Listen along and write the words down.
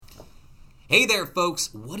Hey there,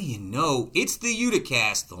 folks. What do you know? It's the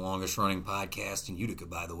Uticast, the longest-running podcast in Utica,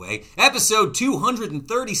 by the way. Episode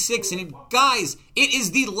 236, and guys, it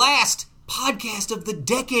is the last podcast of the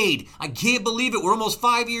decade. I can't believe it. We're almost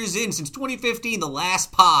 5 years in, since 2015, the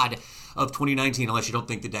last pod of 2019, unless you don't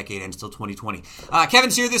think the decade ends till 2020.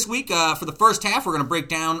 Kevin's here this week. For the first half, we're going to break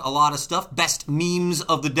down a lot of stuff. Best memes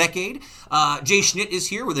of the decade. Jay Schnitt is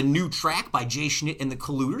here with a new track by Jay Schnitt and the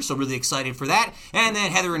Colluders, so really excited for that. And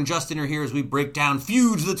then Heather and Justin are here as we break down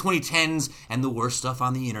feuds of the 2010s and the worst stuff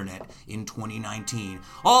on the internet in 2019.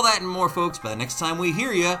 All that and more, folks. By the next time we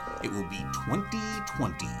hear you, it will be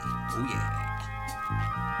 2020. Oh, yeah.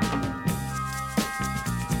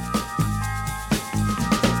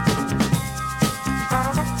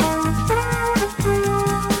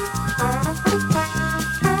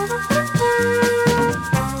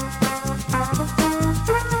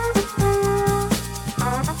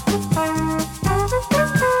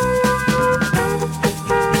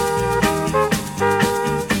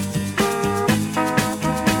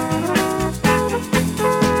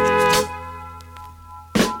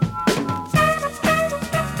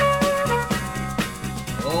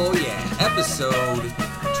 Episode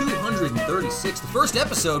 236, the first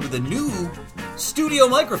episode with a new studio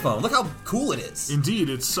microphone. Look how cool it is. Indeed,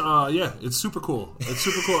 it's super cool. It's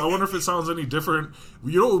super cool. I wonder if it sounds any different.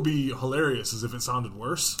 You know what would be hilarious is if it sounded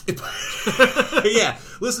worse. Yeah,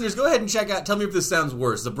 listeners, go ahead and check out. Tell me if this sounds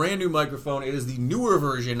worse. It's a brand new microphone. It is the newer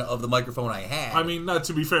version of the microphone I had. I mean,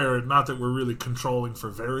 to be fair, not that we're really controlling for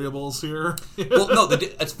variables here. Well, no,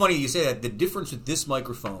 it's funny you say that. The difference with this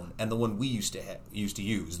microphone and the one we used to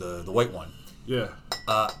use, the white one. Yeah.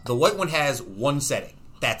 The white one has one setting.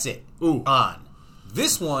 That's it. Ooh. On.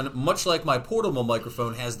 This one, much like my portable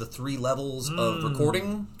microphone, has the 3 levels of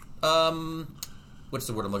recording. What's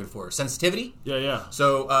the word I'm looking for? Sensitivity? Yeah.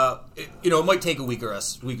 So, it might take a week or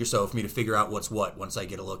so for me to figure out what's what once I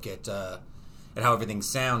get a look at how everything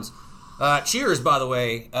sounds. Cheers, by the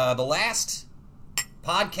way. The last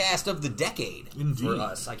podcast of the decade. Indeed. For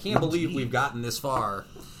us. I can't believe we've gotten this far.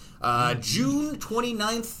 June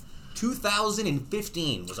 29th.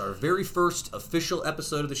 2015 was our very first official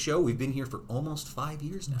episode of the show. We've been here for almost 5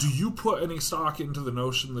 years now. Do you put any stock into the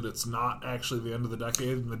notion that it's not actually the end of the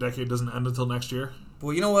decade and the decade doesn't end until next year?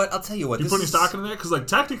 Well, you know what? I'll tell you what. Do you put any stock into that? Because,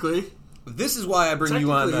 technically... This is why I bring you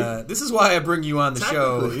on the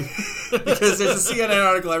show. Because there's a CNN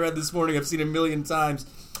article I read this morning I've seen a million times.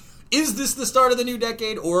 Is this the start of the new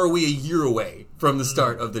decade, or are we a year away from the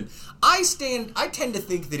start of the... I tend to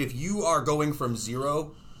think that if you are going from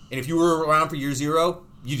zero... And if you were around for year 0,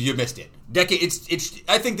 you missed it. Decade.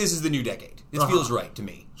 I think this is the new decade. This feels right to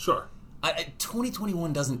me. Sure.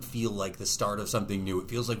 2021 doesn't feel like the start of something new. It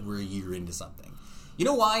feels like we're a year into something. You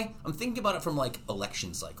know why? I'm thinking about it from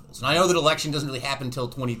election cycles. And I know that election doesn't really happen until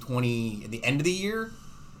 2020 at the end of the year.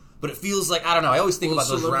 But it feels like, I don't know, I always think about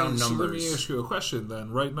those round numbers. So let me ask you a question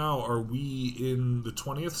then. Right now, are we in the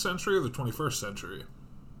 20th century or the 21st century?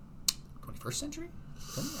 21st century?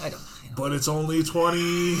 I don't know. But it's only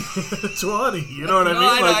 2020. You know what I mean?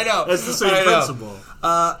 I know. It's the same principle.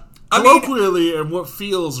 Colloquially, and what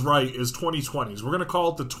feels right is 2020s. We're going to call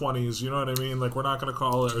it the 20s. You know what I mean? We're not going to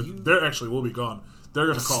call it... They're actually, we'll be gone. They're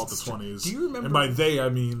going to call it the 20s. Do you remember... And by they, I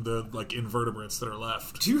mean the invertebrates that are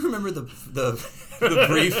left. Do you remember the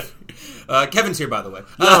brief... Kevin's here, by the way.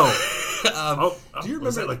 No. Do you remember...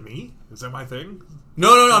 Is that me? Is that my thing?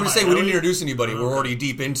 No, I'm just saying we didn't introduce anybody. Okay. We're already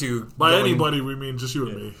deep into... By anybody, we mean just you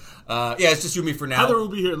and me. It's just you and me for now. Heather will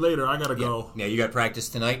be here later. I gotta go. Yeah, you got practice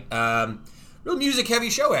tonight. Real music-heavy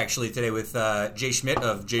show, actually, today with Jay Schnitt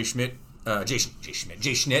of Jay Schnitt,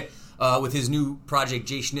 with his new project,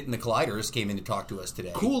 Jay Schnitt and the Colluders, came in to talk to us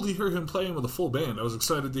today. Cool to hear him playing with a full band. I was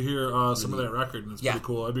excited to hear some of that record, and it's pretty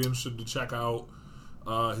cool. I'd be interested to check out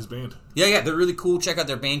his band. Yeah, they're really cool. Check out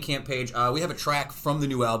their Bandcamp page. We have a track from the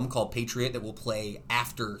new album called Patriot that will play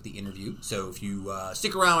after the interview. So if you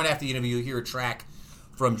stick around after the interview, you'll hear a track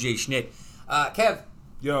from Jay Schnitt. Kev.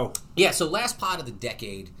 Yo. Yeah, so last pod of the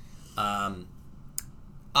decade, I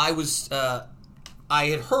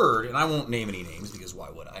had heard, and I won't name any names because why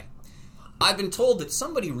would I? I've been told that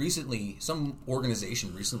some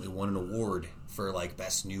organization recently won an award for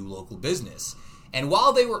best new local business. And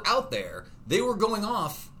while they were out there, they were going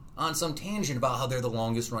off on some tangent about how they're the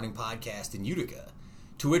longest running podcast in Utica.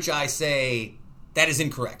 To which I say, that is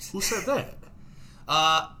incorrect. Who said that?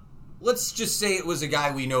 Let's just say it was a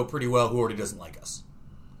guy we know pretty well who already doesn't like us.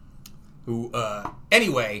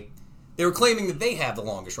 Anyway, they were claiming that they have the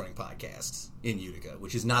longest running podcasts in Utica,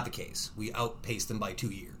 which is not the case. We outpaced them by 2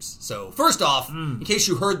 years. So, first off, in case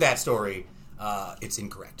you heard that story, it's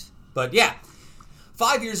incorrect. But yeah,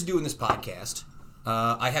 5 years of doing this podcast.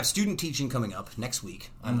 I have student teaching coming up next week.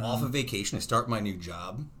 I'm off of vacation. I start my new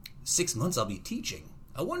job. 6 months I'll be teaching.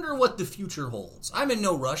 I wonder what the future holds. I'm in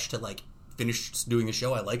no rush to, like, finish doing the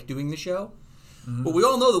show. I like doing the show. Mm-hmm. But we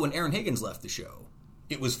all know that when Erin Higgins left the show,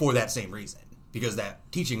 it was for that same reason. Because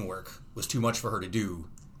that teaching work was too much for her to do.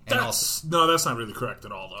 And no, that's not really correct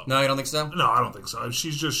at all, though. No, you don't think so? No, I don't think so.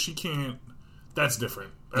 She can't... That's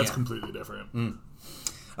different. That's completely different. Mm.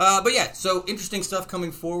 But yeah, so interesting stuff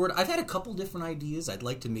coming forward. I've had a couple different ideas. I'd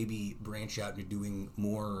like to maybe branch out into doing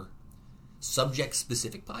more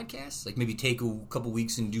subject-specific podcasts. Like maybe take a couple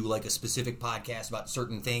weeks and do like a specific podcast about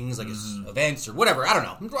certain things, like events or whatever. I don't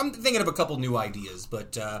know. I'm thinking of a couple new ideas,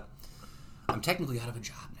 but I'm technically out of a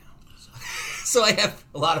job now. So I have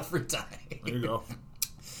a lot of free time. There you go.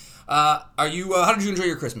 How did you enjoy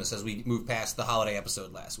your Christmas as we move past the holiday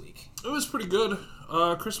episode last week? It was pretty good.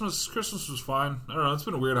 Christmas was fine. I don't know. It's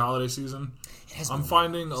been a weird holiday season. I'm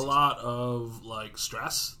finding a lot of like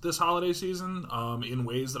stress this holiday season in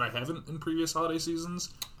ways that I haven't in previous holiday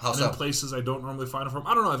seasons. How so? In places I don't normally find it from.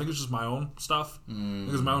 I don't know. I think it's just my own stuff. I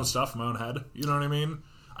think it's my own stuff, my own head. You know what I mean?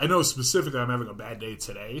 I know specifically I'm having a bad day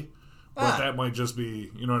today. But that might just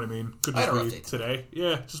be, you know what I mean? Could just be today.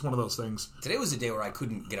 Yeah, just one of those things. Today was a day where I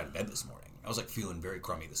couldn't get out of bed this morning. I was like feeling very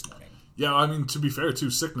crummy this morning. Yeah, I mean, to be fair, too,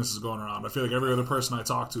 sickness is going around. I feel like every other person I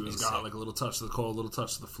talk to has got like a little touch of the cold, a little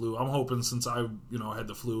touch of the flu. I'm hoping since I, had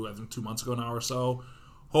the flu, I think 2 months ago now or so,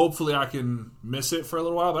 hopefully I can miss it for a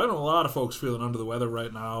little while. But I know a lot of folks feeling under the weather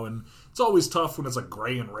right now, and it's always tough when it's like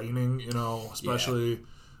gray and raining, especially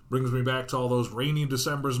brings me back to all those rainy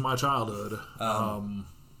Decembers of my childhood.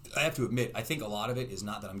 I have to admit, I think a lot of it is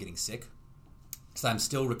not that I'm getting sick. Because I'm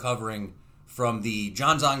still recovering from the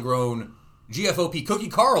John's on Grown GFOP Cookie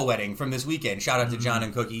Carl wedding from this weekend. Shout out to John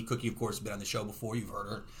and Cookie. Cookie, of course, has been on the show before. You've heard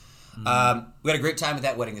her. We had a great time at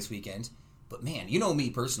that wedding this weekend. But man, you know me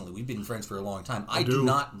personally. We've been friends for a long time. I do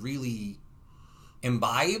not really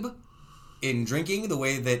imbibe in drinking the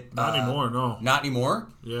way that... Not anymore, no. Not anymore?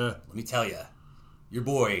 Yeah. Let me tell you. Your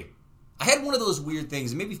boy... I had one of those weird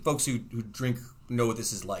things, and maybe folks who drink... know what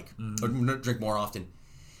this is like, or drink more often.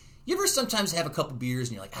 You ever sometimes have a couple beers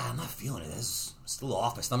and you're like, I'm not feeling it. It's a little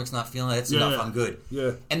off. My stomach's not feeling it. It's enough. I'm good.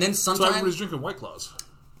 Yeah. And then sometimes... So everybody's drinking White Claws.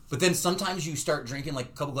 But then sometimes you start drinking like a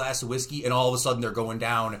couple glasses of whiskey and all of a sudden they're going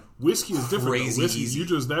down. Whiskey is different. Crazy whiskey, easy. You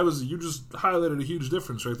just highlighted a huge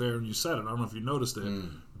difference right there and you said it. I don't know if you noticed it.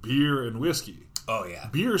 Beer and whiskey. Oh, yeah.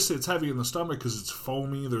 Beer sits heavy in the stomach because it's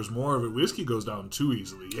foamy. There's more of it. Whiskey goes down too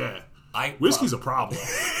easily. Yeah. Whiskey's a problem.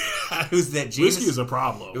 It was that whiskey is a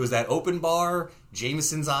problem. It was that open bar,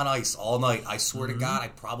 Jameson's on ice all night. I swear to God, I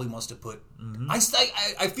probably must have put... I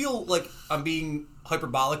feel like I'm being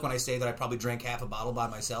hyperbolic when I say that I probably drank half a bottle by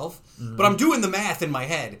myself, but I'm doing the math in my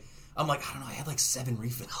head. I'm like, I don't know, I had like 7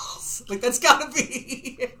 refills. Like, that's gotta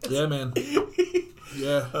be... Yeah, man.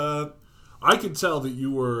 Yeah. I could tell that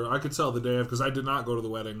you were... I could tell the day of, because I did not go to the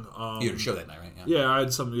wedding. You had a show that night, right? Yeah, I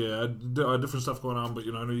had some... Yeah, I had different stuff going on, but,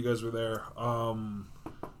 I know you guys were there.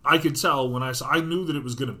 I could tell when I saw... I knew that it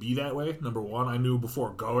was going to be that way, number one. I knew before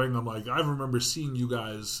going. I'm like, I remember seeing you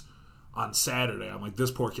guys on Saturday. I'm like, this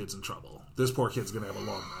poor kid's in trouble. This poor kid's going to have a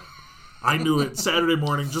long night. I knew it Saturday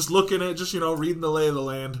morning, just looking at, reading the lay of the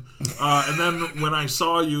land. And then when I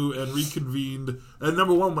saw you and reconvened, and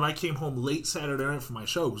number one, when I came home late Saturday night for my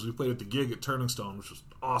show, because we played at the gig at Turning Stone, which was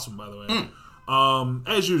awesome, by the way.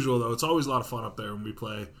 As usual, though, it's always a lot of fun up there when we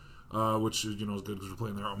play, which, is good because we're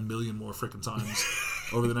playing there a million more freaking times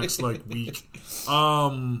over the next, week.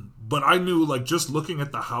 But I knew, just looking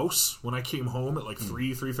at the house when I came home at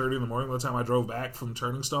 3:30 in the morning by the time I drove back from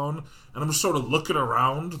Turning Stone, and I'm just sort of looking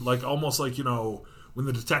around, almost when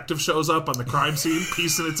the detective shows up on the crime scene,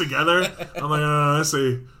 piecing it together. I'm like, I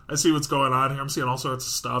see what's going on here. I'm seeing all sorts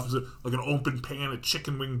of stuff. Like an open pan of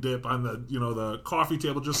chicken wing dip on the, the coffee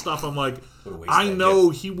table, just stuff. I'm like, I know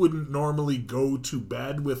he wouldn't normally go to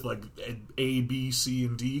bed with A, B, C,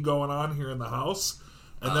 and D going on here in the house.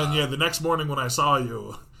 And then, the next morning when I saw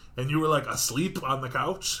you, and you were asleep on the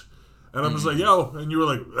couch, and I'm just like, yo, and you were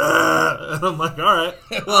like, ah. And I'm like, all right.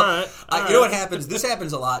 You know what happens? This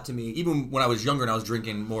happens a lot to me, even when I was younger and I was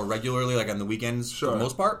drinking more regularly, on the weekends for the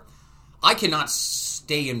most part. I cannot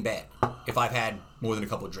stay in bed if I've had more than a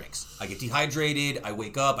couple of drinks. I get dehydrated, I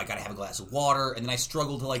wake up, I gotta have a glass of water, and then I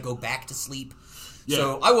struggle to go back to sleep. Yeah.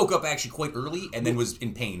 So I woke up actually quite early and then was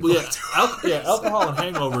in pain. Well, alcohol and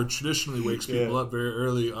hangover traditionally wakes people up very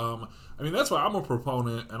early. That's why I'm a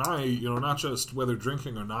proponent, and I, not just whether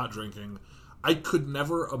drinking or not drinking, I could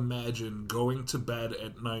never imagine going to bed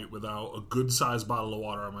at night without a good-sized bottle of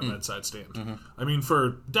water on my bedside stand.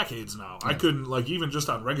 For decades now. I couldn't, even just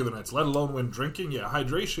on regular nights, let alone when drinking. Yeah,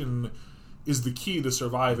 hydration is the key to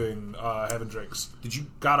surviving having drinks.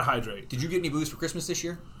 Gotta hydrate. Did you get any booze for Christmas this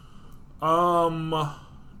year? No.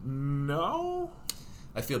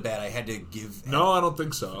 I feel bad. I had to give... No, I don't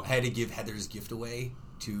think so. I had to give Heather's gift away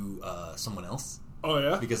to someone else. Oh,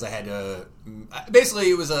 yeah? Because I had to... Basically,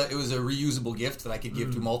 it was a reusable gift that I could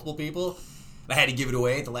give to multiple people. I had to give it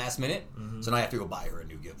away at the last minute, so now I have to go buy her a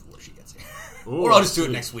new gift before she gets here. Ooh, or I'll just do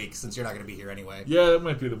it next week, since you're not going to be here anyway. Yeah, that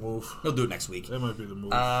might be the move. We'll do it next week. That might be the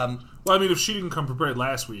move. Well, I mean, if she didn't come prepared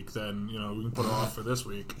last week, then, we can put her off for this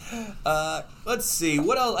week. Let's see.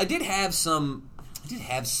 What else? I did have some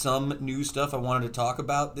new stuff I wanted to talk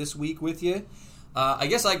about this week with you. I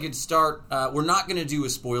guess I could start... we're not going to do a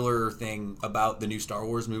spoiler thing about the new Star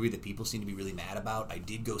Wars movie that people seem to be really mad about. I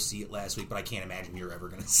did go see it last week, but I can't imagine you're ever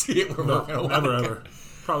going to see it. No, never, ever.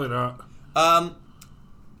 Probably not.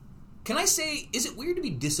 Can I say, is it weird to be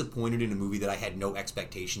disappointed in a movie that I had no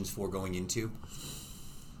expectations for going into?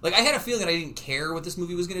 Like, I had a feeling that I didn't care what this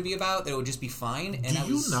movie was going to be about, that it would just be fine. And Do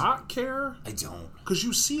you not care? I don't. Because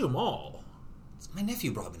you see them all. My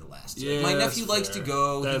nephew brought me to last year. Yeah, my nephew likes to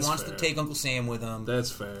go. That's he wants fair. to take Uncle Sam with him. That's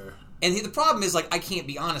fair. And the problem is, like, I can't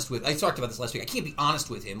be honest with... I talked about this last week. I can't be honest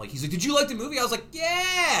with him. Like, he's like, did you like the movie? I was like,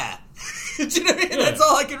 yeah! Do you know what I mean? Yeah. That's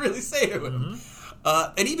all I can really say to him.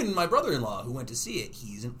 And even my brother-in-law, who went to see it,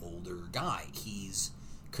 he's an older guy. He's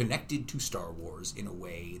connected to Star Wars in a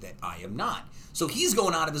way that I am not. So he's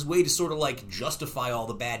going out of his way to sort of, like, justify all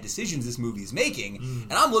the bad decisions this movie's making.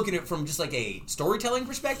 And I'm looking at it from just, like, a storytelling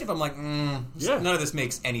perspective. I'm like, none of this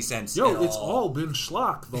makes any sense at all. It's all been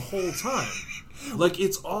schlock the whole time. Like,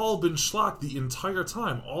 it's all been schlock the entire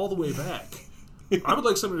time, all the way back. I would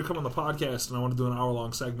like somebody to come on the podcast, and I want to do an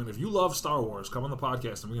hour-long segment. If you love Star Wars, come on the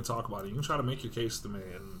podcast, and we can talk about it. You can try to make your case to me.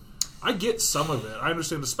 And I get some of it. I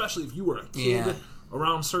understand, especially if you were a kid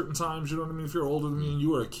around certain times. You know what I mean? If you're older than me and you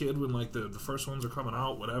were a kid when, like, the first ones are coming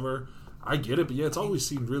out, whatever. I get it, but it's always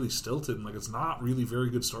seemed really stilted, and, like, it's not really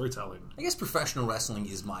very good storytelling. I guess professional wrestling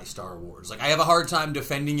is my Star Wars. Like, I have a hard time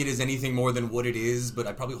defending it as anything more than what it is, but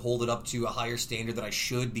I probably hold it up to a higher standard than I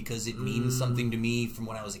should because it means something to me from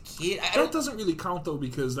when I was a kid. That doesn't really count, though,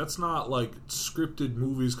 because that's not, like, scripted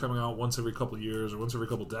movies coming out once every couple of years or once every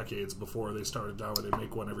couple of decades before they started down where they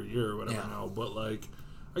make one every year or whatever now. But, like,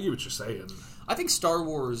 I get what you're saying. I think Star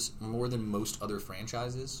Wars, more than most other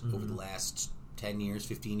franchises over the last 10 years,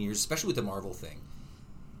 15 years, especially with the Marvel thing,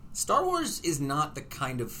 Star Wars is not the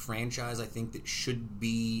kind of franchise I think that should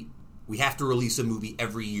be... We have to release a movie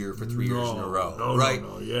every year for 3 years in a row, right?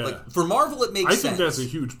 Like, for Marvel, it makes sense. I think that's a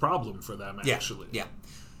huge problem for them, actually. Yeah.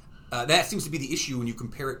 That seems to be the issue when you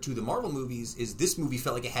compare it to the Marvel movies, is this movie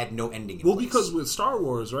felt like it had no ending in place. Because with Star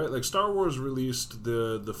Wars, right? Like, Star Wars released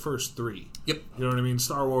the first three. Yep. You know what I mean?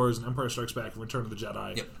 Star Wars and Empire Strikes Back and Return of the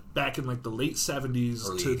Jedi. Yep. Back in, like, the late 70s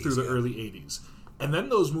through the early 80s. And then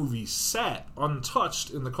those movies sat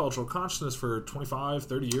untouched in the cultural consciousness for 25,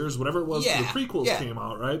 30 years, whatever it was till the prequels came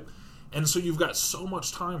out, right? And so you've got so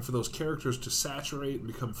much time for those characters to saturate and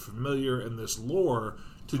become familiar in this lore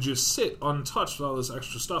to just sit untouched with all this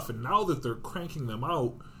extra stuff. And now that they're cranking them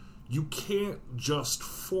out, you can't just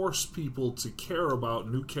force people to care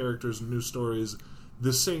about new characters and new stories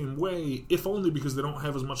the same way, if only because they don't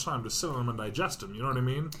have as much time to sit on them and digest them. You know what I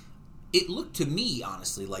mean? It looked to me,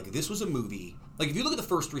 honestly, like this was a movie... Like, if you look at the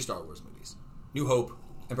first three Star Wars movies, New Hope,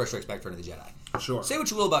 Empire Strikes Back, Return of the Jedi. Sure. Say what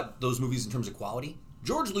you will about those movies in terms of quality.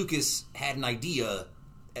 George Lucas had an idea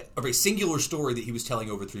of a singular story that he was telling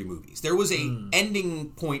over three movies. There was a ending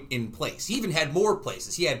point in place. He even had more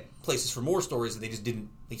places. He had places for more stories that they just didn't...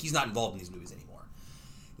 Like, he's not involved in these movies anymore.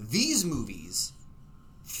 These movies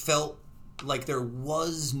felt like there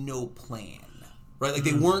was no plan. Right? Like,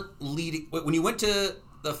 they weren't leading... When you went to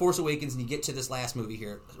The Force Awakens and you get to this last movie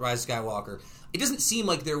here, Rise of Skywalker, it doesn't seem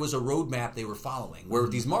like there was a roadmap they were following. Where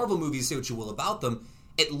these Marvel movies, say what you will about them,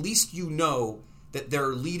 at least you know that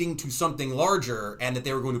they're leading to something larger and that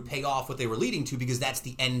they were going to pay off what they were leading to because that's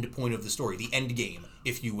the end point of the story, the end game,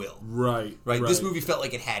 if you will. Right. This movie felt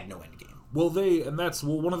like it had no end game. Well,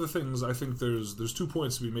 one of the things, I think there's 2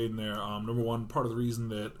 points to be made in there. Number one, part of the reason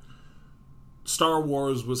that Star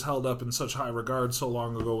Wars was held up in such high regard so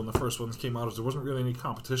long ago when the first ones came out is there wasn't really any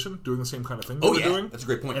competition doing the same kind of thing they were doing. That's a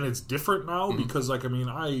great point. And it's different now because, like, I mean,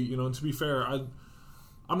 and to be fair,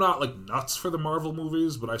 I'm not, like, nuts for the Marvel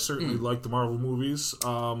movies, but I certainly like the Marvel movies.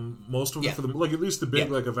 Most of them, for like, at least the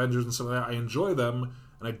big, like, Avengers and stuff like that, I enjoy them,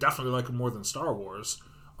 and I definitely like them more than Star Wars.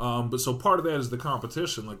 But so part of that is the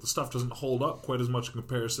competition. Like, the stuff doesn't hold up quite as much in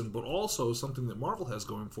comparison, but also something that Marvel has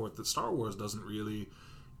going for it that Star Wars doesn't really...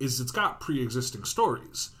 is it's got pre-existing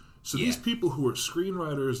stories. So these people who are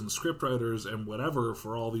screenwriters and scriptwriters and whatever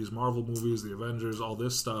for all these Marvel movies, the Avengers, all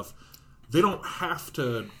this stuff, they don't have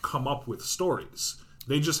to come up with stories.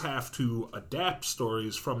 They just have to adapt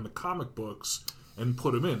stories from the comic books and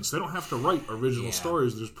put them in. So they don't have to write original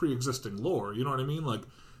stories. There's pre-existing lore. You know what I mean? Like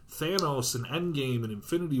Thanos and Endgame and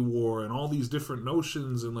Infinity War and all these different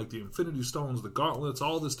notions and like the Infinity Stones, the Gauntlets,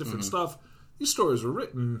 all this different stuff. These stories were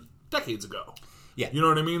written decades ago. Yeah. You know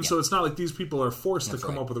what I mean? Yeah. So it's not like these people are forced to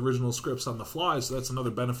come up with original scripts on the fly, so that's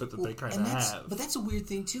another benefit that they kind of have. But that's a weird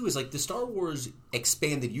thing, too, is like the Star Wars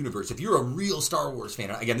expanded universe. If you're a real Star Wars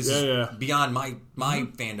fan, again, this is beyond my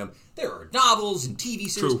fandom, there are novels and TV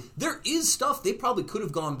series. True. There is stuff they probably could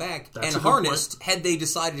have gone back and harnessed had they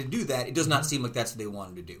decided to do that. It does not seem like that's what they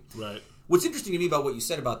wanted to do. Right. What's interesting to me about what you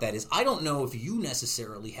said about that is I don't know if you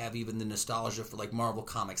necessarily have even the nostalgia for like Marvel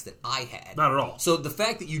comics that I had. Not at all. So the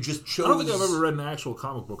fact that you just chose... I don't think I've ever read an actual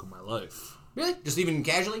comic book in my life. Really? Just even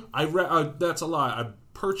casually? I read. That's a lie. I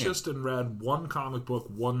purchased and read one comic book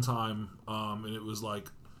one time, and it was like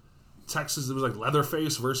Texas. It was like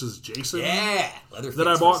Leatherface versus Jason. Yeah, Leatherface. That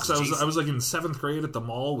I bought because I was like in 7th grade at the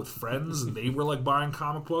mall with friends, and they were like buying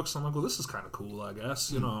comic books. I'm like, well, this is kind of cool, I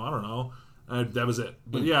guess. You know, I don't know. That was it.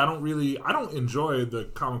 But yeah, I don't enjoy the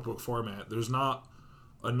comic book format. There's not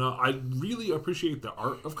enough. I really appreciate the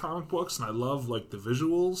art of comic books, and I love like the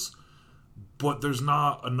visuals, but there's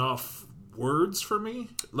not enough words for me.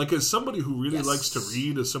 Like, as somebody who really likes to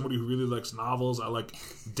read, as somebody who really likes novels, I like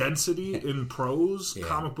density in prose. Yeah.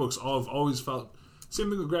 Comic books have always felt... Same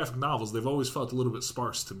thing with graphic novels. They've always felt a little bit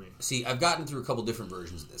sparse to me. See, I've gotten through a couple different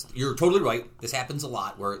versions of this. You're totally right. This happens a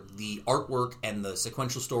lot, where the artwork and the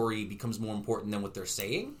sequential story becomes more important than what they're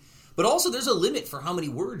saying. But also, there's a limit for how many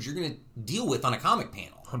words you're going to deal with on a comic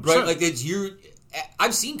panel. 100%. Right? Like,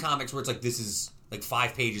 I've seen comics where it's like, this is like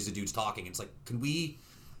 5 pages of dudes talking. It's like, can we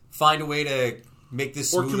find a way to make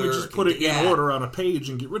this smoother? Or can we just put it in order on a page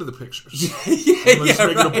and get rid of the pictures? And let's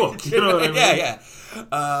make it a book. You know what I mean?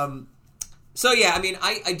 Yeah. So yeah, I mean,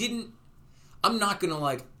 I'm not gonna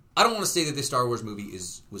like. I don't want to say that this Star Wars movie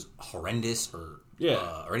was horrendous or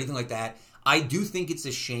anything like that. I do think it's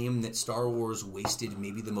a shame that Star Wars wasted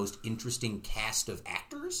maybe the most interesting cast of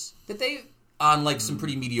actors that they on like some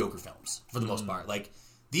pretty mediocre films for the most part. Like,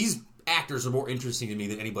 these actors are more interesting to me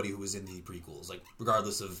than anybody who was in the prequels. Like,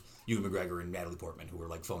 regardless of Ewan McGregor and Natalie Portman, who were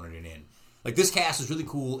like phoning it in. Like, this cast is really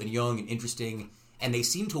cool and young and interesting, and they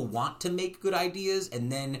seem to want to make good ideas,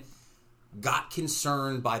 and then got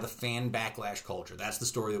concerned by the fan backlash culture. That's the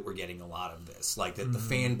story that we're getting a lot of this. Like, that the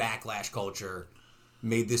fan backlash culture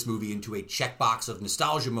made this movie into a checkbox of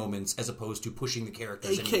nostalgia moments as opposed to pushing the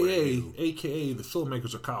characters anywhere. AKA the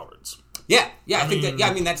filmmakers are cowards. Yeah, I think that. Yeah,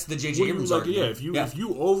 I mean, that's the J.J. Abrams argument. Yeah, if you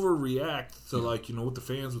overreact to like, you know, what the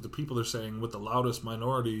fans, what the people are saying, what the loudest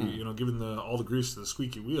minority, you know, giving all the grease to the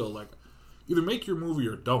squeaky wheel, like, either make your movie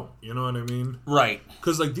or don't. You know what I mean? Right.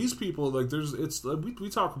 Because like these people, like we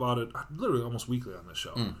talk about it literally almost weekly on this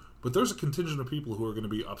show. But there's a contingent of people who are going to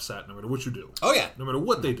be upset no matter what you do. Oh yeah. No matter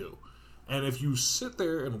what they do. And if you sit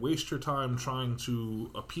there and waste your time trying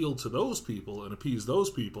to appeal to those people and appease those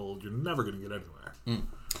people, you're never going to get anywhere.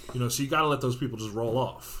 You know, so you got to let those people just roll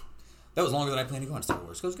off. That was longer than I planned to go on Star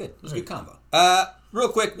Wars. It was good. It was a good combo. Real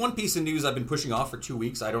quick, one piece of news I've been pushing off for 2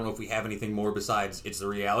 weeks. I don't know if we have anything more besides it's the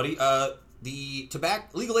reality. The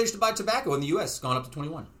legal age to buy tobacco in the U.S. has gone up to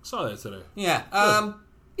 21. Saw that today. Yeah.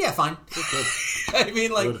 Yeah, fine. Good. I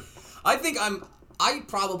mean, like, good. I think I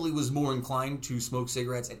probably was more inclined to smoke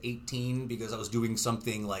cigarettes at 18 because I was doing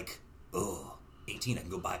something like, 18, I can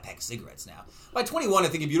go buy a pack of cigarettes now. By 21, I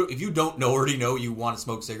think if you don't already know you want to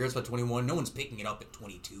smoke cigarettes by 21, no one's picking it up at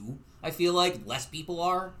 22. I feel like less people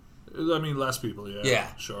are. I mean, less people, yeah.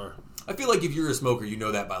 Yeah. Sure. I feel like if you're a smoker, you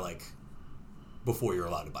know that by, like, before you're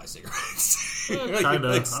allowed to buy cigarettes. Yeah, kind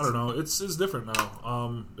of. I don't know. It's different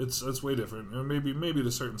now. It's way different. And maybe at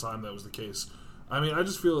a certain time that was the case. I mean, I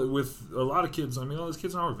just feel that with a lot of kids, I mean, all these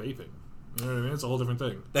kids now are vaping. You know what I mean? It's a whole different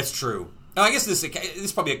thing. That's true. Now, I guess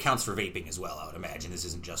this probably accounts for vaping as well, I would imagine. This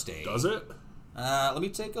isn't just a... Does it? Let me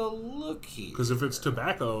take a look here. Because if it's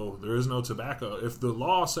tobacco, there is no tobacco. If the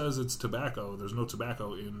law says it's tobacco, there's no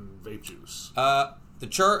tobacco in vape juice.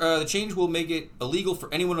 The change will make it illegal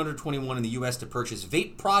for anyone under 21 in the U.S. to purchase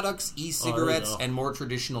vape products, e-cigarettes, and more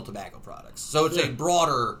traditional tobacco products. So it's a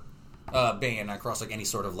broader ban across like any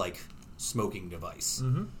sort of like smoking device.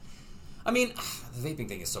 I mean, the vaping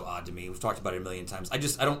thing is so odd to me. We've talked about it a million times.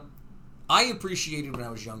 I appreciated when I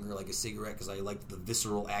was younger, like a cigarette, because I liked the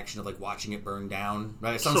visceral action of like watching it burn down.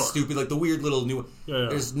 Right? It sounds stupid, like the weird little new. Yeah.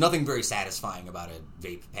 There's nothing very satisfying about a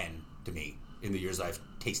vape pen to me in the years I've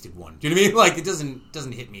tasted one. Do you know what I mean? Like, it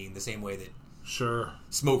doesn't hit me in the same way that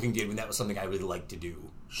smoking did when that was something I really liked to do.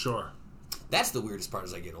 Sure. That's the weirdest part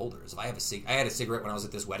as I get older. Is if I had a cigarette when I was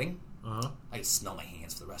at this wedding, I could smell my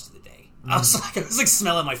hands for the rest of the day. I was like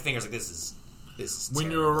smelling my fingers like this is when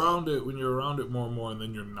terrible. you're around it more and more, and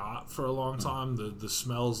then you're not for a long time, the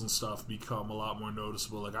smells and stuff become a lot more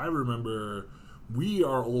noticeable. Like I remember, we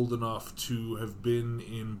are old enough to have been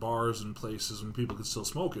in bars and places when people could still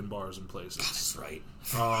smoke in bars and places. That's right.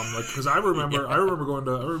 Because I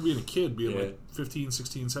remember being a kid, being like 15,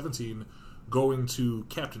 16, 17, going to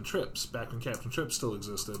Captain Trips back when Captain Trips still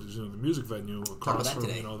existed. The music venue across from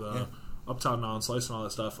the Uptown Now and Slice and all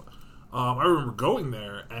that stuff. I remember going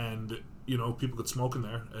there, and people could smoke in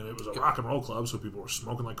there, and it was a rock and roll club, so people were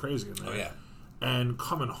smoking like crazy in there. Oh yeah. And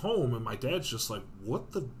coming home, and my dad's just like, what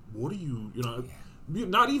are you,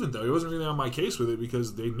 not even though he wasn't really on my case with it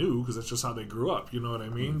because they knew, because that's just how they grew up, you know what I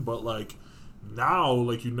mean? But like now,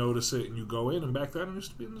 like you notice it and you go in, and back then I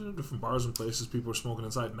used to be in different bars and places, people were smoking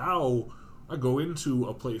inside. Now I go into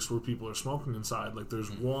a place where people are smoking inside. Like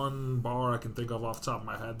there's one bar I can think of off the top of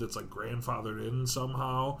my head that's like grandfathered in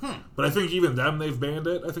somehow. But I think even them, they've banned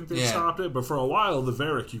it. I think they've stopped it. But for a while, the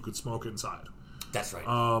Varick, you could smoke inside. That's right.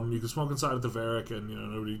 You could smoke inside at the Varick, and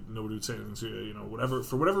nobody would say anything to you. Whatever,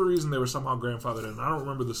 for whatever reason, they were somehow grandfathered in. I don't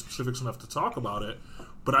remember the specifics enough to talk about it,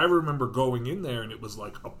 but I remember going in there and it was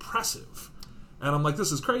like oppressive. And I'm like,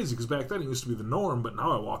 this is crazy, because back then it used to be the norm, but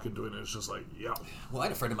now I walk into it and it's just like, yeah. Well, I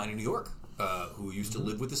had a friend of mine in New York who used to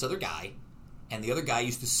live with this other guy, and the other guy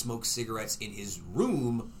used to smoke cigarettes in his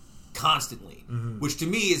room constantly, which to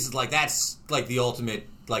me is like, that's like the ultimate,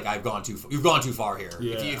 like, you've gone too far here.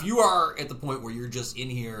 Yeah. If you are at the point where you're just in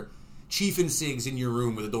here chiefing cigs in your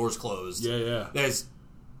room with the doors closed, if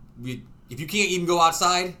you can't even go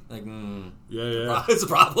outside, like, it's a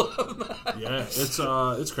problem.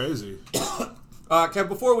 It's crazy. Kev,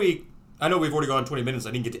 before I know we've already gone 20 minutes.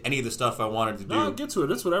 I didn't get to any of the stuff I wanted to do. No, get to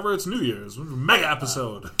it. It's whatever. It's New Year's. Mega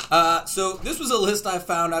episode. So this was a list I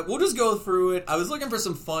found. We'll just go through it. I was looking for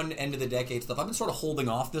some fun end-of-the-decade stuff. I've been sort of holding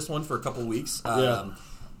off this one for a couple weeks.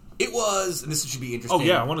 It was, and this should be interesting. Oh,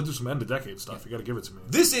 yeah. I want to do some end-of-decade stuff. You got to give it to me.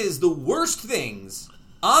 This is the worst things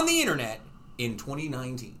on the internet in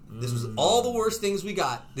 2019. This was all the worst things we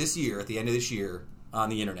got this year, at the end of this year, on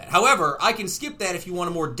the internet. However, I can skip that if you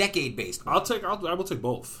want a more decade-based one. I will take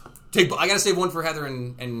both. I got to save one for Heather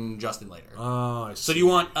and Justin later. Oh, I see. So do you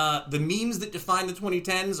want the memes that define the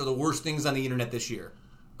 2010s or the worst things on the internet this year?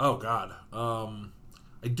 Oh, God.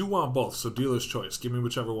 I do want both, so dealer's choice. Give me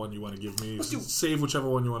whichever one you want to give me. Save whichever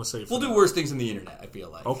one you want to save. We'll do worst things on the internet, I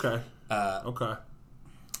feel like. Okay. Okay.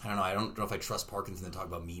 I don't know. I don't know if I trust Parkinson to talk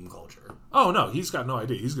about meme culture. Oh, no. He's got no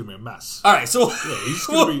idea. He's going to be a mess. All right, so he's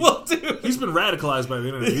he's been radicalized by the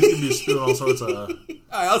internet. He's going to be spewing all sorts of... All right,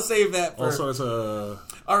 I'll save that for... All sorts of...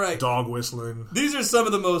 All right. Dog whistling. These are some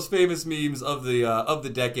of the most famous memes of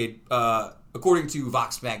the decade, according to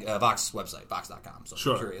Vox website, Vox.com. So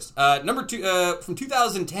sure. I'm curious. Number 2, from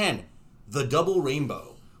 2010, the double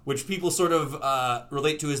rainbow, which people sort of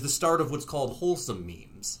relate to as the start of what's called wholesome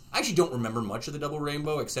memes. I actually don't remember much of the double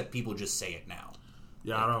rainbow, except people just say it now.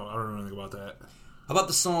 Yeah, I don't know anything about that. How about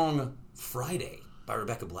the song Friday by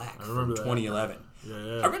Rebecca Black from 2011?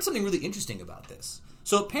 Yeah. I read something really interesting about this.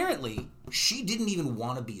 So apparently, she didn't even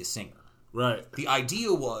want to be a singer. Right. The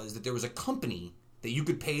idea was that there was a company that you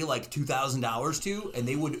could pay like $2,000 to, and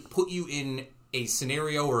they would put you in a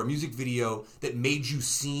scenario or a music video that made you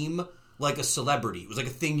seem like a celebrity. It was like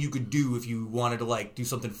a thing you could do if you wanted to like do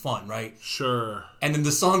something fun, right? Sure. And then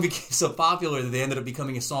the song became so popular that they ended up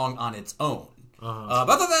becoming a song on its own. But I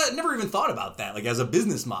thought that, I never even thought about that, like as a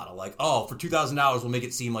business model. Like, oh, for $2,000 we'll make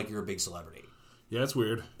it seem like you're a big celebrity. Yeah, it's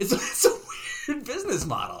weird. It's a weird business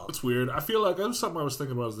model. It's weird. I feel like that was something I was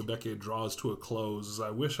thinking about as the decade draws to a close. Is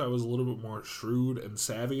I wish I was a little bit more shrewd and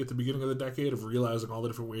savvy at the beginning of the decade of realizing all the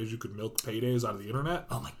different ways you could milk paydays out of the internet.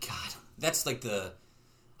 Oh my god, that's like the.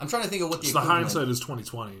 I'm trying to think of what the hindsight is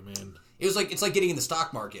 2020, man. It's like getting in the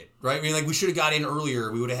stock market, right? I mean, like we should have got in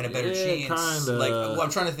earlier. We would have had a better chance. Kinda. Like I'm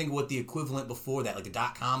trying to think of what the equivalent before that, like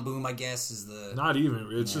the .com boom, I guess, is the. Not even.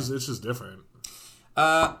 It's just different.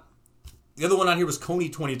 The other one on here was Coney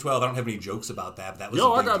 2012. I don't have any jokes about that, but that was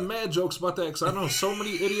I got mad jokes about that because I know so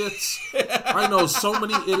many idiots. I know so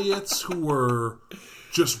many idiots who were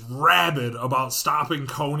just rabid about stopping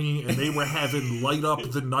Coney, and they were having light up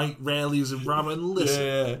the night rallies and Bravo. And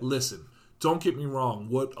listen, don't get me wrong.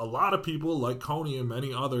 What a lot of people like Coney and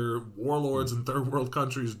many other warlords in third world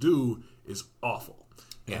countries do is awful.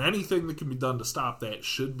 Yeah. And anything that can be done to stop that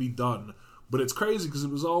should be done. But it's crazy because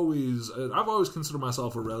I've always considered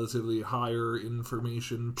myself a relatively higher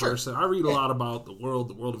information person. Sure. I read a lot about the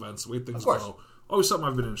world events, the way things go. Always something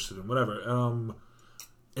I've been interested in, whatever.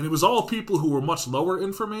 And it was all people who were much lower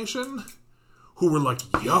information who were like,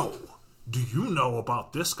 yo, do you know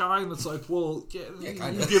about this guy? And it's like, well, you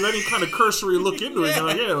give any kind of cursory look into it. You're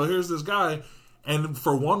like, yeah, well, here's this guy. And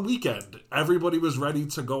for one weekend, everybody was ready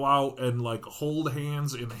to go out and like hold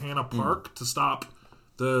hands in Hannah Park to stop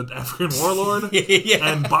the African warlord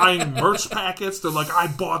and buying merch packets. They're like, I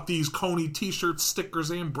bought these Coney t-shirts,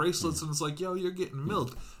 stickers, and bracelets. And it's like, yo, you're getting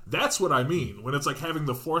milked. That's what I mean. When it's like having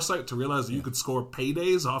the foresight to realize that you could score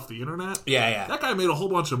paydays off the internet. Yeah. That guy made a whole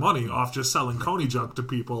bunch of money off just selling Coney junk to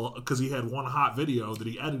people because he had one hot video that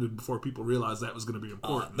he edited before people realized that was going to be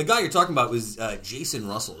important. The guy you're talking about was Jason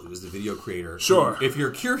Russell, who was the video creator. Sure. Who, if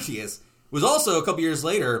you're curious, was also a couple years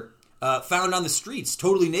later found on the streets,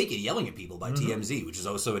 totally naked, yelling at people by TMZ, which is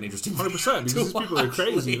also an interesting 100%, because these people are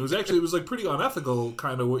crazy. It was like pretty unethical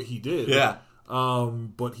kind of what he did. Yeah.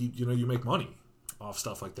 But he, you make money off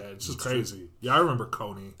stuff like that. It's just crazy. Yeah, I remember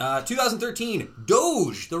Coney. 2013,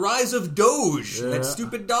 Doge, the rise of Doge. Yeah. That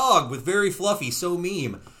stupid dog with very fluffy, so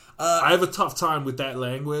meme. I have a tough time with that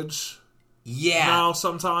language. Yeah. Now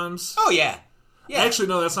sometimes. Oh yeah. Yeah. Actually,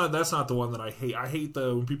 no, that's not the one that I hate. I hate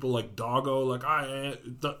when people like doggo, like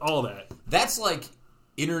all that. That's like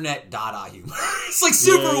internet Dada humor. It's like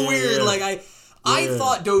super weird. Yeah. Like I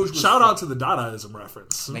thought Doge was Shout out to the Dadaism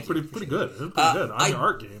reference. Pretty good. Pretty good on your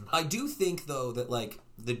art game. I do think though that like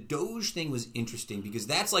the Doge thing was interesting because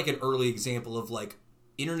that's like an early example of like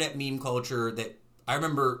internet meme culture that I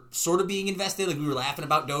remember sort of being invested. Like we were laughing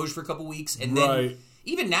about Doge for a couple weeks, and then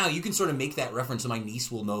even now you can sort of make that reference, and my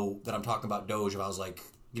niece will know that I'm talking about Doge. If I was like,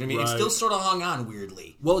 you know what I mean? Right. It still sort of hung on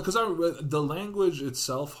weirdly. Well, because the language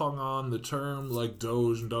itself hung on, the term like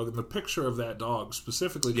Doge and dog, and the picture of that dog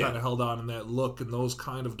specifically kind of held on in that look and those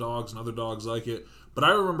kind of dogs and other dogs like it. But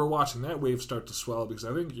I remember watching that wave start to swell because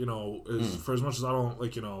I think, for as much as I don't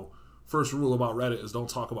like, first rule about Reddit is don't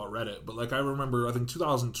talk about Reddit. But like I remember, I think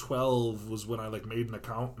 2012 was when I like made an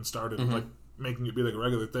account and started like making it be like a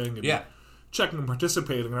regular thing. And checking and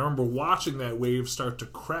participating. And I remember watching that wave start to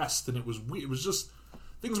crest, and it was just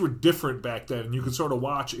things were different back then, and you could sort of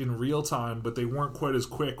watch in real time, but they weren't quite as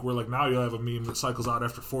quick. Where like now you'll have a meme that cycles out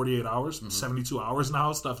after 48 hours, 72 hours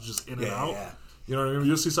now. Stuff's just in and out. Yeah. You know what I mean?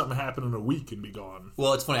 You'll see something happen in a week and be gone.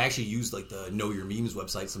 Well, it's funny. I actually use like the Know Your Memes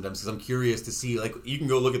website sometimes because I'm curious to see like you can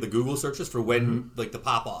go look at the Google searches for when like the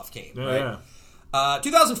pop off came. Yeah, right?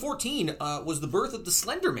 2014 was the birth of the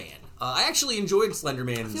Slender Man. I actually enjoyed Slender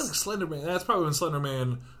Man. I feel like Slender Man. That's probably when Slender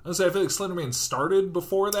Man. I feel like Slender Man started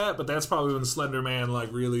before that, but that's probably when Slender Man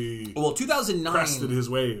like really 2009 crested his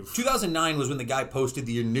wave. 2009 was when the guy posted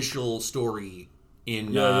the initial story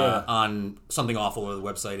on Something Awful, where the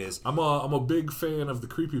website is. I'm a big fan of the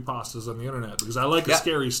creepypastas on the internet because I like a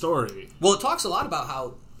scary story. Well, it talks a lot about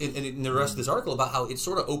how in the rest of this article about how it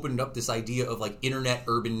sort of opened up this idea of like internet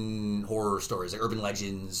urban horror stories, like urban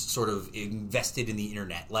legends, sort of invested in the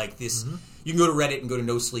internet. Like this, you can go to Reddit and go to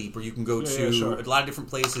No Sleep, or you can go to a lot of different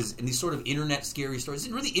places, and these sort of internet scary stories.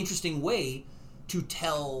 It's a really interesting way to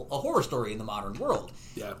tell a horror story in the modern world.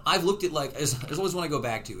 Yeah, I've looked at like as always when I go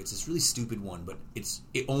back to it's this really stupid one, but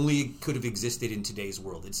it only could have existed in today's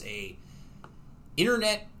world. It's a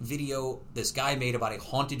internet video this guy made about a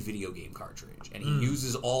haunted video game cartridge, and he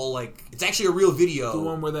uses all like it's actually a real video. The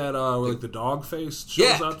one where that where like the dog face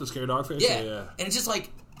shows up, the scary dog face. Yeah, and it's just like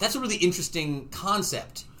that's a really interesting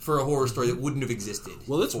concept for a horror story that wouldn't have existed.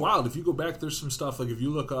 Well, it's wild. If you go back, there's some stuff like if you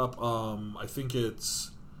look up, I think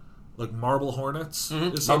it's like Marble Hornets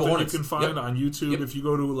is something you can find on YouTube. If you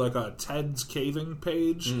go to like a Ted's Caving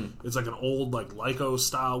page, it's like an old like Lyco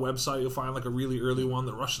style website. You'll find like a really early one.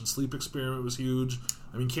 The Russian Sleep Experiment was huge.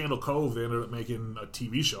 I mean, Candle Cove they ended up making a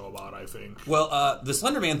TV show about, I think. Well, the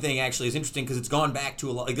Slender Man thing actually is interesting because it's gone back to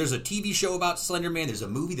a lot. Like, there's a TV show about Slender Man. There's a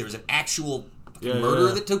movie. There was an actual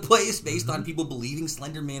murder that took place based on people believing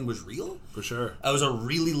Slender Man was real. For sure. It was a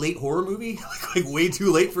really late horror movie. like way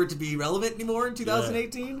too late for it to be relevant anymore in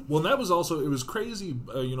 2018. Yeah. Well, and that was also, it was crazy,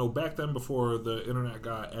 back then before the internet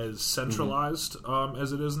got as centralized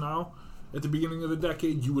as it is now. At the beginning of the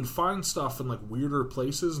decade, you would find stuff in like weirder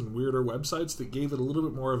places and weirder websites that gave it a little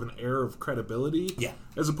bit more of an air of credibility. Yeah.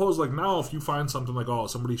 As opposed to like now, if you find something like, oh,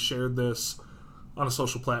 somebody shared this on a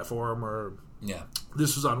social platform or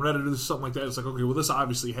this was on Reddit or this is something like that, it's like, okay, well, this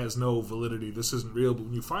obviously has no validity. This isn't real. But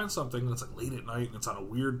when you find something and it's like late at night and it's on a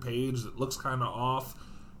weird page that looks kind of off,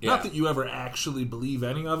 not that you ever actually believe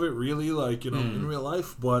any of it really, like, in real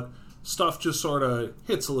life, but stuff just sort of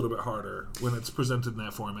hits a little bit harder when it's presented in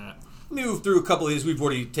that format. Move through a couple of these. We've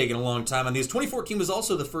already taken a long time on these. 2014 was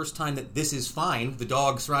also the first time that This Is Fine, the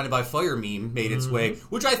dog surrounded by fire meme, made its way,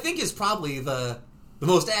 which I think is probably the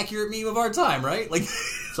most accurate meme of our time, right? Like,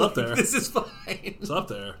 it's up there. This is fine. It's up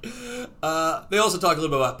there. They also talk a little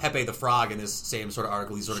bit about Pepe the Frog in this same sort of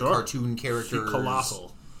article. These sort of cartoon characters.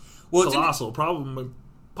 Colossal. colossal. Problem,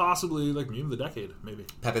 possibly like meme of the decade, maybe.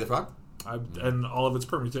 Pepe the Frog? And all of its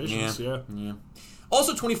permutations, yeah.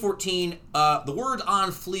 Also 2014, the word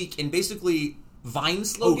on fleek and basically Vine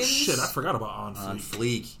slogans. Oh shit, I forgot about on fleek. On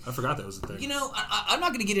fleek. I forgot that was a thing. You know, I'm not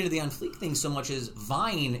going to get into the on fleek thing so much as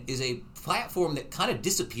Vine is a platform that kind of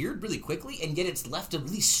disappeared really quickly, and yet it's left a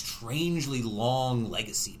really strangely long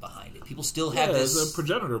legacy behind it. People still have this. It's a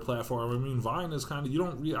progenitor platform. I mean, Vine is kind of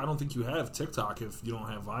I don't think you have TikTok if you don't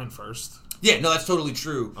have Vine first. Yeah, no, that's totally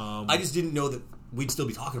true. I just didn't know that we'd still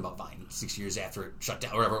be talking about Vine 6 years after it shut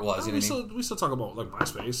down, wherever it was. We still talk about like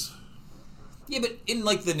MySpace. Yeah, but in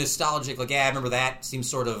like the nostalgic, like, I remember that seems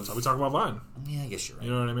sort of. So we talk about Vine. Yeah, I guess you're right.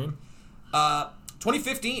 You know what I mean?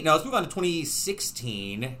 2015. Now let's move on to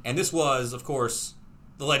 2016, and this was, of course,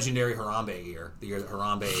 the legendary Harambe year. The year that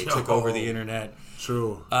Harambe took over the internet.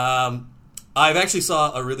 True. I've actually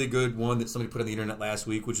saw a really good one that somebody put on the internet last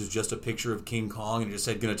week, which is just a picture of King Kong, and it just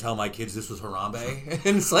said, "Gonna tell my kids this was Harambe,"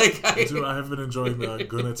 and it's like, Dude, I have been enjoying the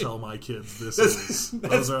 "Gonna tell my kids this is."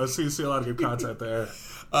 I see a lot of good content there.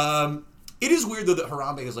 It is weird though that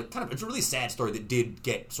Harambe is like kind of. It's a really sad story that did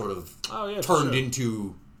get sort of turned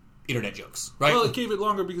into internet jokes, right? Well, it gave it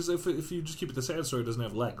longer because if you just keep it the sad story, it doesn't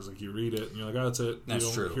have legs. Like you read it and you're like, oh, that's it.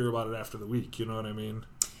 That's true. Hear about it after the week. You know what I mean?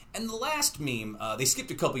 And the last meme, they skipped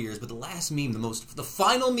a couple years, but the last meme, the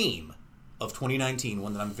final meme of 2019,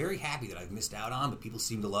 one that I'm very happy that I've missed out on, but people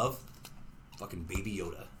seem to love, fucking Baby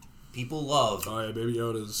Yoda. People love. Oh yeah, Baby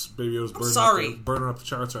Yoda's burning up the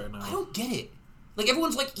charts right now. I don't get it. Like,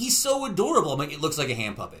 everyone's like, he's so adorable. I'm like, it looks like a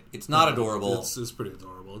hand puppet. It's not adorable. It's pretty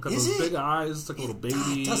adorable. It's got those big eyes. It's like a little baby.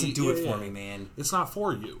 It doesn't do it for me, man. It's not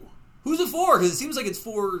for you. Who's it for? Because it seems like it's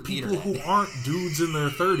for people who aren't dudes in their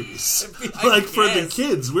 30s. Like, for the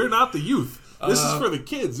kids. We're not the youth. This is for the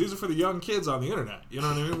kids. These are for the young kids on the internet. You know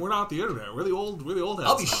what I mean? We're not the internet. We're the old heads.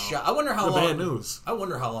 I'll be shocked. I wonder how long. Bad news. I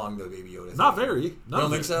wonder how long the Baby Yoda. Not very. None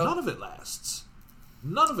of it lasts.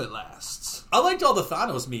 None of it lasts. I liked all the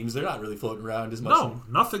Thanos memes. They're not really floating around as much. No,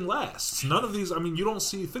 nothing lasts. None of these. I mean, you don't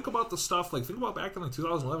see. Think about the stuff. Like, think about back in like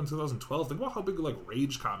 2011, 2012. Think about how big like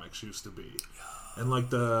Rage comics used to be, and like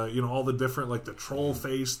the all the different like the troll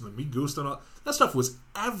face and the meat goose and all that stuff was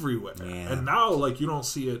everywhere. Yeah. And now like you don't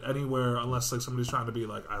see it anywhere unless like somebody's trying to be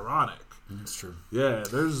like ironic. That's true. Yeah,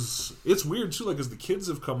 it's weird too. Like as the kids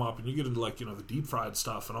have come up and you get into like the deep fried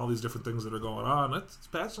stuff and all these different things that are going on, it's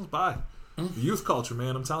passing us by. The youth culture,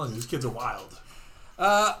 man, I'm telling you, these kids are wild.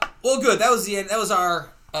 Well, good. That was the end. That was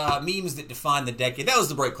our memes that define the decade. That was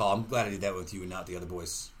the break call. I'm glad I did that with you and not the other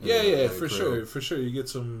boys. Yeah, for sure. You get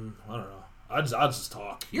some, I don't know. I'll just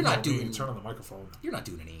talk. You're not doing... Turn on the microphone. You're not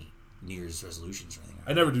doing any New Year's resolutions or anything,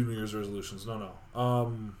 right? I never do New Year's resolutions. No.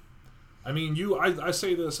 I mean, I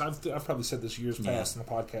say this, I've probably said this years past in the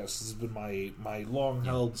podcast. This has been my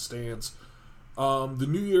long-held stance. The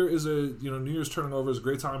New Year is New Year's turning over is a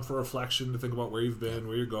great time for reflection, to think about where you've been,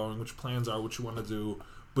 where you're going, what your plans are, what you want to do.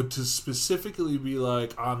 But to specifically be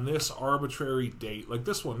like, on this arbitrary date, like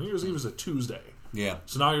this one, New Year's Eve is a Tuesday. Yeah.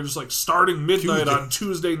 So now you're just like starting midnight on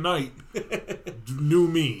Tuesday night, new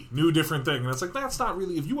me, new different thing. And it's like, that's not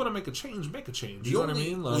really, if you want to make a change, make a change. You know what I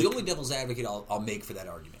mean? Like, the only devil's advocate I'll make for that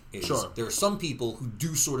argument is there are some people who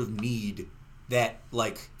do sort of need that,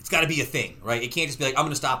 like, it's got to be a thing, right? It can't just be like, I'm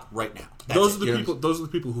going to stop right now. Those are the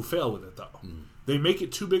people who fail with it, though. They make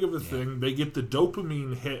it too big of a thing. They get the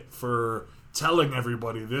dopamine hit for telling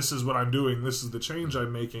everybody, this is what I'm doing, this is the change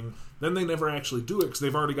I'm making. Then they never actually do it because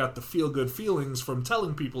they've already got the feel-good feelings from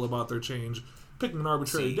telling people about their change, picking an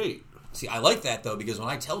arbitrary date. See, I like that, though, because when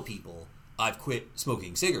I tell people I've quit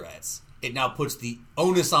smoking cigarettes, it now puts the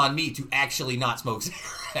onus on me to actually not smoke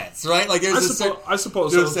cigarettes, right? Like, I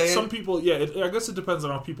suppose. You know so some people, I guess it depends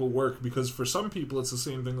on how people work, because for some people it's the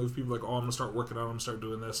same thing with people like, oh, I'm going to start working out, I'm going to start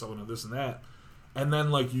doing this, I'm going to do this and that. And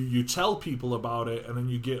then, like, you tell people about it, and then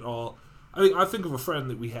you get all... I think of a friend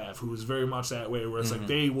that we have who is very much that way, where it's like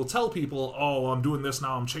they will tell people, oh, I'm doing this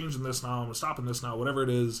now, I'm changing this now, I'm stopping this now, whatever it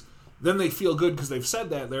is. Then they feel good because they've said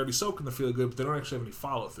that, they're already soaking the feel good, but they don't actually have any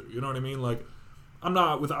follow through. You know what I mean? Like, I'm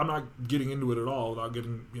not getting into it at all without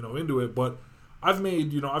getting into it, but I've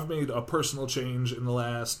made a personal change in the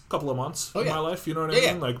last couple of months in my life. You know what I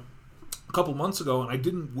mean? Like a couple months ago, and I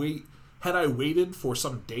didn't wait. Had I waited for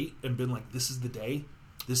some date and been like, this is the day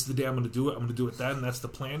I'm going to do it, I'm going to do it then, that's the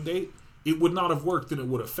planned date, it would not have worked and it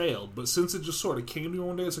would have failed. But since it just sort of came to me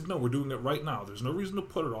one day, it's like, no, we're doing it right now. There's no reason to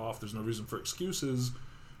put it off. There's no reason for excuses.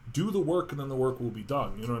 Do the work and then the work will be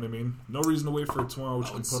done. You know what I mean? No reason to wait for it tomorrow, which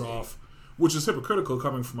you can put off. Which is hypocritical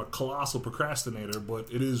coming from a colossal procrastinator,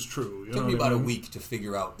 but it is true. It took me about a week to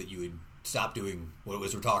figure out that you would stop doing what it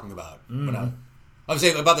was we're talking about. When I was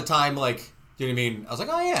saying about the time, like, you know what I mean? I was like,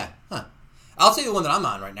 oh yeah, huh. I'll tell you the one that I'm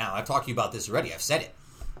on right now. I've talked to you about this already. I've said it.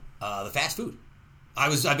 The fast food.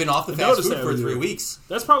 I've been off the fast food for 3 weeks.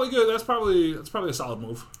 That's probably good. That's probably a solid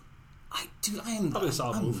move.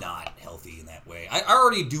 I'm not healthy in that way. I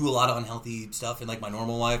already do a lot of unhealthy stuff in like my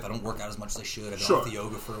normal life. I don't work out as much as I should. I've been off the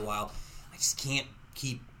yoga for a while. I just can't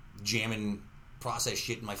keep jamming processed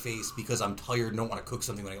shit in my face because I'm tired and don't want to cook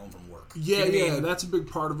something when I get home from work. Yeah, that's a big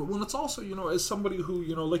part of it. Well, it's also, as somebody who,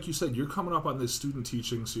 like you said, you're coming up on this student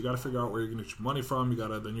teaching, so you got to figure out where you're going to get your money from. Then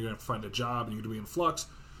you're going to have to find a job, and you're going to be in flux.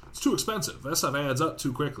 It's too expensive. That stuff adds up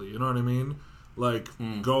too quickly. You know what I mean? Like,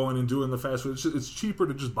 going and doing the fast food. It's cheaper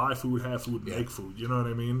to just buy food, have food, make food. You know what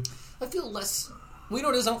I mean? I feel less... Well, you know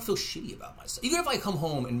what it is? I don't feel shitty about myself. Even if I come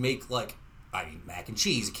home and make, mac and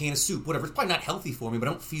cheese, a can of soup, whatever. It's probably not healthy for me, but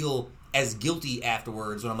I don't feel as guilty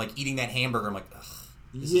afterwards when I'm, eating that hamburger. I'm like, ugh.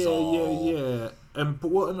 Yeah. And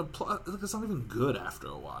it's not even good after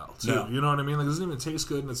a while, too. No. You know what I mean? It doesn't even taste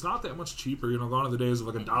good, and it's not that much cheaper. Gone are the days of,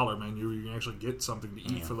 $1 menu where you can actually get something to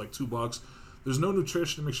eat for, $2. There's no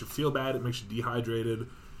nutrition. It makes you feel bad. It makes you dehydrated.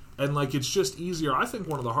 And, it's just easier. I think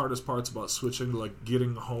one of the hardest parts about switching to,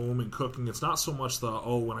 getting home and cooking, it's not so much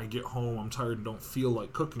when I get home, I'm tired and don't feel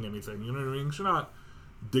like cooking anything. You know what I mean? 'Cause you're not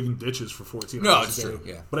digging ditches for 14 hours a day. True,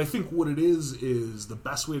 yeah. But I think what it is the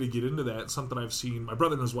best way to get into that, something I've seen, my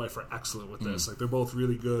brother and his wife are excellent with this. They're both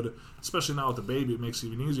really good, especially now with the baby, it makes it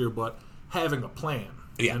even easier, but having a plan.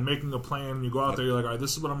 Yeah. And making a plan, you go out there, you're like, all right,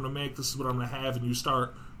 this is what I'm going to make, this is what I'm going to have, and you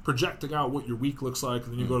start projecting out what your week looks like,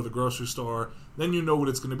 and then you go to the grocery store, then you know what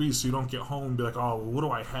it's going to be, so you don't get home and be like, oh, well, what do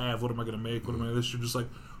I have? What am I going to make? What am I this? You're just like,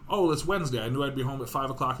 oh, it's Wednesday. I knew I'd be home at 5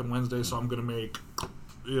 o'clock on Wednesday, so I'm going to make,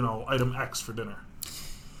 item X for dinner.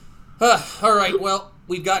 All right, well,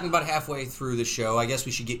 we've gotten about halfway through the show. I guess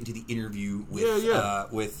we should get into the interview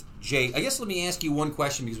with Jay. I guess let me ask you one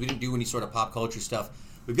question, because we didn't do any sort of pop culture stuff.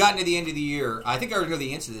 We've gotten to the end of the year. I think I already know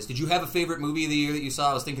the answer to this. Did you have a favorite movie of the year that you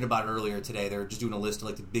saw? I was thinking about it earlier today. They were just doing a list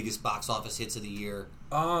of the biggest box office hits of the year.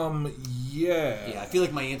 Yeah. Yeah, I feel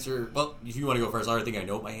like my answer... Well, if you want to go first, I already think I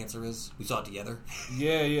know what my answer is. We saw it together.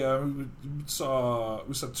 Yeah. We saw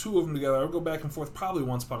two of them together. I would go back and forth probably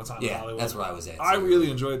Once Upon a Time in Hollywood. Yeah, that's where I was at. I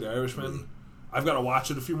really enjoyed The Irishman. Really? I've got to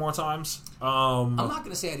watch it a few more times. I'm not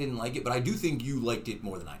going to say I didn't like it, but I do think you liked it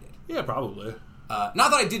more than I did. Yeah, probably.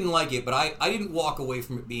 Not that I didn't like it, but I didn't walk away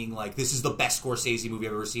from it being this is the best Scorsese movie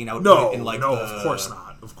I've ever seen. I would put it in of course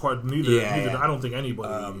not. Of course, neither. I don't think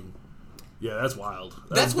anybody. That's wild.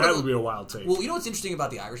 That would be a wild take. Well, you know what's interesting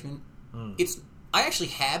about The Irishman? I actually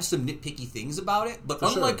have some nitpicky things about it, but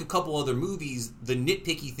unlike a couple other movies, the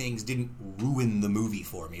nitpicky things didn't ruin the movie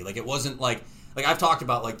for me. It wasn't like I've talked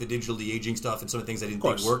about the digital de-aging stuff and some of the things I didn't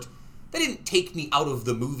think worked. They didn't take me out of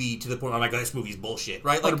the movie to the point where I'm like, oh, this movie's bullshit,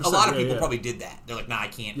 right? A lot of people probably did that. They're like, nah, I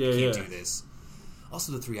can't do this.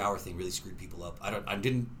 Also, the 3-hour thing really screwed people up. I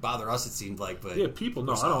didn't bother us, it seemed like, but... Yeah, people,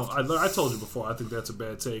 no, I don't. I told you before, I think that's a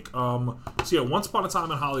bad take. Once Upon a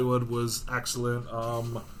Time in Hollywood was excellent.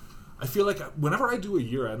 I feel like whenever I do a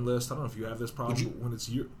year-end list, I don't know if you have this problem, when it's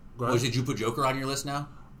year... Did you put Joker on your list now?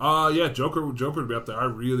 Yeah, Joker would be up there. I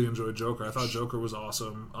really enjoyed Joker. I thought Joker was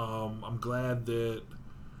awesome. I'm glad that...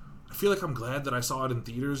 I feel like I'm glad that I saw it in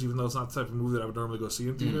theaters, even though it's not the type of movie that I would normally go see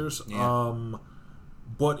in theaters.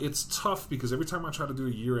 But it's tough because every time I try to do a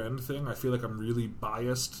year-end thing, I feel like I'm really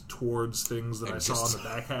biased towards things that I saw in the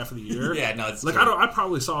back half of the year. It's true. I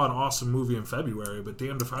probably saw an awesome movie in February, but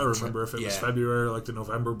damned if I remember if it was February, the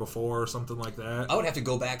November before or something like that. I would have to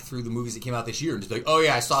go back through the movies that came out this year and just be like, oh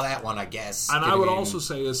yeah, I saw that one, I guess. And I would also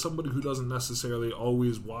say, as somebody who doesn't necessarily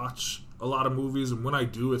always watch a lot of movies, and when I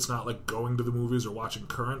do, it's not going to the movies or watching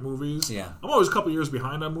current movies. Yeah. I'm always a couple years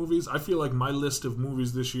behind on movies. I feel like my list of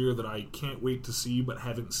movies this year that I can't wait to see but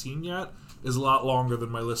haven't seen yet is a lot longer than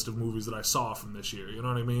my list of movies that I saw from this year. You know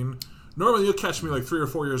what I mean? Normally you'll catch me 3 or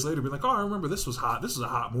 4 years later being like, oh, I remember this was hot. This is a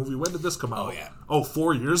hot movie. When did this come out? Oh, yeah. Oh,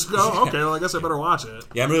 4 years ago? Okay, well, I guess I better watch it.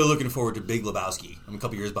 Yeah, I'm really looking forward to Big Lebowski. I'm a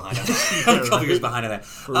couple years behind on that.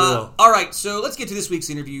 For real. All right, so let's get to this week's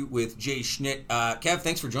interview with Jay Schnitt. Kev,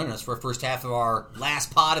 thanks for joining us for our first half of our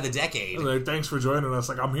last pod of the decade. Thanks for joining us.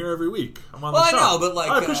 I'm here every week. I'm on the show. I know, but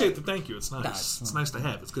I appreciate the thank you. It's nice. It's nice to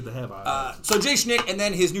have. It's good to have. So Jay Schnitt, and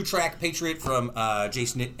then his new track, Patriot, from Jay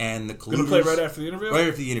Schnitt and the Colluders. Going to play right after the interview? Right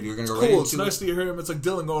after the interview. We're going to go right into it. It's nice to hear him. It's like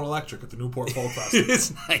Dylan going electric at the Newport Folk Festival.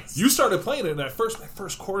 It's nice. You started playing it, and that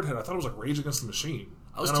first chord hit, I thought it was like Rage Against the Machine.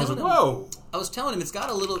 I was telling him it's got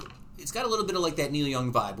a little bit of that Neil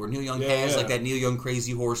Young vibe, where Neil Young has that Neil Young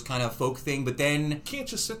Crazy Horse kind of folk thing, but then... You can't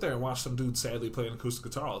just sit there and watch some dude sadly play an acoustic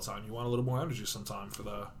guitar all the time. You want a little more energy sometime for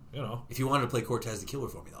the, If you wanted to play Cortez the Killer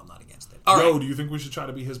for me, though, I'm not against it. All right. Do you think we should try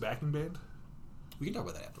to be his backing band? We can talk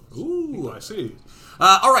about that afterwards. Ooh, I see.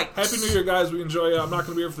 All right. Happy New Year, guys. We enjoy I'm not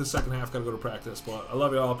going to be here for the second half. Got to go to practice. But I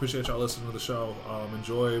love y'all. Appreciate y'all listening to the show.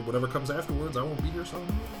 Enjoy whatever comes afterwards. I won't be here, so...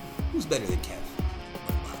 Who's better than Kev?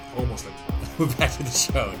 Almost like... We're back to the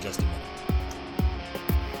show in just a minute.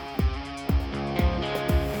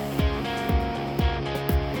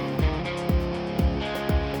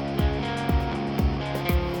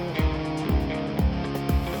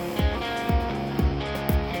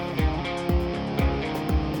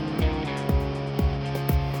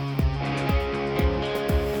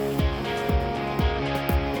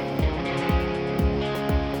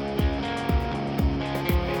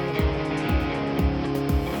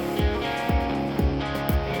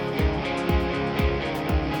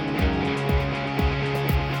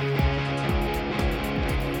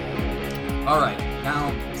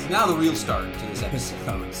 Now the real start to this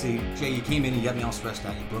episode. See, Jay, you came in and you got me all stressed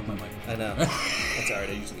out. You broke my mic. I know. That's all right.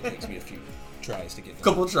 It usually takes me a few tries to get done. A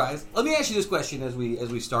couple of tries. Let me ask you this question as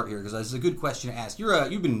we start here, because it's a good question to ask.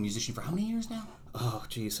 You've been a musician for how many years now? Oh,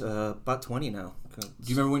 geez, about 20 now. Do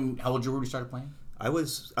you remember how old you were when you started playing? I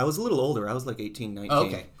was a little older. I was like 18, 19. Oh,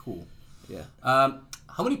 okay, cool. Yeah.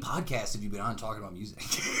 How many podcasts have you been on talking about music?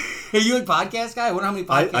 Are you a podcast guy? I wonder how many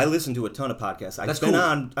podcasts. I listen to a ton of podcasts.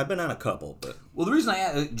 I've been on a couple, but the reason I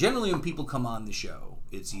ask, generally when people come on the show,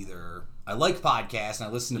 it's either I like podcasts and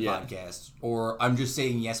I listen to podcasts, or I'm just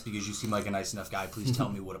saying yes because you seem like a nice enough guy. Please tell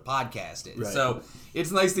me what a podcast is. Right. So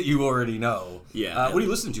it's nice that you already know. Yeah. What do you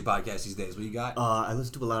listen to podcasts these days? What do you got? I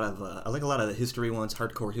listen to a lot of. I like a lot of the history ones.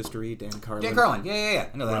 Hardcore History. Dan Carlin. Dan Carlin. Yeah.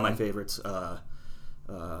 I know that one of my favorites.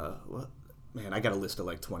 What? Man, I got a list of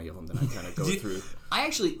like 20 of them that I kind of go through.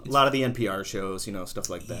 A lot of the NPR shows, stuff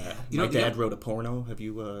like that. My dad wrote a porno. Have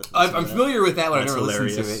you? I'm familiar with that one. I've never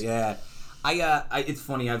hilarious. listened to it. Yeah, it's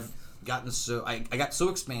funny. I've gotten so I got so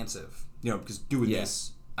expansive, because doing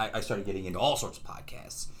this, I started getting into all sorts of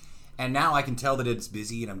podcasts, and now I can tell that it's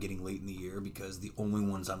busy and I'm getting late in the year because the only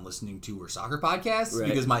ones I'm listening to are soccer podcasts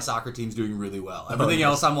because my soccer team's doing really well. Everything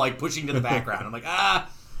else I'm like pushing to the background. I'm like,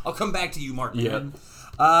 I'll come back to you, Mark. Yeah.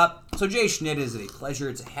 So Jay Schnitt, is it a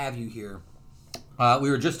pleasure to have you here? We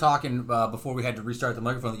were just talking before we had to restart the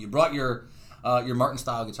microphone that you brought your Martin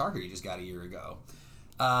style guitar here you just got a year ago.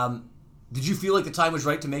 Did you feel like the time was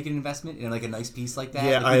right to make an investment in like a nice piece like that?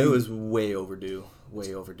 Yeah, it was way overdue.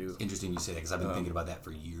 Way overdue. Interesting you say that because I've been thinking about that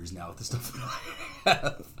for years now with the stuff that I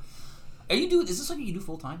have. Is this something you do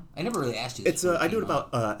full time? I never really asked you this. I do it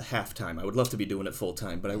about half time. I would love to be doing it full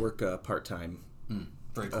time, but I work part time.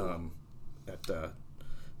 Very cool. At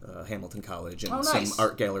Hamilton College and some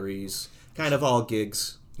art galleries, kind of all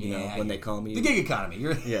gigs, when they call me. The gig economy.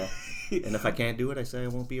 Yeah. And if I can't do it, I say I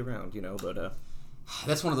won't be around, but...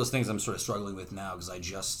 That's one of those things I'm sort of struggling with now because I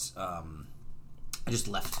just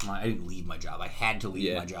left I didn't leave my job. I had to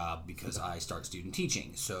leave my job because I start student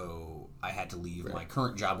teaching. So I had to leave my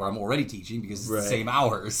current job where I'm already teaching because it's the same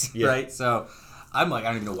hours, right? So I'm like, I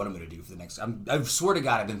don't even know what I'm going to do for the next... I swear to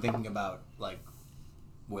God, I've been thinking about, like,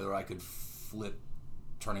 whether I could flip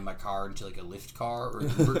turning my car into like a Lyft car or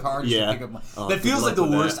an Uber car. Just to pick up that feels like the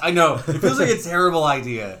worst. I know. It feels like a terrible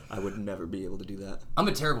idea. I would never be able to do that. I'm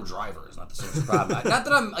a terrible driver. It's not the same problem. Not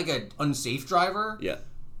that I'm like an unsafe driver. Yeah.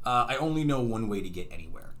 I only know one way to get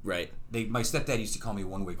anywhere. Right. My stepdad used to call me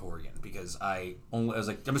One Way Corrigan because I was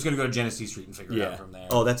like, I'm just going to go to Genesee Street and figure it out from there.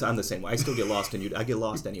 Oh, I'm the same way. I still get lost I get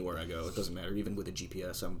lost anywhere I go. It doesn't matter. Even with a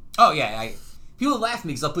GPS, people laugh at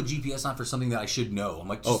me because I'll put GPS on for something that I should know. I'm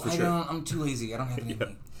like, I'm too lazy. I don't have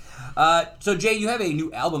anything. So, Jay, you have a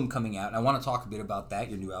new album coming out, and I want to talk a bit about that,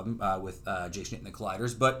 your new album with Jay Schnitt and the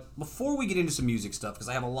Colluders. But before we get into some music stuff, because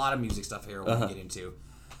I have a lot of music stuff here I want to get into,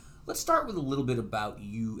 let's start with a little bit about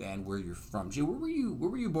you and where you're from. Jay, where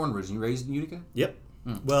were you born originally? Raised in Utica? Yep.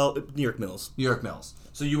 Well, New York Mills. New York Mills.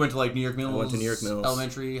 So you went to like New York Mills? I went to New York Mills.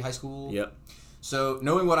 Elementary, high school? Yep. So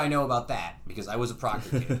knowing what I know about that, because I was a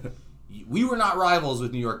Proctor kid, we were not rivals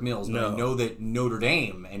with New York Mills, but I know that Notre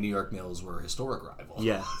Dame and New York Mills were historic rivals.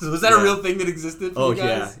 Yeah. So was that a real thing that existed for you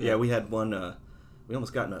guys? Yeah. We had one, we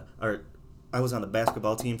almost got I was on the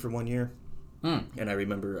basketball team for 1 year, and I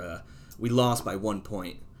remember we lost by 1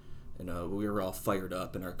 point. And we were all fired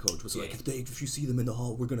up, and our coach was like, if you see them in the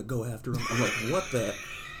hall, we're going to go after them. I'm like, what the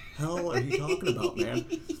hell are you talking about, man?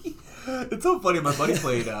 It's so funny. My buddy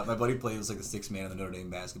played was like the sixth man on the Notre Dame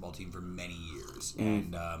basketball team for many years.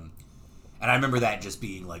 And I remember that just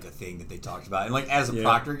being like a thing that they talked about. And like as a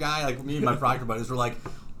Proctor guy, like me and my Proctor buddies were like,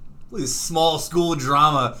 this small school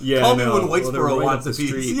drama. Call me when Whitesboro wants a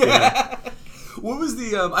piece. Yeah. What was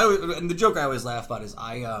and the joke I always laugh about is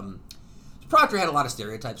Proctor had a lot of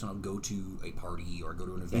stereotypes when I would go to a party or go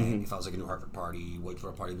to an event. If I was like a New Hartford party,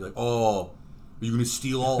 Whitesboro party, I'd be like, oh, are you going to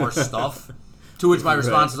steal all our stuff? To which my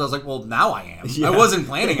response was, I was like, well, now I am. I wasn't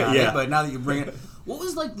planning on it, but now that you bring it... What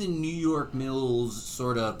was, like, the New York Mills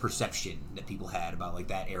sort of perception that people had about, like,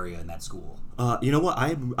 that area and that school? You know what?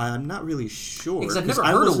 I'm not really sure. Because I've never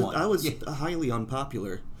heard of one. I was highly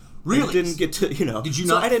unpopular. Really? I didn't get to, Did you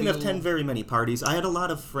not I didn't attend very many parties. I had a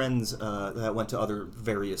lot of friends that went to other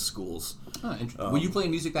various schools. Were you playing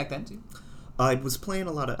music back then, too? I was playing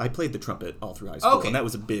I played the trumpet all through high school, and that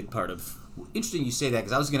was a big part of... Interesting you say that,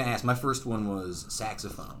 because I was going to ask, my first one was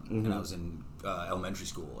saxophone, and I was in elementary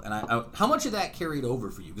school. And how much of that carried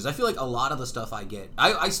over for you? Because I feel like a lot of the stuff I get...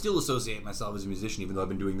 I still associate myself as a musician, even though I've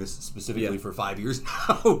been doing this specifically for 5 years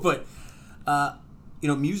now. But,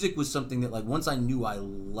 music was something that, like, once I knew I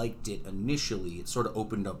liked it initially, it sort of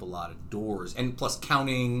opened up a lot of doors. And plus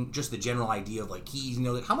counting, just the general idea of, like, keys,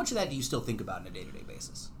 how much of that do you still think about on a day-to-day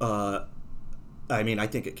basis? I mean, I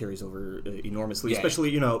think it carries over enormously,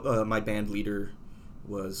 especially, my band leader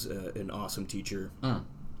was an awesome teacher.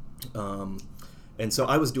 And so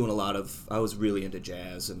I was doing I was really into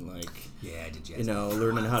jazz and, like, I did jazz.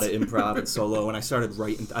 Learning how to improv and solo. And I started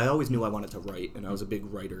writing. I always knew I wanted to write, and I was a big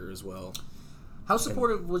writer as well. How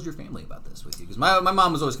supportive was your family about this with you? Because my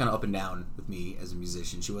mom was always kind of up and down with me as a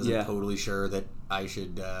musician. She wasn't totally sure that I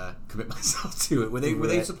should commit myself to it. Were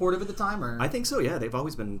they supportive at the time? Or? I think so. Yeah, they've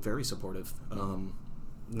always been very supportive.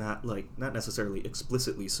 Not necessarily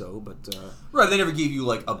explicitly so, but right. They never gave you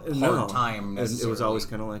like a hard time. And it was always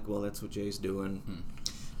kind of like, well, that's what Jay's doing.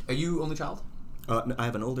 Are you only child? I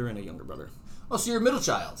have an older and a younger brother. Oh, so you're a middle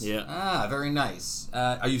child. Yeah. Very nice.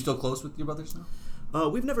 Are you still close with your brothers now?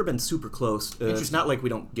 We've never been super close. It's not like we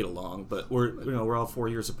don't get along, but we're all 4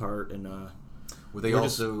 years apart, and were they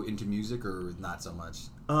also into music or not so much?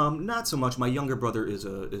 Not so much. My younger brother is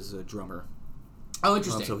a drummer. Oh,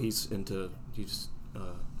 interesting. So he's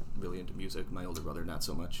really into music. My older brother, not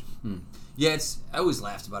so much. Yeah, I always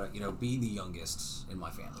laughed about it. Being the youngest in my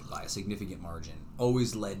family by a significant margin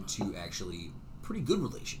always led to actually pretty good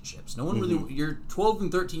relationships. No one really... Your 12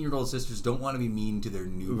 and 13-year-old sisters don't want to be mean to their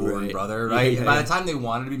newborn brother, right? Yeah, by the time they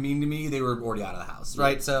wanted to be mean to me, they were already out of the house,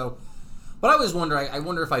 right? So, but I always wonder... I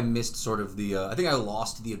wonder if I missed sort of the... I think I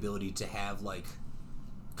lost the ability to have, like,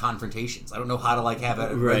 confrontations. I don't know how to, like, have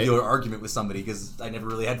a regular argument with somebody because I never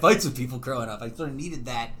really had fights with people growing up. I sort of needed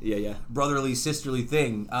that brotherly, sisterly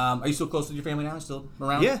thing. Are you still close with your family now? Still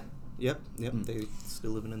around? Yeah. Yep. They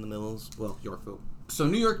still living in the Mills. Well, Yorkville. So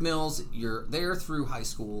New York Mills, you're there through high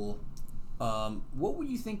school. What were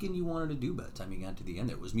you thinking you wanted to do by the time you got to the end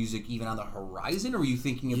there? Was music even on the horizon, or were you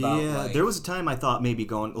thinking about... Yeah, there was a time I thought maybe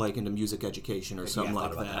going like into music education or something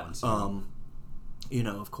like that.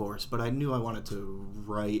 Of course. But I knew I wanted to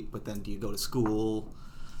write, but then do you go to school?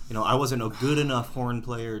 I wasn't a good enough horn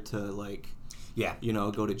player to, like... go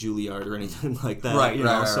to Juilliard or anything like that.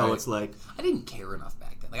 Right, so it's like... I didn't care enough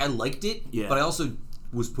back then. Like, I liked it, but I also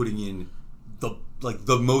was putting in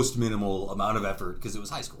the most minimal amount of effort because it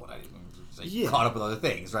was high school and I didn't caught up with other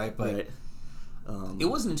things, right? But it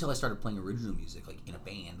wasn't until I started playing original music, like in a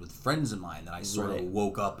band with friends of mine, that I sort of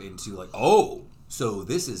woke up into like, oh, so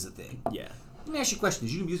this is a thing. Yeah. Let me ask you a question.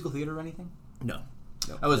 Did you do musical theater or anything? No.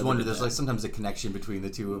 I always wondered, there's like sometimes a connection between the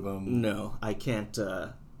two of them. No, I can't.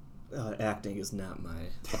 Acting is not my...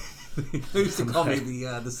 They used to call me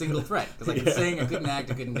the single threat because I could sing, I couldn't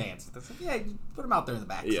act, I couldn't dance. That's like, put them out there in the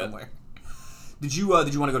back somewhere. Did you want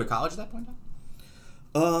to go to college at that point in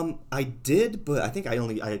time? I did, but I think I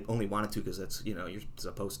only wanted to because that's you're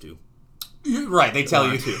supposed to. Right, they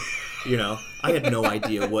tell you to. I had no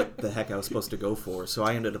idea what the heck I was supposed to go for, so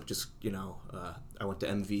I ended up just I went to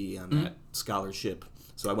MV on that scholarship,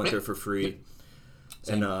 so I went there for free.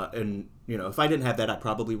 Same. And if I didn't have that, I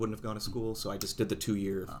probably wouldn't have gone to school. So I just did the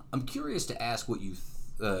 2-year. I'm curious to ask what you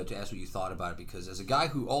thought about it, because as a guy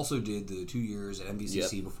who also did the 2 years at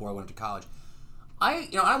MVCC before I went to college,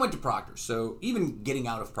 I went to Proctor. So even getting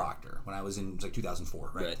out of Proctor when I was in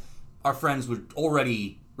 2004, right? Our friends were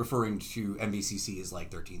already referring to MVCC as like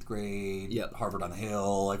 13th grade, Harvard on the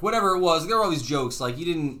Hill, like whatever it was. There were all these jokes. Like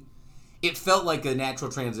it felt like a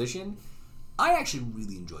natural transition. I actually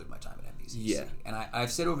really enjoyed my time at MVCC. Yeah. And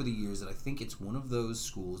I've said over the years that I think it's one of those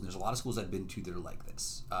schools, and there's a lot of schools I've been to that are like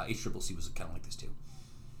this. HCCC was kind of like this too.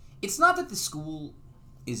 It's not that the school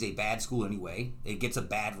is a bad school anyway. It gets a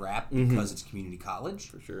bad rap because it's community college.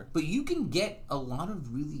 For sure. But you can get a lot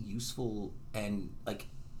of really useful and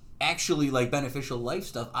actually beneficial life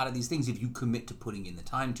stuff out of these things if you commit to putting in the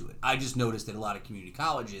time to it. I just noticed that a lot of community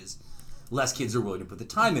colleges, less kids are willing to put the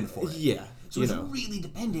time in for it. Yeah. So it's really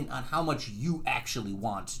dependent on how much you actually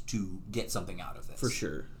want to get something out of this. For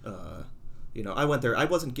sure. I went there. I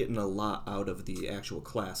wasn't getting a lot out of the actual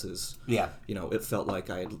classes. Yeah. It felt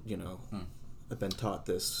like I had, I've been taught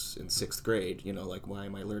this in 6th grade. Like, why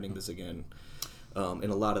am I learning this again? In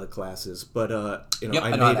a lot of the classes. But,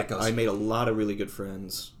 I made a lot of really good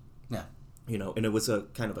friends. Yeah. And it was a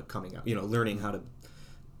kind of a coming out, learning how to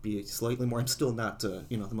be slightly more. I'm still not, the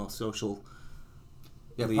most social,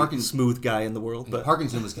 smooth guy in the world. But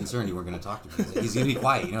Parkinson was concerned you weren't going to talk to me. He's going to be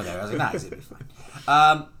quiet, that. I was like, nah, he's going to be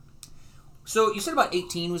fine. So you said about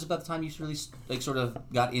 18 was about the time you really, sort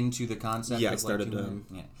of got into the concept? Yeah, I started...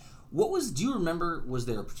 yeah. Do you remember, was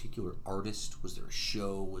there a particular artist? Was there a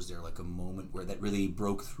show? Was there, a moment where that really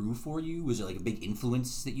broke through for you? Was there, a big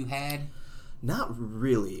influence that you had? Not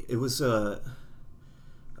really. It was, I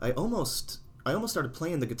almost started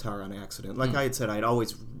playing the guitar on accident. Like I had said, I'd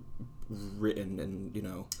always written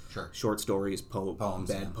and, short stories, poems,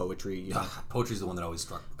 bad poetry. Poetry's the one that always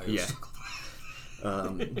struck.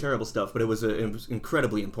 Terrible stuff, but it was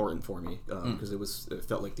incredibly important for me because it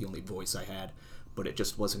felt like the only voice I had, but it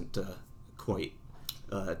just wasn't quite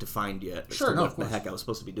defined yet as to what the heck I was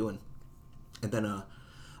supposed to be doing. And then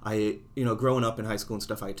I, growing up in high school and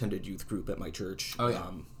stuff, I attended youth group at my church. Oh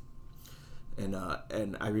yeah.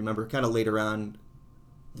 And I remember kind of later on,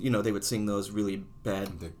 they would sing those really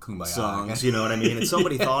bad songs. You know what I mean? And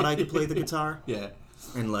somebody thought I could play the guitar. Yeah.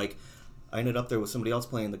 And I ended up there with somebody else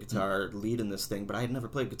playing the guitar, leading this thing, but I had never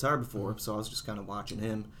played guitar before, so I was just kind of watching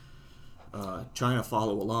him, trying to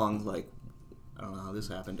follow along, I don't know how this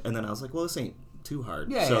happened. And then I was like, well, this ain't too hard.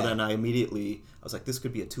 Then I was like, this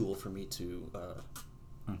could be a tool for me to,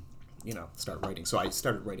 start writing. So I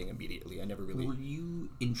started writing immediately. I never really... Were you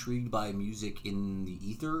intrigued by music in the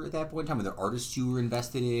ether at that point in time? Were there artists you were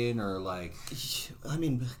invested in, or I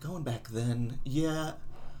mean, going back then, yeah.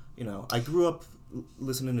 I grew up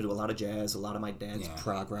listening to a lot of jazz, a lot of my dad's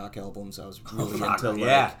prog rock albums. I was really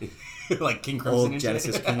into like King Crimson, old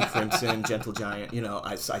Genesis, King Crimson, Gentle Giant.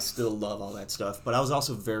 I still love all that stuff. But I was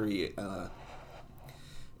also very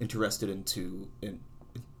interested into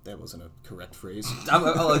that wasn't a correct phrase. I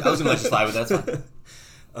was going to let you slide with that. That's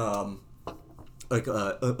fine.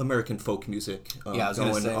 American folk music, going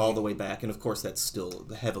all the way back, and of course that still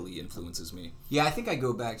heavily influences me. Yeah, I think I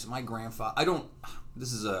go back to my grandfather.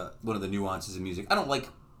 This is one of the nuances of music. I don't like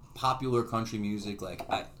popular country music.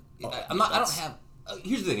 I'm not. I don't have.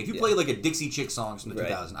 Here's the thing: if you play a Dixie Chick songs from the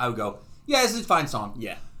 2000s, I would go, "Yeah, this is a fine song."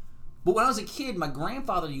 Yeah. But when I was a kid, my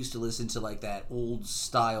grandfather used to listen to that old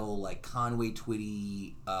style, Conway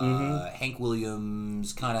Twitty, Hank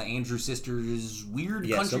Williams, kind of Andrew Sisters, weird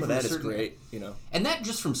country. Some of that is great, And that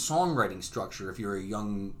just from songwriting structure. If you're a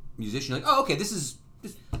young musician, you're like, oh, okay, this is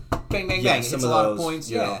just bang, bang, bang. Some it's of a lot those, of points.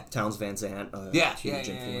 Townes Van Zandt, huge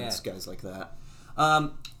influence, guys like that.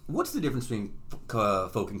 What's the difference between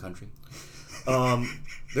folk and country?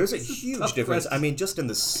 There's a huge difference. Question. I mean, just in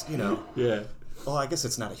this, Yeah. Well, I guess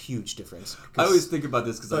it's not a huge difference. I always think about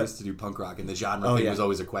this because I used to do punk rock, and the genre thing was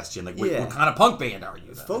always a question. What kind of punk band are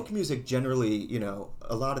you? Folk music generally,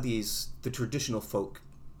 a lot of the traditional folk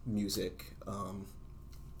music,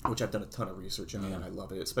 which I've done a ton of research on, and I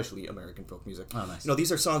love it, especially American folk music. Oh, nice.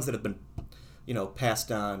 These are songs that have been,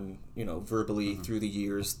 passed on, verbally through the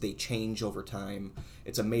years. They change over time.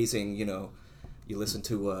 It's amazing, you listen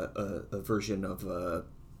to a version of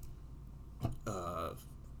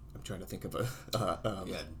I'm trying to think of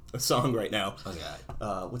a song right now.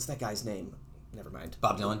 Okay. What's that guy's name? Never mind.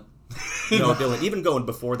 Bob Dylan? No, Dylan. Even going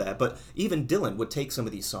before that, but even Dylan would take some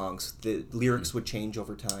of these songs. The lyrics would change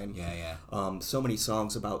over time. Yeah. So many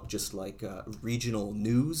songs about just regional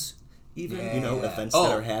news, even events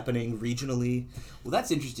that are happening regionally. Well,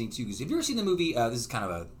 that's interesting too. Because have you ever seen the movie? This is kind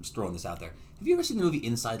of just throwing this out there. Have you ever seen the movie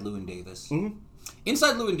Inside Llewyn Davis? Mm-hmm.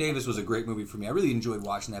 Inside Llewyn Davis was a great movie for me. I really enjoyed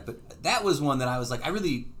watching that, but that was one that I was that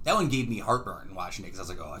one gave me heartburn watching it because I was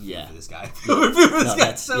like, oh, I feel for this guy. I feel for this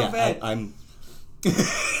guy so bad.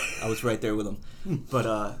 I was right there with him.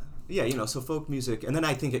 But, so folk music. And then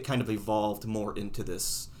I think it kind of evolved more into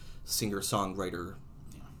this singer-songwriter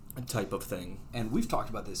type of thing. And we've talked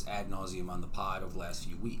about this ad nauseum on the pod over the last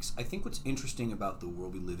few weeks. I think what's interesting about the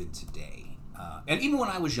world we live in today, and even when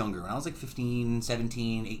I was younger, when I was 15,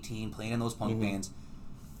 17, 18, playing in those punk bands,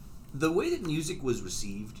 the way that music was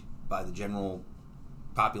received by the general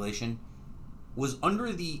population was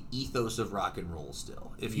under the ethos of rock and roll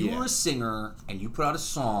still. If you were a singer and you put out a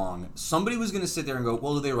song, somebody was going to sit there and go,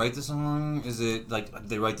 well, did they write the song? Is it did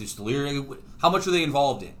they write this lyric? How much were they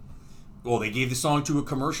involved in? Well, they gave the song to a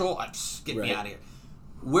commercial? Get me out of here.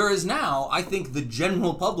 Whereas now, I think the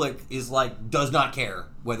general public is does not care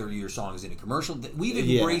whether your song is in a commercial. We've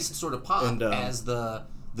embraced sort of pop as the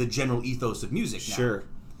general ethos of music now. Sure.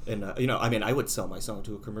 And I would sell my song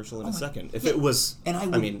to a commercial in a second if it was. And I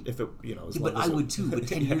would, if it, but I would too. But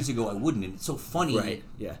 10 years ago, I wouldn't. And it's so funny, right?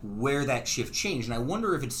 Yeah. Where that shift changed, and I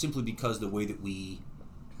wonder if it's simply because the way that we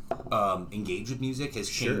engage with music has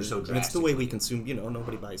changed so drastically. And it's the way we consume.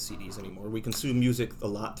 Nobody buys CDs anymore. We consume music a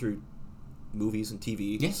lot through movies and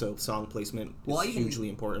TV, so song placement is hugely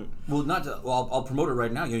important. Well, I'll promote it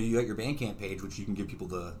right now. You got your Bandcamp page, which you can give people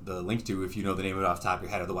the link to if you know the name of it off the top of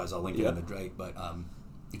your head. Otherwise, I'll link it in the right. But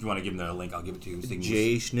if you want to give them the link, I'll give it to you.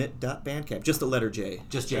 Schnitt.bandcamp. Just the letter J.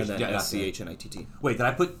 Just J. And then SCHNITT. Wait, did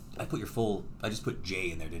I put your full? I just put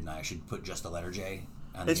J in there, didn't I? I should put just the letter J.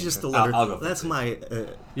 It's just the letter. I'll go. That's my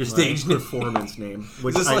your stage performance name.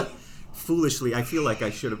 Which foolishly, I feel like I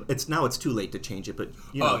should have. It's too late to change it, but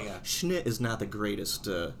Schnitt is not the greatest.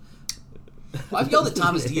 I've yelled at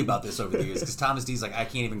Thomas D about this over the years because Thomas D's like, I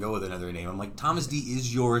can't even go with another name. I'm like, Thomas D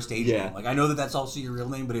is your stage name. Like, I know that's also your real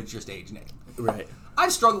name, but it's your stage name. Right.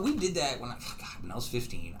 I've struggled. We did that when I was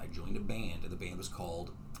 15. I joined a band, and the band was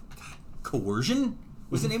called Coercion.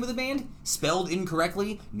 Was the name of the band spelled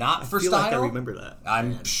incorrectly? Not for style. Like I remember that.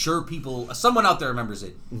 I'm sure someone out there remembers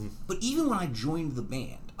it. Mm-hmm. But even when I joined the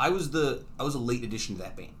band, I was a late addition to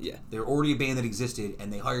that band. Yeah. They were already a band that existed,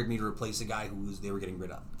 and they hired me to replace a guy they were getting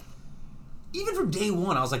rid of. Even from day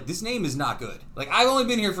one, I was like, this name is not good. Like, I've only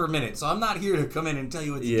been here for a minute, so I'm not here to come in and tell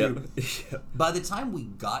you what to do. By the time we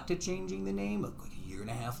got to changing the name, like a year and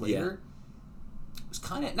a half later, it was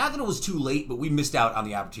kind of, not that it was too late, but we missed out on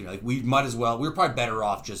the opportunity. Like, we might as well, we were probably better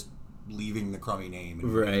off just leaving the crummy name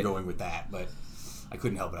and going with that, but I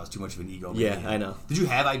couldn't help it. I was too much of an ego. Yeah, I know. Did you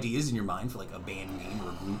have ideas in your mind for, like, a band name or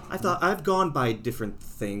a group? I've gone by different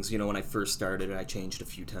things, when I first started, I changed a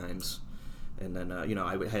few times. And then,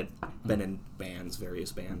 I had been in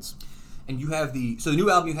various bands. And you have the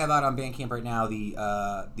new album you have out on Bandcamp right now, the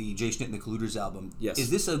J. Schnitt the Colluders album. Yes.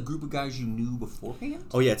 Is this a group of guys you knew beforehand?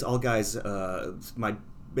 Oh yeah, it's all guys.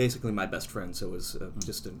 Basically my best friend. So it was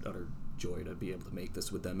just an utter joy to be able to make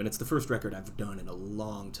this with them. And it's the first record I've done in a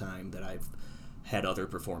long time that I've had other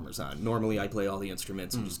performers on. Normally I play all the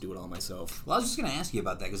instruments and just do it all myself. Well, I was just going to ask you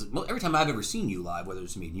about that because every time I've ever seen you live, whether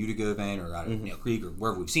it's me at Utica event or out at Nail Creek or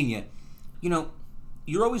wherever we've seen you,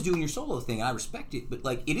 you're always doing your solo thing, and I respect it, but,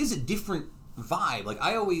 like, it is a different vibe. Like,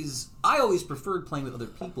 I always preferred playing with other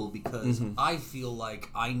people because I feel like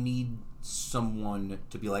I need someone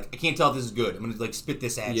to be like, I can't tell if this is good. I'm going to, like, spit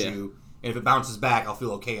this at you, and if it bounces back, I'll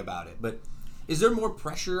feel okay about it. But is there more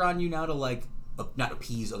pressure on you now to, like, not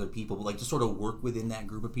appease other people, but, like, to sort of work within that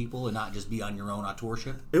group of people and not just be on your own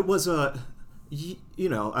auteurship? It was, I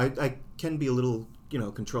can be a little,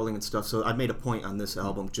 controlling and stuff, so I made a point on this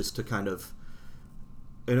album just to kind of,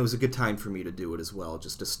 and it was a good time for me to do it as well,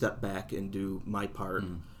 just to step back and do my part.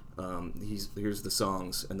 Here's the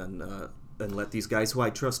songs, and then and let these guys who I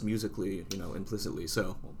trust musically, implicitly.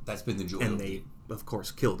 So that's been the joy. And they, of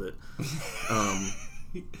course, killed it.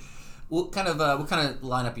 What kind of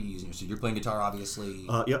lineup are you using? So you're playing guitar, obviously.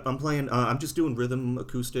 Yep, I'm playing. I'm just doing rhythm,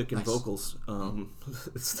 acoustic, and vocals.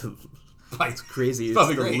 It's crazy.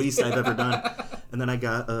 It's the least I've ever done. And then I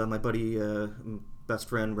got my buddy, best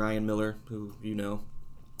friend Ryan Miller, who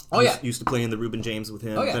used to play in the Reuben James with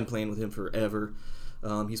him. Been playing with him forever.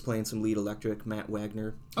 He's playing some lead electric. Matt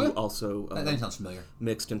Wagner, who also that sounds familiar.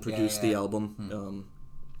 Mixed and produced the album.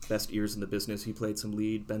 Best ears in the business. He played some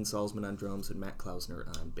lead. Ben Salzman on drums and Matt Klausner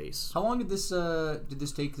on bass. How long did this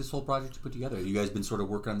take, this whole project to put together? Have you guys been sort of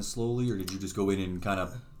working on this slowly, or did you just go in and kind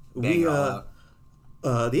of bang it all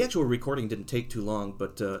out? The actual recording didn't take too long,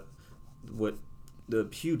 but what the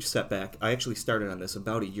huge setback, I actually started on this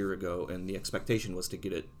about a year ago, and the expectation was to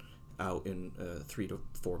get it out in a 3 to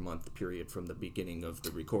 4 month period from the beginning of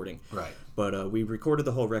the recording. Right. But we recorded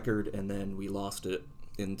the whole record, and then we lost it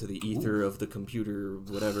into the ether of the computer,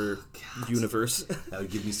 whatever universe. That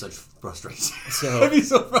would give me such frustration. I'd be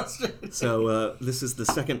so frustrated. So this is the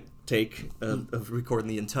second take of recording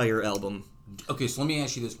the entire album. Okay, so let me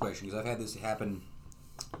ask you this question, because I've had this happen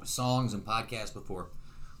with songs and podcasts before.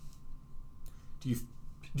 Do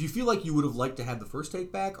you feel like you would have liked to have the first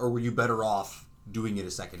take back, or were you better off doing it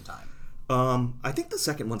a second time? I think the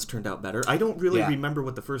second one's turned out better. I don't really remember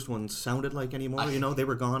what the first one sounded like anymore. They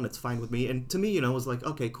were gone. It's fine with me. And to me, it was like,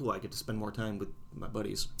 okay, cool. I get to spend more time with my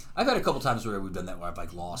buddies. I've had a couple times where we've done that, where I've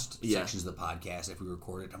like lost sections of the podcast if we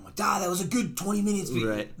record it. I'm like, that was a good 20 minutes.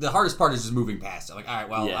 Right. The hardest part is just moving past it. Like, all right,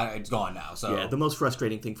 well, it's gone now. So yeah, the most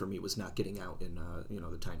frustrating thing for me was not getting out in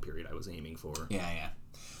the time period I was aiming for. Yeah.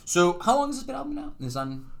 So, how long has this been out now?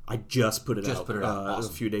 I just put it out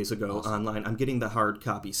Awesome. a few days ago online. I'm getting the hard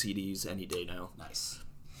copy CDs any day now. Nice.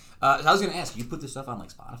 I was going to ask, you put this stuff on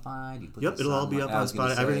like Spotify? Yep, it'll all be up on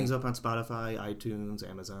Spotify. Everything's up on Spotify, iTunes,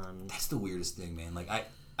 Amazon. That's the weirdest thing, man. Like,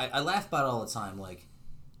 I laugh about it all the time. Like,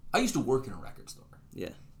 I used to work in a record store. Yeah.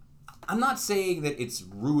 I'm not saying that it's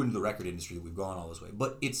ruined the record industry that we've gone all this way,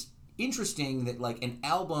 but it's interesting that, like, an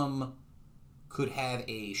album could have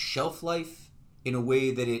a shelf life in a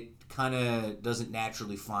way that it kind of doesn't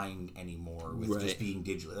naturally find anymore with just being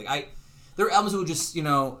digitally. Like, there are albums that would just,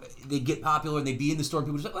 they get popular and they'd be in the store and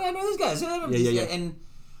people are just like, oh, I know these guys. Yeah. And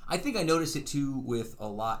I think I noticed it too with a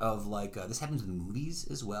lot of, like, this happens with movies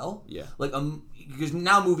as well. Yeah. Like, because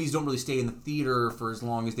now movies don't really stay in the theater for as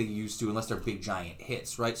long as they used to unless they're big giant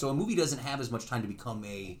hits, right? So a movie doesn't have as much time to become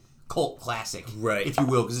a cult classic, if you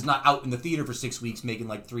will, because it's not out in the theater for 6 weeks making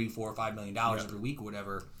like $3, $4, $5 million every week or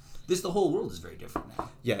whatever. The whole world is very different now.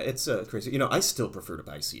 Yeah, it's crazy. I still prefer to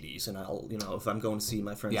buy CDs, and I'll, if I'm going to see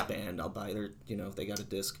my friend's band, I'll buy their, if they got a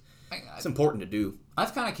disc. It's important to do.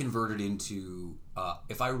 I've kind of converted into,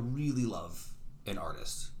 if I really love an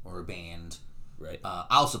artist or a band,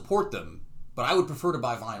 I'll support them, but I would prefer to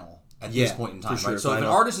buy vinyl at this point in time. Sure, right? So if an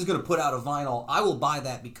artist is going to put out a vinyl, I will buy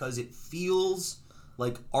that because it feels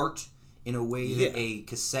like art in a way that a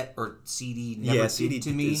cassette or CD never did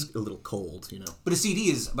to me. Is a little cold, But a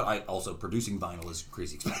CD is, producing vinyl is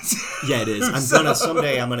crazy expensive. Yeah, it is.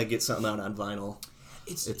 Someday I'm gonna get something out on vinyl.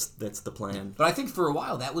 That's the plan. But I think for a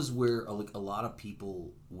while that was where a lot of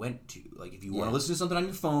people went to. Like, if you want to listen to something on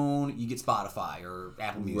your phone, you get Spotify or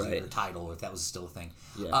Apple Music or Tidal, if that was still a thing.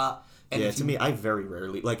 Yeah. To me, I very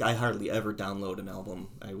rarely, I hardly ever download an album.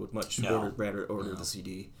 I would much rather order the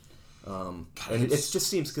CD. And it just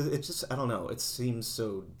seems, because I don't know, it seems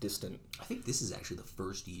so distant. I think this is actually the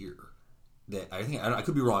first year that I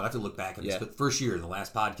could be wrong. I have to look back at this, but first year, the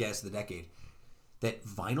last podcast of the decade, that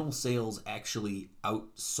vinyl sales actually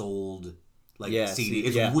outsold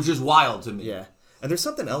CD, which is wild to me. Yeah, and there's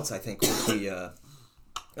something else I think with the,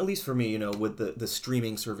 at least for me, with the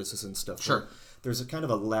streaming services and stuff. Sure, there's a kind of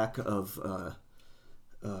a lack of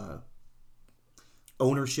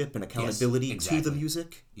ownership and accountability to the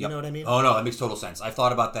music. You know what I mean? Oh, no, that makes total sense. I've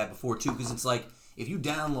thought about that before, too, because it's like, if you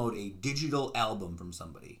download a digital album from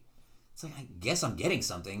somebody, it's like, I guess I'm getting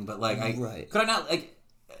something, but, like, could I not, like,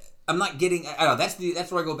 I'm not getting, I don't know,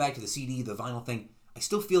 that's where I go back to the CD, the vinyl thing. I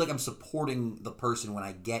still feel like I'm supporting the person when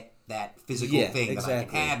I get that physical thing that I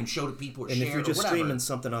can have and show to people or share or whatever. And if you're just streaming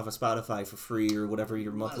something off of Spotify for free or whatever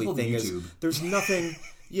your monthly thing is, there's nothing,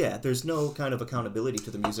 there's no kind of accountability to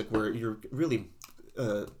the music where you're really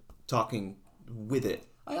talking with it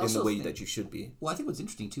in the way that you should be. Well, I think what's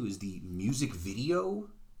interesting too is the music video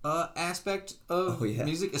aspect of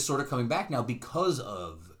music is sort of coming back now because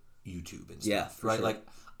of YouTube and stuff, right? Sure. Like,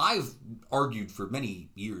 I've argued for many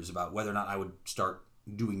years about whether or not I would start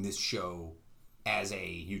doing this show as a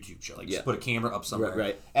YouTube show, like just put a camera up somewhere.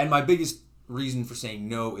 Right. And my biggest reason for saying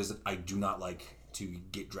no is that I do not like to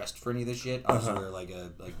get dressed for any of this shit. I just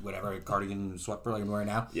wear a cardigan sweater like I'm wearing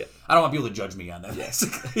now. Yeah. I don't want people to judge me on that,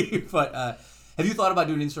 basically. But have you thought about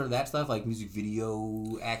doing any sort of that stuff, like music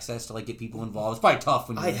video access to get people involved? It's probably tough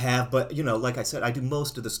when I have, but like I said, I do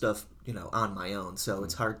most of the stuff on my own, so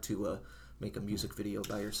it's hard to make a music video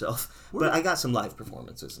by yourself. But I got some live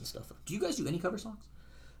performances and stuff. Do you guys do any cover songs?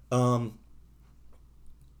 When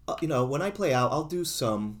I play out, I'll do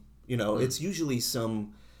some. It's usually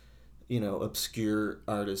some obscure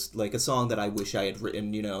artist, like a song that I wish I had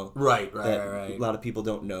written, Right. A lot of people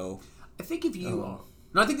don't know. I think if you...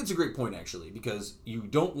 I think that's a great point, actually, because you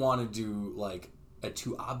don't want to do, a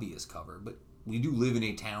too obvious cover, but we do live in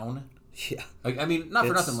a town. Yeah. Not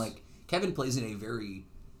for nothing, Kevin plays in a very,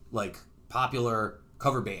 popular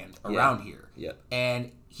cover band around here. Yeah.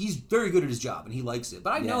 And he's very good at his job, and he likes it.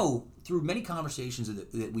 But I know, through many conversations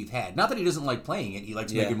that we've had, not that he doesn't like playing it, he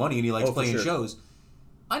likes making money, and he likes playing shows.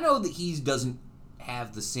 I know that he doesn't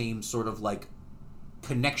have the same sort of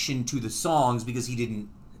connection to the songs because he didn't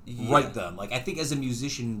write them. I think as a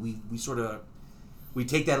musician, we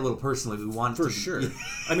take that a little personally. We want for sure.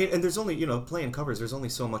 And there's only playing covers. There's only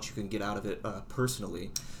so much you can get out of it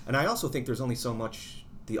personally, and I also think there's only so much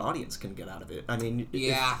the audience can get out of it.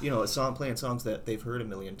 If, a song playing songs that they've heard a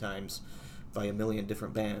million times by a million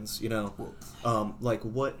different bands.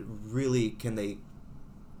 What really can they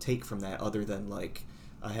take from that other than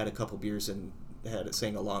I had a couple beers and had to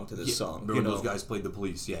sing along to this song. Remember those guys played the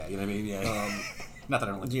Police, you know what I mean? Yeah. Not that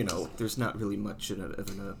I don't like there's not really much of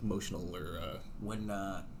an emotional or... When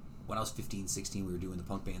I was 15, 16, we were doing the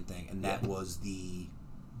punk band thing, and that was the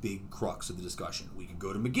big crux of the discussion. We could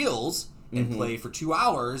go to McGill's and play for 2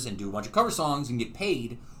 hours and do a bunch of cover songs and get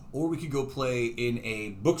paid, or we could go play in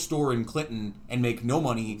a bookstore in Clinton and make no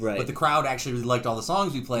money, but the crowd actually really liked all the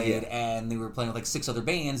songs we played, and they were playing with 6 other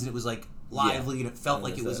bands, and it was lively, and it felt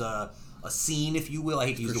like it was a scene, if you will. I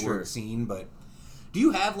hate to use the word scene, but Do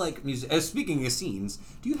you have like speaking of scenes?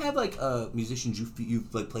 Do you have like musicians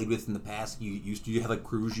you've like played with in the past? Do you have like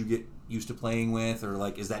crews you get used to playing with, or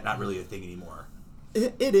like is that not really a thing anymore?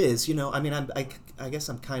 It is, I mean, I guess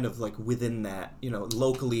I'm kind of like within that,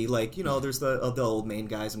 locally. Like, there's the Old Main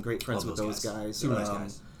guys. I'm great friends with those guys. Super nice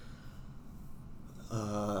guys.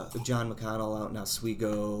 John McConnell out in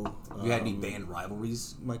Oswego. You had any band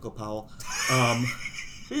rivalries? Michael Powell.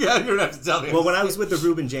 Yeah, you don't have to tell me. Well, when I was with the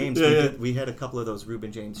Reuben James, we had a couple of those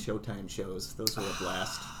Reuben James Showtime shows. Those were a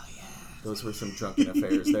blast. Yeah. Those were some drunken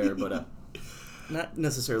affairs there, but not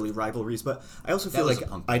necessarily rivalries. But I also feel like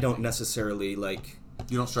I don't necessarily like.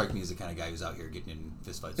 You don't strike me as the kind of guy who's out here getting in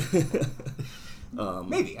fistfights with people.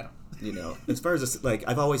 Maybe, I don't. As far as like,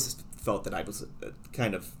 I've always felt that I was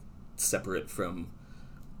kind of separate from,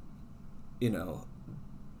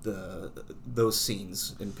 those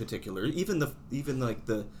scenes in particular, even like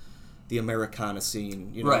the Americana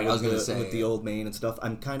scene, right? I was going to say with the Old Main and stuff.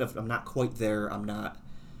 I'm not quite there. I'm not.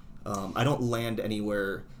 I don't land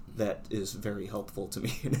anywhere that is very helpful to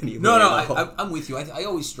me in any way. No, I'm with you. I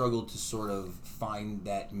always struggled to sort of find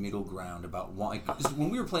that middle ground about why. When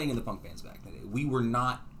we were playing in the punk bands back in the day, we were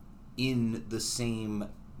not in the same.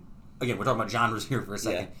 Again, we're talking about genres here for a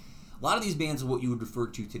second. Yeah. A lot of these bands, what you would refer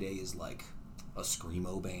to today is like a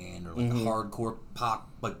screamo band or like a hardcore pop,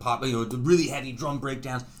 the really heavy drum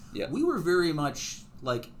breakdowns. Yeah. We were very much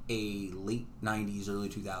like a late 90s, early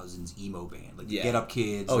 2000s emo band, like Get Up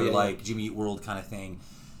Kids like Jimmy Eat World kind of thing.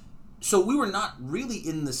 So we were not really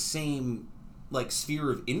in the same like sphere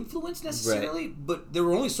of influence necessarily, but there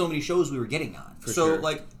were only so many shows we were getting on. So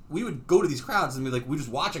like we would go to these crowds and we just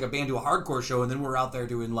watch like a band do a hardcore show, and then we're out there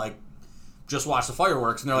doing like just watch the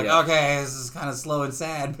fireworks, and they're like, okay, this is kind of slow and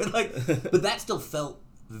sad, but but that still felt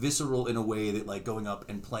visceral in a way that like going up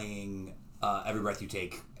and playing Every Breath You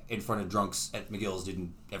Take in front of drunks at McGill's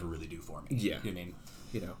didn't ever really do for me. Yeah, you know what I mean?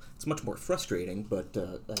 It's much more frustrating, but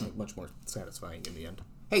I think much more satisfying in the end.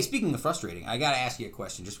 Hey, speaking of frustrating, I got to ask you a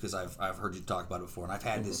question just because I've heard you talk about it before, and I've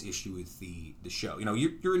had this issue with the show.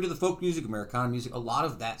 You're into the folk music, Americana music. A lot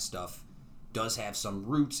of that stuff does have some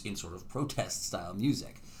roots in sort of protest style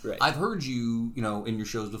music. Right. I've heard you, in your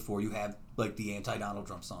shows before, you have like the anti-Donald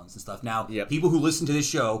Trump songs and stuff. Now, people who listen to this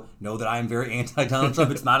show know that I am very anti-Donald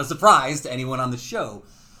Trump. It's not a surprise to anyone on the show.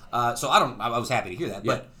 So I was happy to hear that.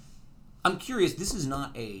 But I'm curious, this is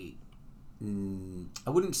not I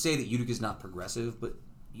wouldn't say that Utica is not progressive, but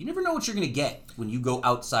you never know what you're going to get when you go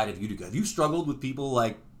outside of Utica. Have you struggled with people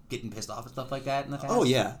like getting pissed off and stuff like that in the past? Oh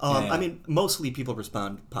yeah. I mean, mostly people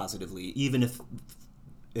respond positively, even if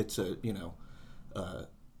it's a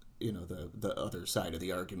the other side of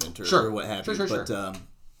the argument or what have you. But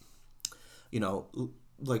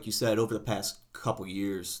like you said, over the past couple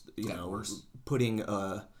years, putting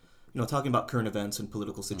talking about current events and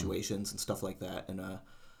political situations and stuff like that in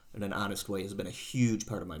an honest way has been a huge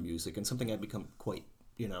part of my music, and something I've become quite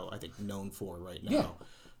I think known for right now.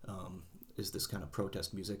 Is this kind of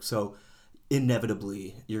protest music. So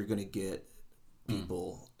inevitably you're going to get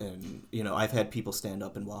people and I've had people stand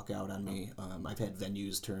up and walk out on me. I've had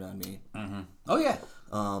venues turn on me. Oh yeah.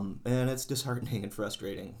 And it's disheartening and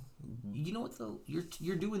frustrating. You know what though?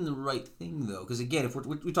 You're doing the right thing though, because again, if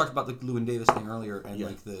we talked about like the Llewyn Davis thing earlier, and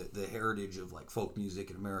like the heritage of like folk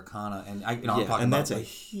music and Americana, and I'm talking about that's a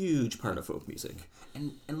huge part of folk music.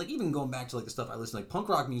 And like even going back to like the stuff I listen to, like punk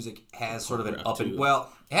rock music has sort of an up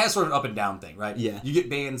and down thing, right? Yeah. You get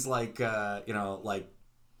bands like like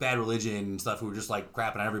Bad Religion and stuff who are just like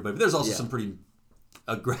crapping on everybody, but there's also some pretty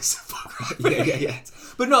aggressive punk rock bands.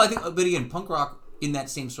 But no, I think again, punk rock in that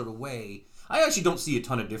same sort of way, I actually don't see a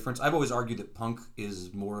ton of difference. I've always argued that punk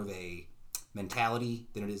is more of a mentality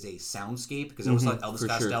than it is a soundscape, because it was like Elvis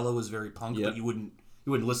Costello was very punk, but you wouldn't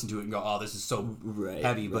listen to it and go, oh, this is so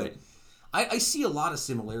heavy. But I see a lot of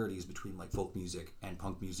similarities between like folk music and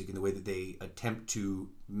punk music in the way that they attempt to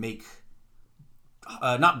make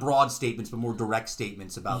not broad statements, but more direct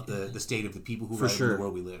statements about the state of the people who live in the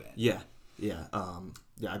world we live in. Yeah.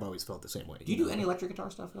 I've always felt the same way. Do you do any electric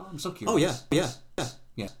guitar stuff at all? I'm so curious. Oh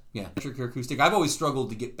yeah. Electric or acoustic. I've always struggled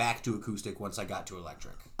to get back to acoustic once I got to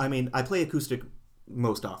electric. I mean, I play acoustic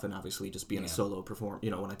most often, obviously, just being a solo performer.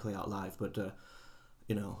 When I play out live, but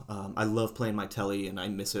I love playing my telly, and I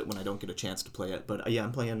miss it when I don't get a chance to play it. But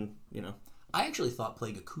I'm playing. I actually thought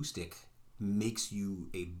playing acoustic makes you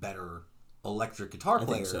a better electric guitar player.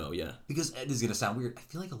 I think so, yeah. Because it is going to sound weird. I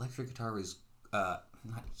feel like electric guitar is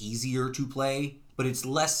not easier to play, but it's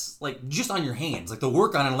less like just on your hands. Like the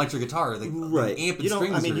work on an electric guitar, the amp and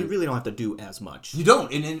strings. I mean, you really don't have to do as much. You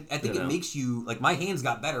don't, and I think it makes you like my hands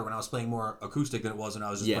got better when I was playing more acoustic than it was when I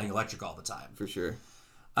was just playing electric all the time. For sure.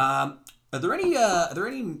 Are there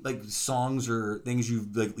any like songs or things you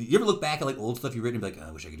ever look back at like old stuff you've written and be like, oh,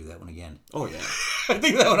 I wish I could do that one again? Oh yeah. I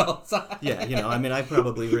think that one all the time. Yeah, I mean, I've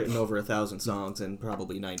probably written over 1,000 songs, and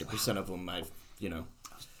probably 90% of them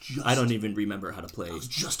I don't even remember how to play. I was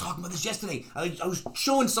just talking about this yesterday. I was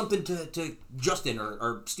showing something to Justin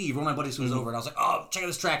or Steve, one of my buddies who was over, and I was like, oh, check out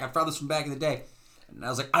this track. I found this from back in the day. And I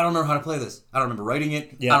was like, I don't remember how to play this. I don't remember writing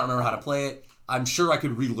it. Yeah. I don't remember how to play it. I'm sure I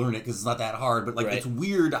could relearn it because it's not that hard, but It's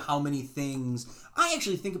weird how many things. I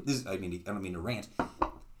actually think of this. I don't mean to rant.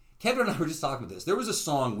 Kevin and I were just talking about this. There was a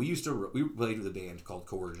song we played with a band called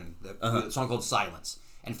Coercion, a song called Silence.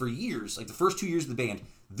 And for years, like the first 2 years of the band,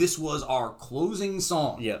 this was our closing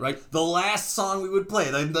song, right? The last song we would play,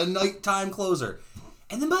 the nighttime closer.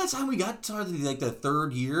 And then by the time we got to like the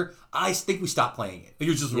third year, I think we stopped playing it. It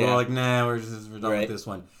was just we're like, nah, we're done with this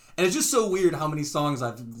one. And it's just so weird how many songs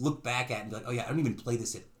I've looked back at and be like, oh yeah, I don't even play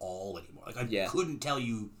this at all anymore. Like I couldn't tell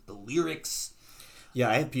you the lyrics. Yeah,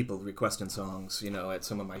 I have people requesting songs, at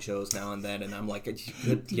some of my shows now and then, and I'm like, I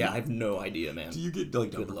have no idea, man. Do you get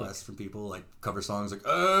like requests from people like cover songs like,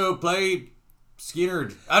 oh, play Skinner?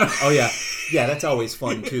 I don't. Oh yeah, that's always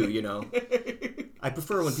fun too. I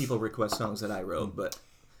prefer when people request songs that I wrote, but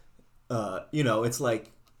it's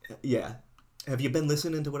like, yeah. Have you been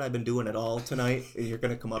listening to what I've been doing at all tonight? You're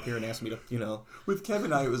gonna come up here and ask me to, With Kevin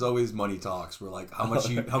and I, it was always money talks. We're like, how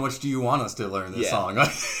much do you want us to learn this song?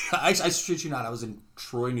 I shit you not. I was in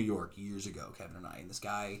Troy, New York years ago. Kevin and I, and this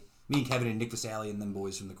guy, me and Kevin and Nick Vasali and them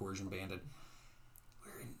boys from the Coercion Band, and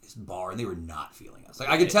we were in this bar, and they were not feeling us. Like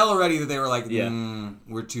I could tell already that they were like,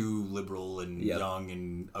 we're too liberal and young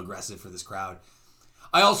and aggressive for this crowd.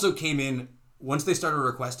 I also came in once they started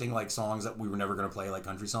requesting like songs that we were never gonna play, like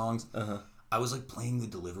country songs. I was like playing the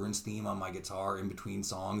Deliverance theme on my guitar in between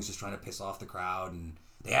songs, just trying to piss off the crowd. And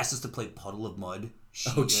they asked us to play Puddle of Mud.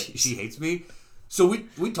 She Hates Me. So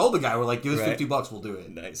we told the guy, we're like, give us $50, we'll do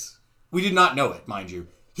it. Nice. We did not know it, mind you.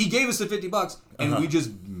 He gave us the $50, and we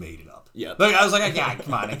just made it up. Yeah. Like, I was like, yeah,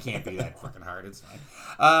 come on, it can't be that fucking hard. It's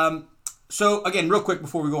fine. So again, real quick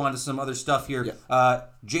before we go on to some other stuff here,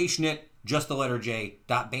 J Schnitt, just the letter J,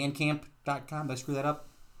 .bandcamp.com. Did I screw that up?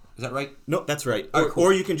 Is that right? No, that's right.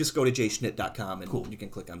 Or you can just go to jschnitt.com and you can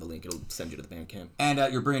click on the link. It'll send you to the Bandcamp. And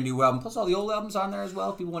your brand new album, plus all the old albums on there as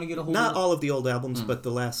well, if people want to get a hold of it. Not all of the old albums, but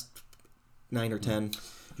the last 9 or 10. Do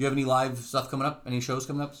you have any live stuff coming up? Any shows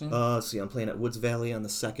coming up soon? See, I'm playing at Woods Valley on the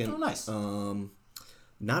 2nd. Oh, nice.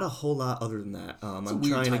 Not a whole lot other than that. I'm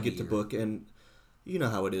trying to get to book, and you know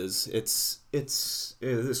how it is. It's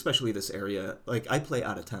especially this area. Like, I play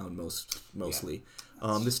out of town mostly.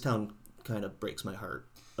 Yeah. This town kind of breaks my heart.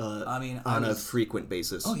 On a frequent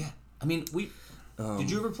basis. Oh yeah. I mean, did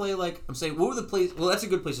you ever play what were the places? Well, that's a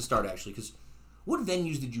good place to start actually, because what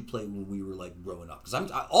venues did you play when we were like growing up?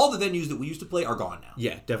 Because all the venues that we used to play are gone now.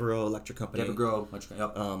 Yeah, Devereaux Electric Company. Devereaux Electric.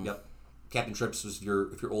 Yep. Captain Trips was if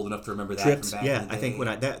you're old enough to remember that. Trips. From back in the day. I think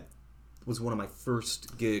that was one of my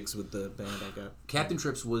first gigs with the band I got. Captain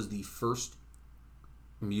Trips was the first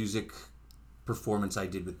music performance I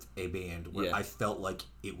did with a band where I felt like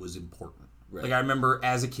it was important. Right. Like I remember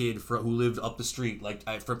as a kid who lived up the street, like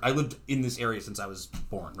I lived in this area since I was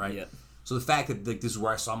born, right? Yeah. So the fact that this is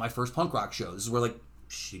where I saw my first punk rock show. This is where like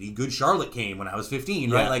shitty Good Charlotte came when I was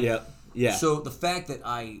 15, right? Like yeah. So the fact that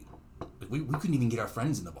we couldn't even get our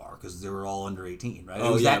friends in the bar because they were all under 18, right?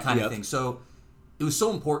 It was that kind of thing. So it was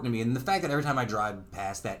so important to me, and the fact that every time I drive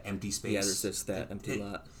past that empty space, there's just that empty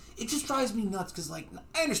lot. It just drives me nuts because like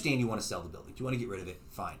I understand you want to sell the building, you want to get rid of it,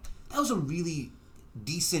 fine. That was a really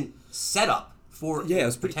decent setup for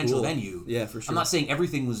a potential venue. Yeah, for sure. I'm not saying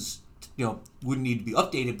everything was, wouldn't need to be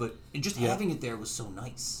updated, but just having it there was so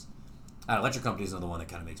nice. Electric Company is another one that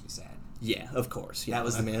kind of makes me sad. Yeah, of course. Yeah,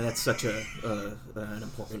 that's such an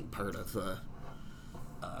important part of,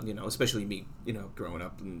 especially me, growing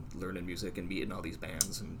up and learning music and meeting all these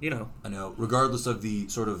bands, and I know. Regardless of the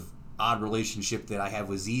sort of odd relationship that I have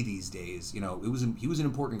with Z these days, he was an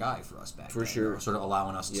important guy for us back then. For sure. Sort of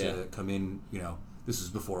allowing us to come in, This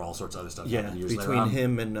was before all sorts of other stuff happened years later. Between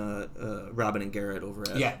him and Robin and Garrett over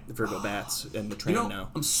at Virgo Bats and the Tram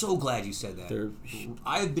now. I'm so glad you said that.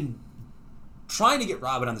 I've been trying to get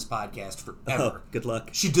Robin on this podcast forever. Oh, good luck.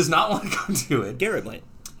 She does not want to come to it. Garrett might.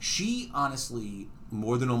 She, honestly,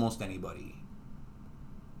 more than almost anybody,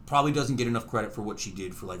 probably doesn't get enough credit for what she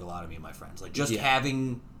did for like a lot of me and my friends. Like just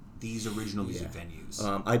having these original music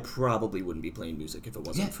venues. I probably wouldn't be playing music if it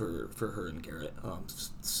wasn't for her and Garrett.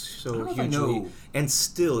 So hugely and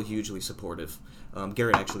still hugely supportive.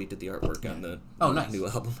 Garrett actually did the artwork on the new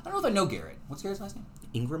album. I don't know if I know Garrett. What's Garrett's last name?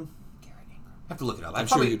 Ingram. Garrett Ingram. have to look it up. I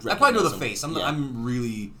probably know the face. Yeah. I'm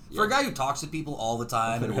really... For a guy who talks to people all the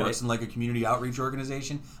time and works in like a community outreach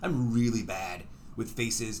organization, I'm really bad with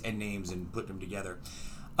faces and names and putting them together.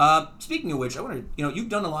 Speaking of which, I want to... you've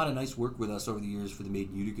done a lot of nice work with us over the years for the Made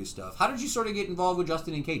in Utica stuff. How did you sort of get involved with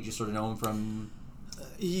Justin and Kate? Just sort of know them from...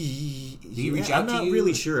 Did he reach out to you? I'm not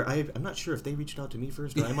really sure. I'm not sure if they reached out to me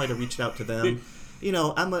first, or I might have reached out to them.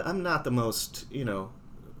 I'm not the most,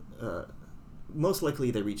 most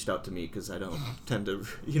likely they reached out to me because I don't tend to,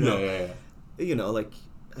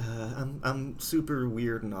 I'm super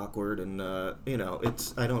weird and awkward, and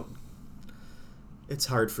it's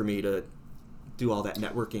hard for me to do all that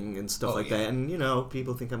networking and stuff that, and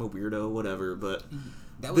people think I'm a weirdo, whatever, but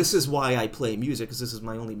this is why I play music, because this is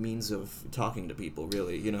my only means of talking to people,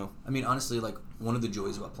 really, I mean, honestly, like, one of the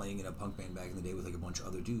joys about playing in a punk band back in the day with, like, a bunch of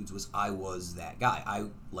other dudes was I was that guy. I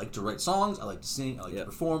like to write songs, I like to sing, I like to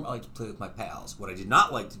perform, I like to play with my pals. What I did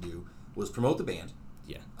not like to do was promote the band,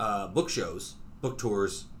 book shows, book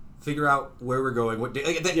tours, figure out where we're going, what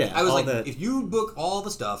day. I was like, if you book all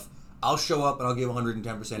the stuff, I'll show up and I'll give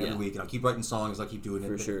 110% every week, and I'll keep writing songs, I'll keep doing it.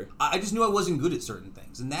 For sure. I just knew I wasn't good at certain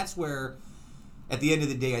things, and that's where... At the end of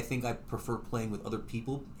the day, I think I prefer playing with other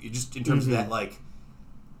people, just in terms of that, like,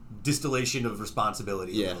 distillation of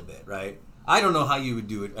responsibility a little bit, right? I don't know how you would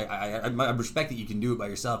do it. I respect that you can do it by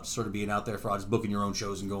yourself, just sort of being out there for just booking your own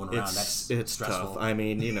shows and going around. It's stressful. Tough. I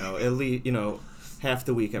mean, at least, half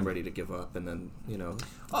the week I'm ready to give up, and then,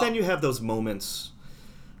 then you have those moments,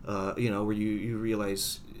 where you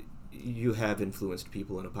realize you have influenced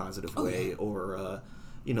people in a positive way, or,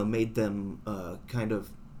 made them kind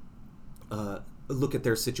of... look at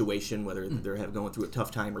their situation, whether they're going through a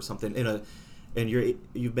tough time or something, and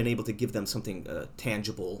you've been able to give them something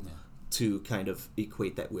tangible to kind of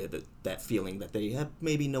equate that with that feeling that they have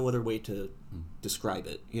maybe no other way to describe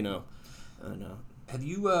it, Have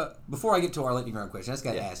you, before I get to our lightning round question, I just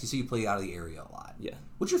got to ask, you say you play out of the area a lot. Yeah.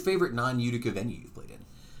 What's your favorite non-Utica venue you've played in?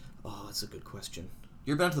 Oh, that's a good question.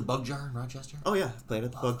 You ever been out to the Bug Jar in Rochester? Oh, yeah. Played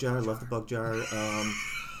at the Bug Jar. Love the Bug Jar.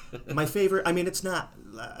 My favorite, I mean, it's not,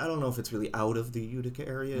 I don't know if it's really out of the Utica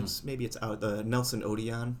area. Maybe it's out, Nelson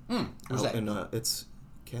Odeon. Where's that? It's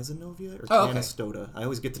Cazenovia or Canastota. I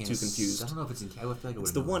always get the two confused. I don't know if it's in Canastota.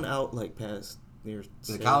 It's the one out, like, past near...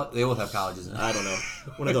 They both have colleges in it. I don't know.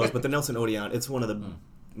 One of those. But the Nelson Odeon, it's one of the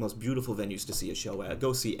most beautiful venues to see a show at.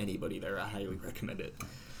 Go see anybody there. I highly recommend it.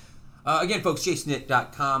 Again, folks,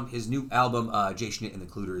 JSchnitt.com. His new album, J. Schnitt and the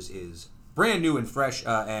Colluders, is brand new and fresh,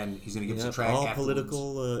 and he's going to give us a track all afterwards.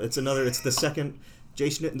 Political. It's the second J.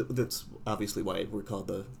 Schnitt. That's obviously why we're called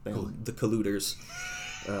the band, the Colluders,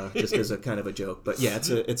 just as a kind of a joke. But yeah,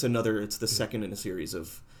 it's the second in a series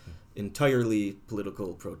of entirely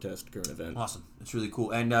political protest current event. Awesome, it's really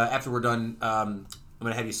cool. And after we're done, I'm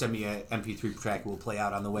going to have you send me an MP3 track. We'll play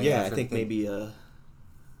out on the way. Yeah, I think maybe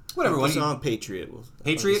whatever one song, Patriot.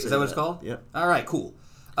 Patriot, is that what it's called? Yep. All right, cool.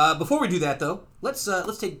 Before we do that, though, let's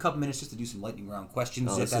take a couple minutes just to do some lightning round questions.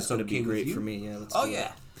 Oh, this is going to be great for me. Yeah.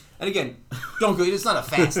 Yeah. And again, don't go. It's not a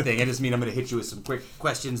fast thing. I just mean I'm going to hit you with some quick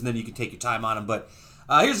questions, and then you can take your time on them. But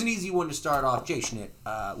here's an easy one to start off. J. Schnitt,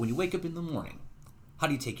 when you wake up in the morning, how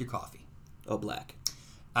do you take your coffee? Oh, black.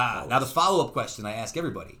 Now the follow-up question I ask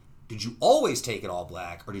everybody: did you always take it all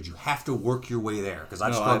black, or did you have to work your way there? Because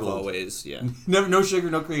I've struggled. I've always, Never, no sugar,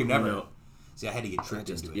 no cream, never. No. See, I had to get tricked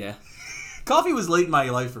into it. Yeah. Coffee was late in my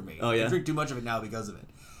life for me. Oh, yeah? I drink too much of it now because of it.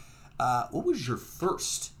 What was your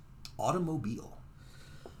first automobile?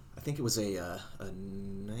 I think it was a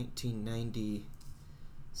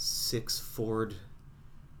 1996 Ford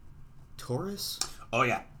Taurus. Oh,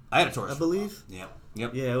 yeah. I had a Taurus. I believe. Yep.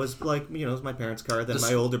 Yeah, it was like, it was my parents' car, then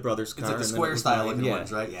my older brother's car. It's like the square style looking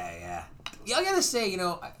ones, right? Yeah. Yeah, I gotta say, when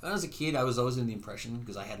I was a kid, I was always in the impression,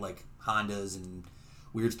 because I had, like, Hondas and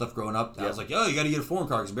weird stuff growing up. I was like, you gotta get a foreign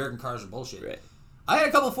car because American cars are bullshit. Right. I had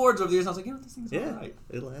a couple Fords over the years, and I was like, this thing's all right.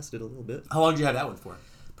 It lasted a little bit. How long did you have that one for?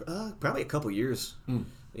 Probably a couple years.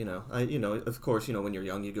 Of course, when you're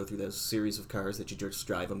young, you go through those series of cars that you just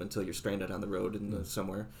drive them until you're stranded on the road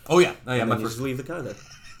somewhere. Oh, yeah. And then you just leave the car there.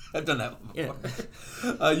 I've done that before.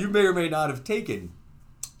 Yeah. You may or may not have taken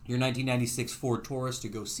your 1996 Ford Taurus to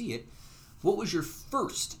go see it. What was your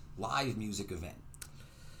first live music event?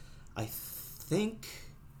 I think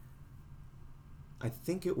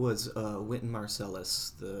it was Wynton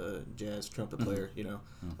Marsalis, the jazz trumpet player,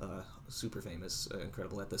 super famous,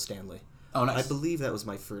 incredible, at the Stanley. Oh, nice. I believe that was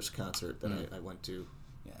my first concert that I went to.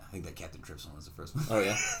 Yeah, I think that Captain Trips one was the first one. Oh,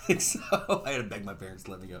 yeah? I think so. I had to beg my parents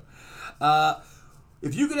to let me go.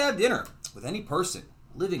 If you could have dinner with any person,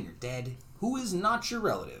 living or dead, who is not your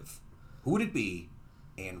relative, who would it be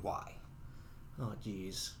and why? Oh,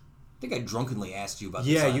 geez. think I drunkenly asked you about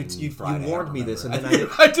this. You warned me this, and then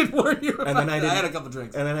I did warn you. And then I had a couple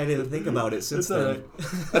drinks, and then I didn't think about it since then. Right.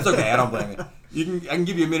 That's okay. I don't blame you. I can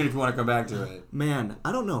give you a minute if you want to come back to it. Man,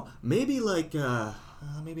 I don't know. Maybe like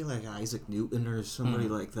Isaac Newton or somebody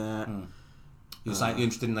like that. You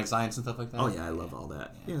interested in like science and stuff like that? Oh yeah, I love all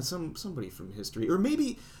that. Yeah, somebody from history, or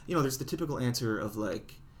maybe there's the typical answer of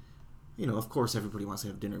like. Of course everybody wants to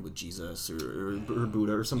have dinner with Jesus or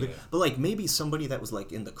Buddha or something. Yeah. But, like, maybe somebody that was,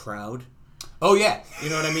 like, in the crowd. Oh, yeah.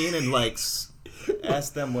 You know what I mean? And, like,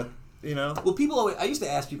 ask them what, Well, I used to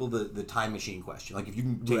ask people the time machine question. Like, if you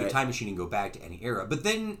can take a time machine and go back to any era. But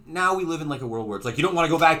then, now we live in, like, a world where it's like, you don't want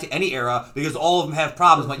to go back to any era because all of them have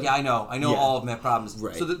problems. I'm like, yeah, I know all of them have problems.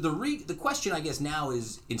 Right. So the question, I guess, now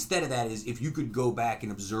is, instead of that, is if you could go back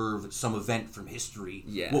and observe some event from history,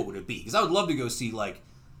 what would it be? Because I would love to go see, like,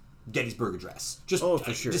 Gettysburg Address. Just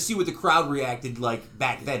for sure. Just see what the crowd reacted like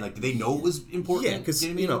back then. Like, did they know it was important? Yeah, because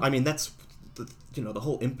I mean that's the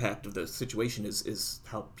whole impact of the situation is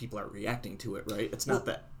how people are reacting to it, right? It's not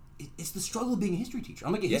that. It's the struggle of being a history teacher.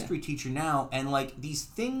 I'm like a history teacher now, and like these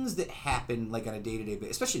things that happen like on a day-to-day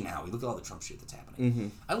basis, especially now. We look at all the Trump shit that's happening. Mm-hmm.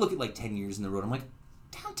 I look at like 10 years in the road. I'm like,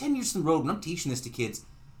 down 10 years in the road when I'm teaching this to kids,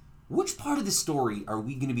 which part of the story are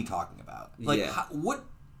we going to be talking about? Like,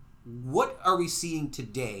 what are we seeing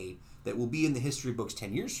today that will be in the history books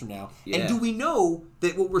 10 years from now? Yeah. And do we know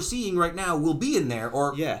that what we're seeing right now will be in there,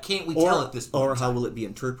 or can't we tell at this point? Or how will it be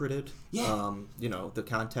interpreted? Yeah. The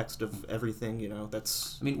context of everything,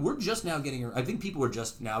 that's... I mean, we're just now I think people are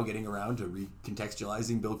just now getting around to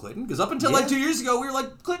recontextualizing Bill Clinton, because up until like 2 years ago, we were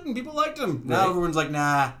like, Clinton, people liked him. Now everyone's like,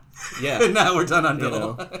 nah. Yeah. Now we're done on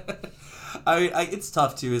Bill. It's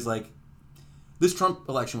tough, too, is like, this Trump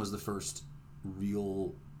election was the first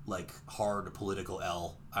real... like hard political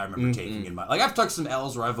L I remember taking in my I've took some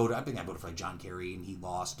L's where I think I voted for like John Kerry and he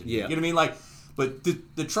lost and you know what I mean, like, but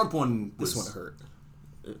the Trump one was, this one hurt.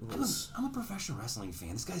 I'm a professional wrestling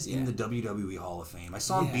fan. This guy's in the WWE Hall of Fame. I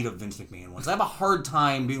saw him beat up Vince McMahon once. I have a hard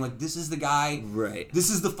time being like, this is the guy, right? This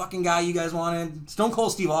is the fucking guy you guys wanted. Stone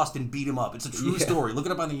Cold Steve Austin beat him up. It's a true story. Look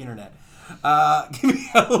it up on the internet.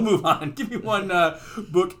 We'll move on. Give me one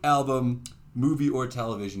book, album, movie, or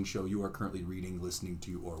television show you are currently reading, listening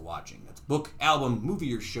to, or watching. That's book, album,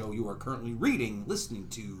 movie, or show you are currently reading, listening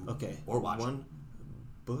to, or watching. One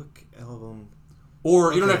book, album...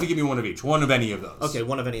 Or you don't have to give me one of each. One of any of those. Okay,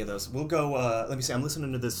 one of any of those. We'll go... let me see. I'm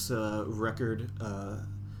listening to this record.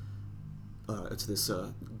 It's this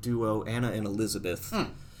duo, Anna and Elizabeth.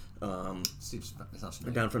 Down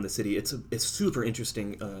from the city. It's super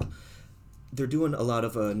interesting. They're doing a lot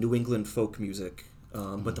of New England folk music.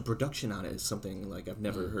 But the production on it is something like I've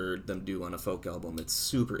never heard them do on a folk album. It's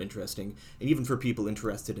super interesting, and even for people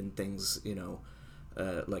interested in things,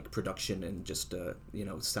 like production and just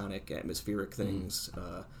sonic, atmospheric things.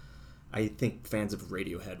 I think fans of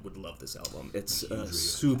Radiohead would love this album. It's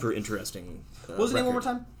super interesting. What was the name one more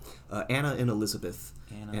time? Anna and Elizabeth,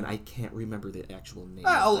 and I can't remember the actual name.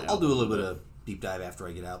 I'll do a little bit of deep dive after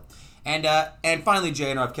I get out. And finally,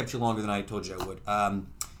 Jay, I know I've kept you longer than I told you I would.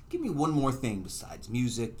 Give me one more thing besides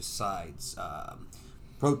music, besides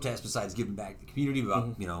protest, besides giving back to the community,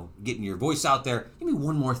 about getting your voice out there. Give me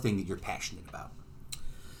one more thing that you're passionate about.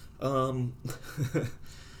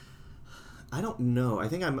 I don't know. I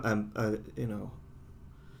think I'm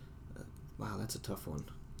wow, that's a tough one.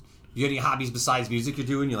 You got any hobbies besides music you're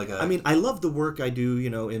doing? I mean, I love the work I do,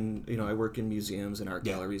 I work in museums and art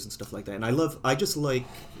galleries and stuff like that. And I just like,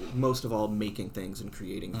 most of all, making things and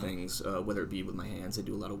creating things, whether it be with my hands. I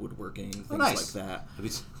do a lot of woodworking, things like that.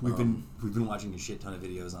 We've been watching a shit ton of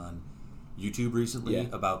videos on YouTube recently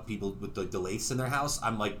about people with the lace in their house.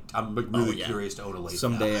 I'm really curious to own a lace.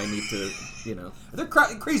 Someday I need to, They're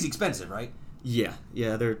crazy expensive, right? Yeah,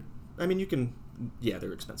 they're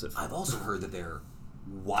they're expensive. I've also heard that they're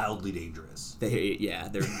wildly dangerous. They're you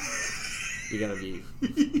gotta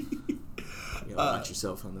watch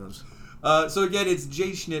yourself on those. So again, it's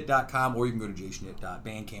jschnitt.com, or you can go to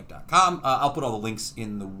jschnitt.bandcamp.com. I'll put all the links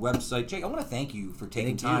in the website. Jay, I want to thank you for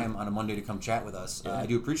taking time on a Monday to come chat with us. I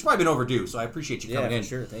do appreciate. It's probably been overdue, so I appreciate you coming in. Yeah,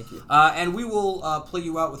 sure. Thank you. And we will play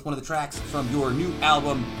you out with one of the tracks from your new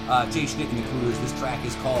album, Jay Schnitt and the Colluders. This track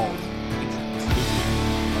is called.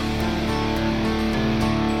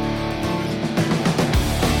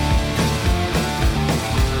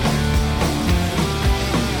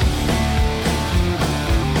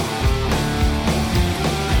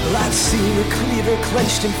 I've seen a cleaver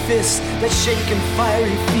clenched in fists that shake in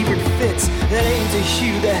fiery fevered fits, that aim to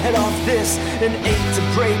hew the head off this, and aim to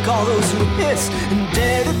break all those who hiss, and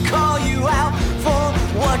dare to call you out for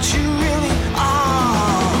what you really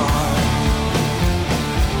are.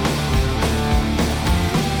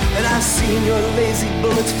 And I've seen your lazy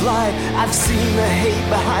bullets fly. I've seen the hate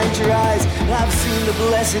behind your eyes. And I've seen the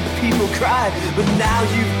blessed people cry. But now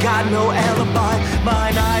you've got no alibi.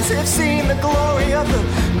 Mine eyes have seen the glory of the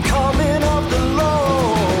coming of the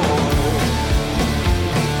Lord.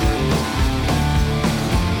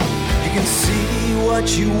 You can see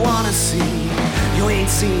what you wanna see. You ain't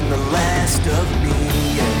seen the last of me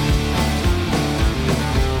yet.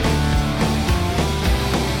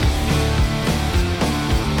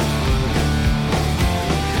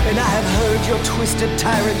 And I have heard your twisted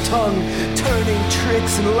tyrant tongue, turning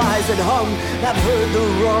tricks and lies that hung. I've heard the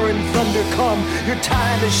roaring thunder come. Your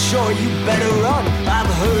time is short, you better run.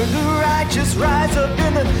 I've heard the righteous rise up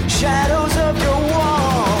in the shadows of your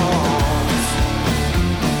walls.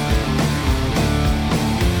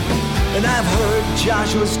 And I've heard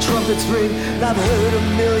Joshua's trumpets ring, and I've heard a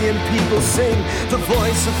million people sing, the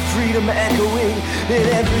voice of freedom echoing in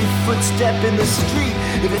every footstep in the street.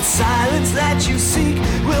 If it's silence that you seek,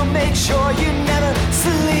 we'll make sure you never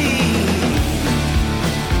sleep.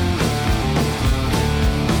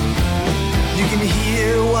 You can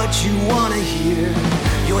hear what you wanna hear.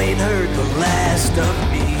 You ain't heard the last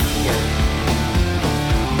of me.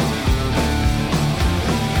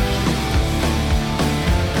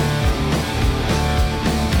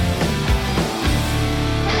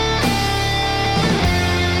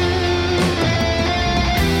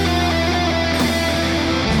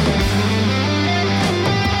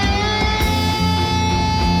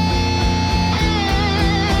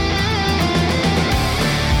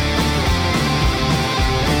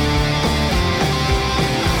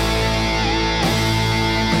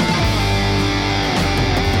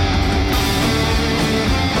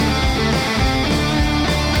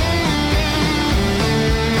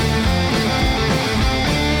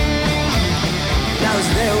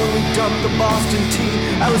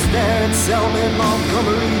 I was there at Selma and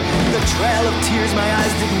Montgomery, the trail of tears my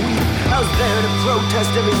eyes didn't weep. I was there to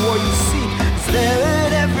protest every war you seek. I was there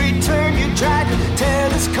at every turn you tried to tear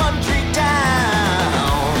this country down.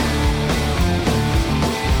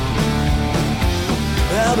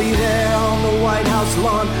 I'll be there on the White House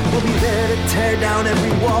lawn. We'll be there to tear down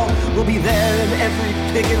every wall. We'll be there in every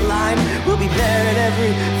picket line. We'll be there at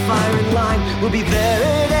every firing line. We'll be there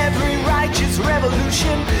at every righteous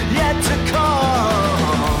revolution yet to come.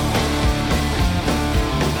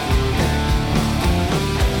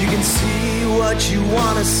 You can see what you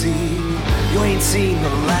wanna see. You ain't seen the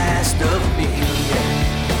last of me yet.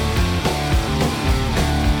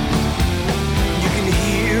 You can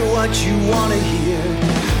hear what you wanna hear.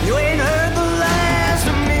 You ain't heard the last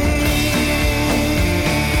of me.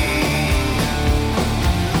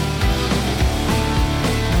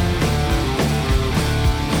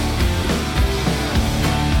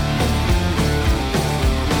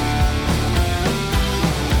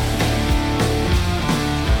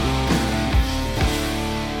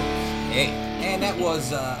 And that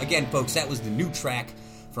was, again, folks, that was the new track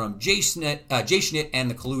from Jay Schnitt and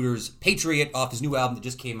the Colluders, Patriot, off his new album that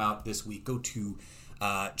just came out this week. Go to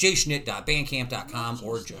jschnitt.bandcamp.com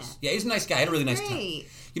or just... Yeah, he's a nice guy. He had a really nice time. You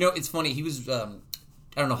know, it's funny. He was... I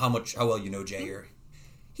don't know how well you know Jay here.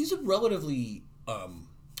 He's a relatively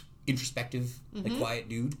introspective and quiet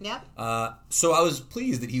dude. Yep. So I was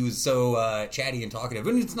pleased that he was so chatty and talkative.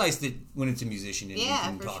 And it's nice that when it's a musician and you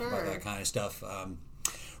can talk about that kind of stuff.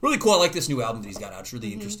 Really cool. I like this new album that he's got out. It's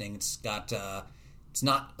really interesting. It's got... it's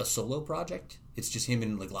not a solo project. It's just him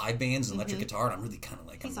in like live bands and electric guitar, and I'm really kind of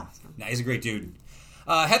like him. He's awesome. Nah, he's a great dude.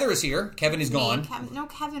 Heather is here. Kevin is gone. No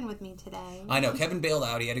Kevin with me today. I know. Kevin bailed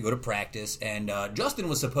out. He had to go to practice, and Justin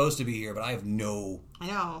was supposed to be here, but I have no... I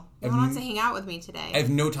know. No one wants to hang out with me today. I have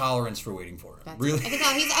no tolerance for waiting for him. Really? I can tell.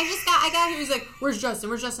 I got here. He's like, "Where's Justin?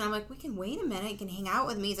 Where's Justin?" I'm like, "We can wait a minute. You can hang out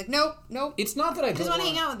with me." He's like, "Nope." It's not that I just want to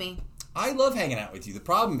hang out with me. I love hanging out with you. The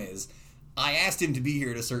problem is, I asked him to be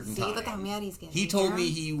here at a certain time. Look how mad he's getting. He told me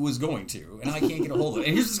he was going to, and I can't get a hold of it.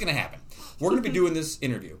 And here's what's going to happen. We're going to be doing this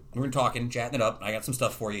interview. We're going to be talking, chatting it up. I got some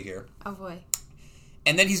stuff for you here. Oh, boy.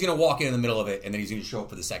 And then he's going to walk in the middle of it, and then he's going to show up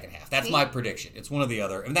for the second half. That's my prediction. It's one or the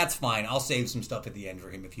other. And that's fine. I'll save some stuff at the end for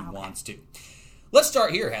him if he wants to. Let's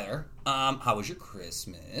start here, Heather. How was your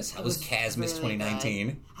Christmas? How was Casmas really 2019?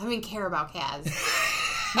 Good. I don't even care about Kaz.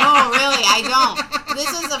 No, really, I don't. This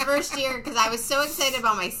was the first year because I was so excited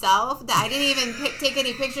about myself that I didn't even take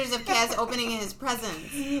any pictures of Kaz opening his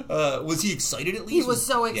presents. Was he excited at least? He was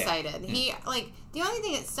so excited. Yeah. The only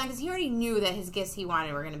thing that stunk is he already knew that his gifts he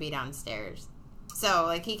wanted were going to be downstairs. So,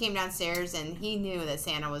 he came downstairs and he knew that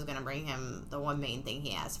Santa was going to bring him the one main thing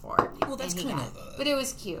he asked for. Well, that's kind of... But it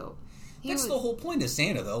was cute. That's the whole point of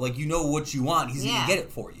Santa, though. You know what you want. He's going to get it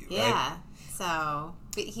for you, yeah. right? So,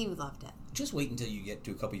 but he loved it. Just wait until you get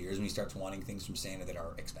to a couple years when he starts wanting things from Santa that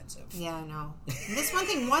are expensive. Yeah, I know. This one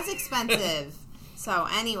thing was expensive. So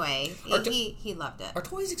anyway, he loved it. Are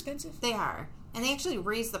toys expensive? They are. And they actually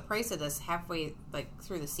raised the price of this halfway,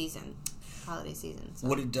 through the season. Holiday season. So.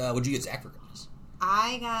 What'd you get Zach for Christmas?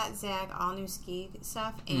 I got Zach all new ski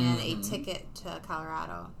stuff and a ticket to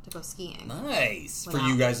Colorado to go skiing. Nice. For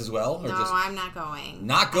you guys as well? Or No, just... I'm not going.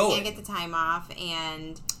 Not going? I can't get the time off,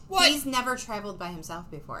 and he's never traveled by himself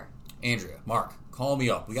before. Andrea, Mark, call me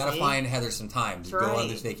up. We got to find Heather some time to go on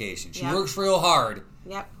this vacation. She works real hard.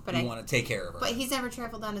 Yep. But we want to take care of her. But he's never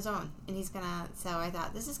traveled on his own, and he's going to... So I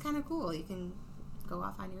thought, this is kind of cool. You can go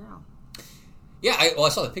off on your own. Yeah, I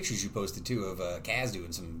saw the pictures you posted, too, of Kaz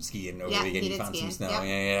doing some skiing over the weekend. You found some snow.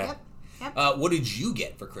 Yep. What did you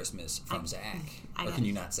get for Christmas from Zach? Or can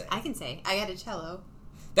you not say? I can say. I got a cello.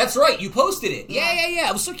 That's right. You posted it. Yeah.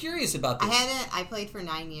 I was so curious about this. I played for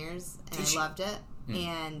 9 years, and I loved it.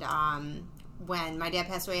 And when my dad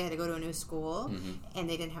passed away, I had to go to a new school, and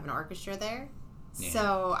they didn't have an orchestra there. Yeah.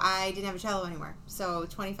 So I didn't have a cello anymore. So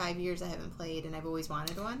 25 years I haven't played, and I've always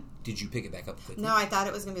wanted one. Did you pick it back up quickly? No, I thought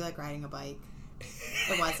it was going to be like riding a bike.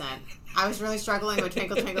 It wasn't. I was really struggling with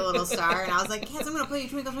Twinkle Twinkle Little Star, and I was like, yes, I'm going to play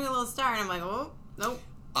Twinkle Twinkle Little Star. And I'm like, oh, nope.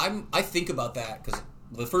 I think about that because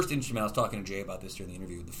the first instrument, I was talking to Jay about this during the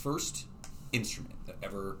interview, the first instrument that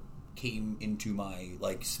ever came into my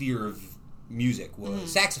sphere of music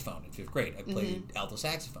was saxophone in 5th grade. I played alto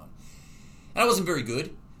saxophone. And I wasn't very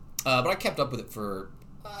good, but I kept up with it for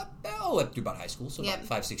through about high school, so about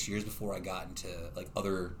 5-6 years before I got into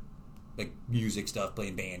other music stuff,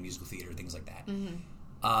 playing band, musical theater, things like that.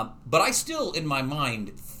 But I still, in my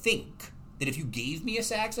mind, think that if you gave me a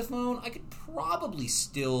saxophone, I could probably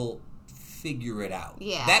still figure it out.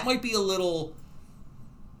 Yeah. That might be a little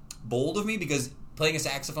bold of me because playing a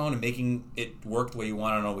saxophone and making it work the way you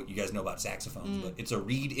want, I don't know what you guys know about saxophones, but it's a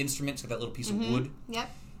reed instrument, it's got that little piece of wood. Yep.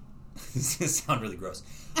 This is going to sound really gross.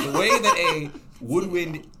 The way that a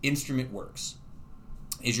woodwind instrument works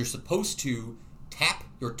is you're supposed to tap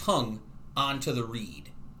your tongue onto the reed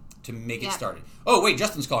to make it started. Oh, wait,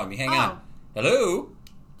 Justin's calling me. Hang on. Hello?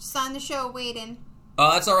 Just on the show, waiting.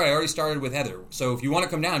 That's all right. I already started with Heather. So if you want to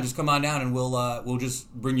come down, just come on down, and we'll just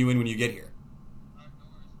bring you in when you get here.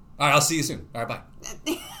 All right, I'll see you soon. All right, bye.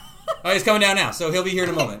 All right, he's coming down now, so he'll be here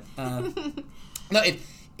in a moment.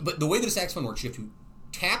 But the way that a saxophone works, you have to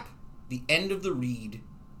tap the end of the reed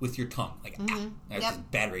with your tongue. That's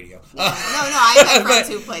bad radio. Yeah. No, I have friends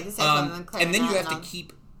who play the saxophone. And then you have to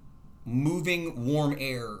keep moving warm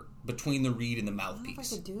air between the reed and the mouthpiece. I don't know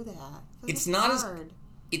if I could do that.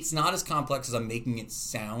 It's not as complex as I'm making it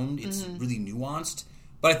sound. It's really nuanced.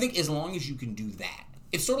 But I think as long as you can do that,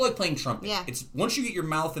 it's sort of like playing trumpet. Yeah. It's once you get your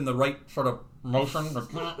mouth in the right sort of motion or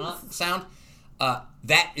sound,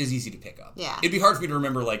 that is easy to pick up. Yeah. It'd be hard for me to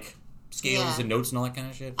remember scales and notes and all that kind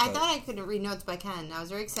of shit. I thought I could read notes, but I can. I was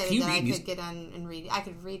very excited that I could get on and read. I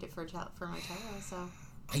could read it for my cello. So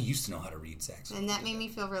I used to know how to read saxophone, and that made me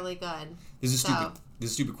feel really good. This is a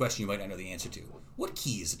stupid question you might not know the answer to. What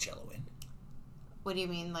key is a cello in? What do you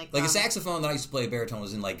mean, a saxophone that I used to play baritone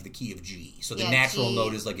was in the key of G. So the natural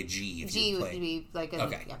note is a G. If G you play. Would be a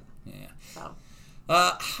Yeah. So.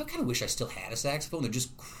 I kind of wish I still had a saxophone. They're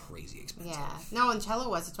just crazy expensive. Yeah. No, and cello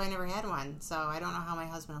was. That's why I never had one. So I don't know how my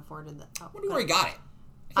husband afforded that. I wonder where he got it.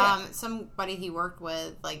 Somebody he worked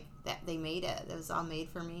with, that they made it. It was all made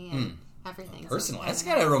for me and everything. Personal. That's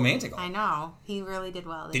kind of romantic. I know. He really did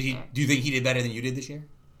well this year. Do you think he did better than you did this year?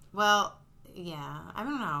 Well, yeah. I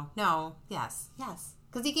don't know. No. Yes.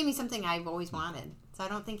 Because he gave me something I've always wanted. So I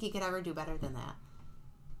don't think he could ever do better than that.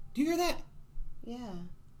 Do you hear that? Yeah.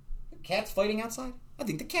 Cats fighting outside? I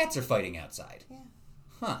think the cats are fighting outside. Yeah.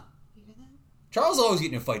 Huh. You hear that? Charles is always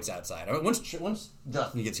getting in fights outside. Once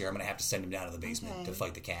Justin gets here, I'm going to have to send him down to the basement to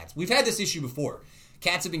fight the cats. We've had this issue before.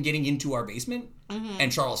 Cats have been getting into our basement,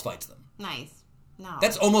 and Charles fights them. Nice. No.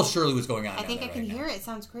 That's almost surely what's going on. I think I can hear it. It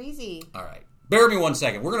sounds crazy. All right. Bear with me 1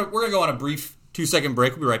 second. We're gonna go on a brief 2-second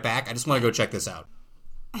break. We'll be right back. I just want to go check this out.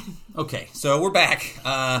 Okay, so we're back.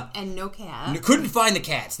 And no cat. Couldn't find the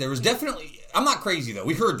cats. There was definitely... I'm not crazy, though.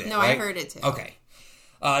 We heard that, No, right? I heard it, too. Okay.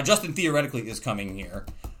 Justin theoretically is coming here.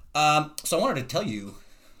 So I wanted to tell you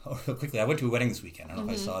real quickly. I went to a wedding this weekend. I don't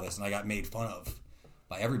know if I saw this, and I got made fun of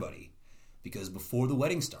by everybody because before the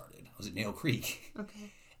wedding started, I was at Nail Creek.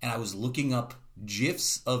 Okay. And I was looking up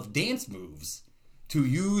GIFs of dance moves to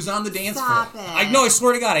use on the dance Stop floor. It. I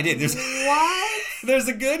swear to God, I did. What? There's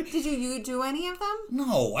a good... Did you do any of them?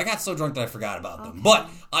 No, I got so drunk that I forgot about them. But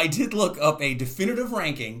I did look up a definitive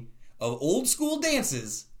ranking of old school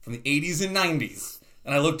dances from the 80s and 90s.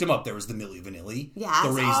 And I looked them up. There was the Milli Vanilli. Yes.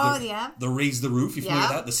 The Raise the Roof. You familiar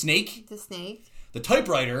with that? The Snake. The Snake. The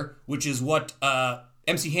typewriter, which is what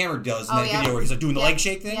MC Hammer does in that video where he's like doing the leg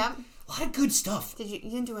shake thing. Yep. A lot of good stuff. You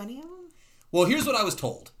didn't do any of them? Well, here's what I was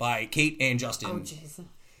told by Kate and Justin. Oh, jeez.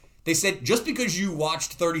 They said, just because you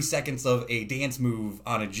watched 30 seconds of a dance move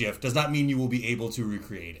on a GIF does not mean you will be able to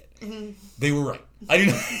recreate it. Mm-hmm. They were right. I do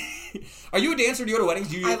not. Are you a dancer? Do you go to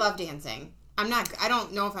weddings? I love dancing. I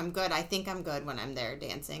don't know if I'm good. I think I'm good when I'm there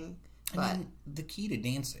dancing. But I mean, the key to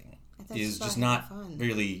dancing is just not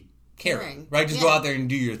really caring. Right? Just go out there and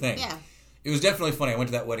do your thing. Yeah. It was definitely funny. I went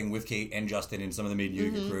to that wedding with Kate and Justin and some of the main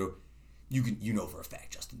Utica crew. You know for a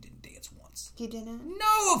fact Justin didn't dance once. He didn't?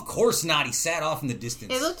 No, of course not. He sat off in the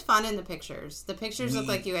distance. It looked fun in the pictures. The pictures looked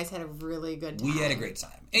like you guys had a really good time. We had a great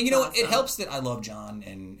time. And you know what? It helps that I love John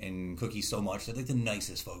and Cookie so much. They're like the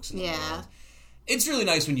nicest folks in the world. It's really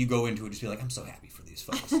nice when you go into it and just be like, I'm so happy for these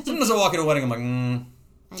folks. Sometimes I walk into a wedding, I'm like,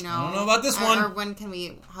 I know. I don't know about this one. Or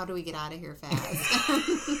how do we get out of here fast?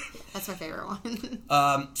 That's my favorite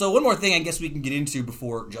one. So one more thing I guess we can get into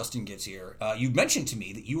before Justin gets here. You mentioned to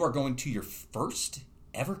me that you are going to your first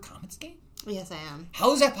ever Comets game? Yes, I am.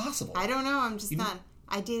 How is that possible? I don't know. I'm just not.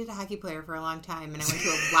 I dated a hockey player for a long time, and I went to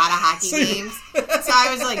a lot of hockey games. So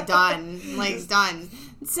I was like done.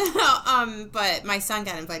 So, but my son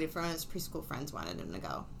got invited for one of his preschool friends wanted him to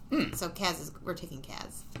go. So we're taking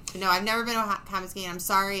Kaz. But no, I've never been to a Comets game. I'm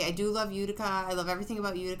sorry. I do love Utica. I love everything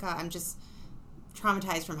about Utica. I'm just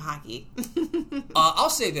traumatized from hockey. I'll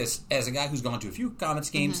say this, as a guy who's gone to a few Comets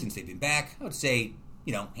games since they've been back, I would say,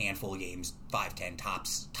 handful of games, 5, 10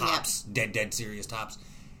 tops, dead serious tops.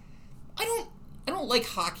 I don't like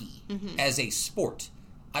hockey as a sport.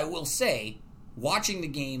 I will say, watching the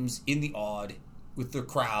games in the odd with the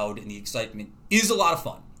crowd and the excitement is a lot of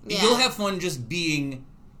fun. Yeah. You'll have fun just being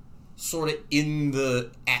sort of in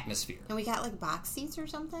the atmosphere. And we got like box seats or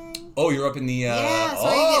something. Oh, you're up in the... you get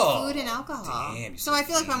food and alcohol. Damn, so I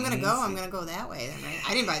feel like if I'm going to go that way then, right?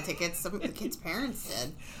 I didn't buy tickets. Some of the kids' parents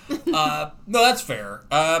did. No, that's fair.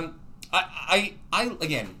 I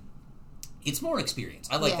again, it's more an experience.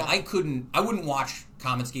 I like that. I wouldn't watch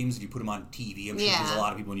Comets games if you put them on TV. I'm sure there's a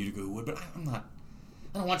lot of people in Utica who would, but I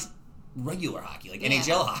don't watch regular hockey, like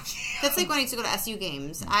NHL hockey. That's like when I used to go to SU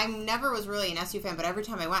games. I never was really an SU fan, but every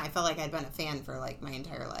time I went, I felt like I'd been a fan for like my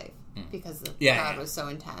entire life because the crowd was so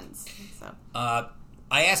intense. So I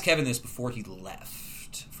asked Kevin this before he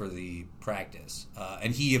left for the practice,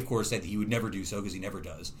 and he, of course, said that he would never do so because he never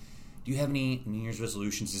does. Do you have any New Year's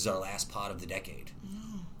resolutions? This is our last pod of the decade.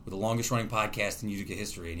 We're the longest running podcast in Utica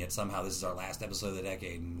history, and yet somehow this is our last episode of the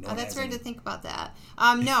decade. That's weird to think about that.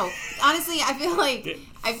 No, honestly, I feel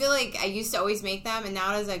like I used to always make them, and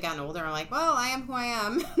now as I've gotten older, I'm like, well, I am who I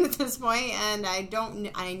am at this point, and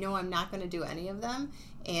I know I'm not going to do any of them,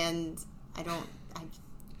 and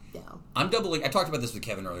I'm doubling. I talked about this with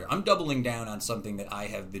Kevin earlier. I'm doubling down on something that I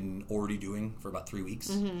have been already doing for about 3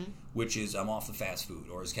 weeks, which is I'm off the fast food,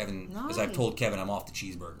 or as I've told Kevin, I'm off the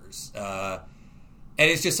cheeseburgers. And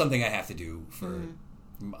it's just something I have to do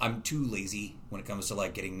I'm too lazy when it comes to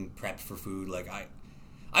like getting prepped for food. Like I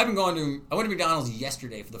went to McDonald's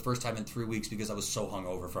yesterday for the first time in 3 weeks because I was so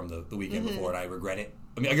hungover from the weekend before, and I regret it.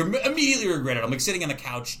 I mean, I immediately regret it. I'm like sitting on the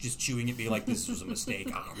couch just chewing it, being like, this was a mistake.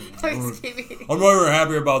 I'm not even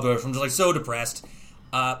happy about this. I'm just like so depressed.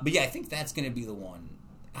 But yeah, I think that's going to be the one.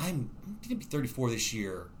 I'm going to be 34 this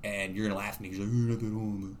year, and you're going to laugh at me because you're like, you're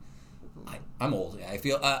not that old. I'm old.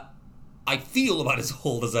 I feel about as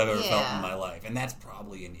old as I've ever felt in my life, and that's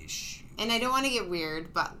probably an issue. And I don't want to get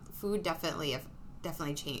weird, but food definitely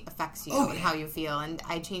affects you and how you feel. And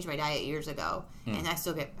I changed my diet years ago, and I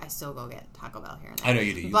still go get Taco Bell here and there. I know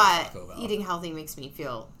you do. But eating healthy makes me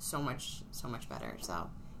feel so much better. So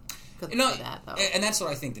good for that, though. And that's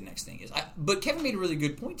what I think the next thing is. But Kevin made a really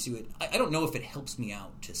good point to it. I don't know if it helps me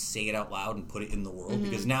out to say it out loud and put it in the world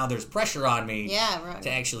because now there's pressure on me to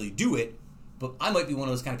actually do it. But I might be one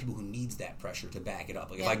of those kind of people who needs that pressure to back it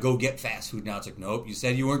up. Like if I go get fast food now, it's like, nope, you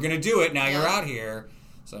said you weren't going to do it. Now you're out here.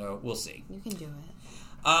 So we'll see. You can do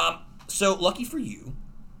it. So lucky for you,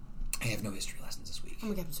 I have no history lessons this week. Oh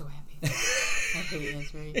my God, I'm so happy. I hate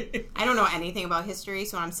history. I don't know anything about history,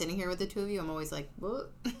 so when I'm sitting here with the two of you, I'm always like,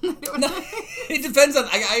 what? It depends on...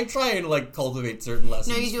 I try and like cultivate certain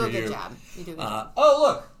lessons. No, you do a good job. You do a good job. Oh,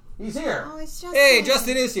 look. He's here. Oh, it's Justin. Hey,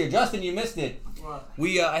 Justin is here. Justin, you missed it. What?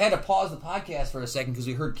 I had to pause the podcast for a second because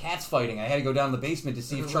we heard cats fighting. I had to go down to the basement to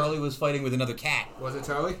see if Charlie was fighting with another cat. Was it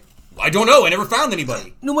Charlie? I don't know. I never found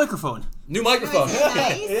anybody. New microphone.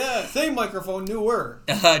 Nice. Yeah, same microphone, newer.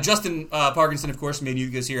 Justin Parkinson, of course, made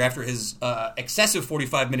Utica's here after his excessive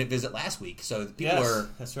 45-minute visit last week. So people are...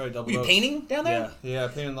 That's right. Double Were you painting down there? Yeah,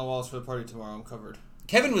 painting the walls for the party tomorrow. I'm covered.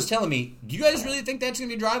 Kevin was telling me, do you guys really think that's going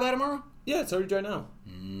to be dry by tomorrow? Yeah, it's already dry now.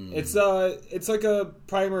 It's like a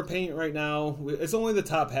primer paint right now. It's only the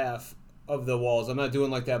top half of the walls. I'm not doing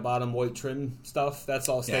like that bottom white trim stuff. That's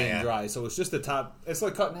all staying dry. So it's just the top. It's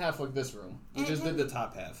like cut in half like this room. We just did the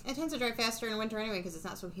top half. It tends to dry faster in winter anyway because it's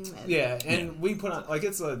not so humid. Yeah, and we put on like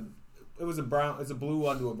it was a brown. It's a blue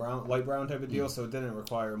onto a brown, light brown type of deal. So it didn't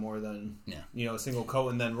require more than a single coat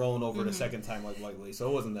and then rolling over the second time like lightly. So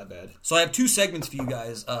it wasn't that bad. So I have 2 segments for you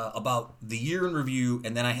guys about the year in review,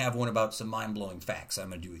 and then I have one about some mind-blowing facts I'm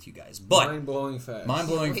going to do with you guys. But mind-blowing facts.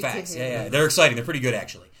 Mind-blowing facts. Yeah. They're exciting. They're pretty good,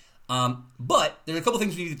 actually. But there's a couple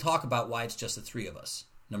things we need to talk about why it's just the 3 of us.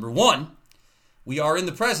 Number 1, we are in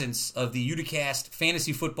the presence of the Uticast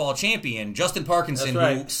Fantasy Football champion, Justin Parkinson,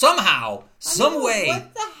 who somehow, some way...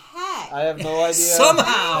 What the heck? I have no idea.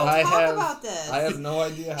 Somehow. About this. I have no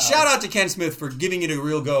idea how. Shout out to Ken Smith for giving it a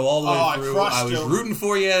real go all the way through. I was rooting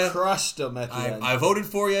for you. Crushed him at the end. I voted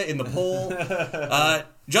for you in the poll.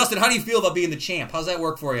 Justin, how do you feel about being the champ? How's that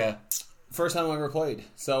work for you? First time I ever played,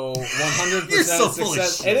 so 100% You're so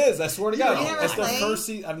success. Full of it is. I swear to God, it's the first.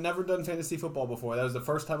 I've never done fantasy football before. That was the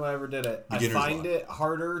first time I ever did it. Beginner's I find it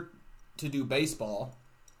harder to do baseball.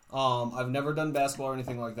 I've never done basketball or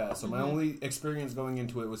anything like that. So my only experience going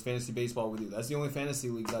into it was fantasy baseball with you. That's the only fantasy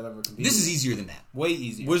leagues I've ever competed. This is easier than that. Way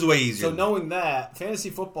easier. It was way easier. So knowing that fantasy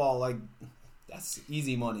football, like. That's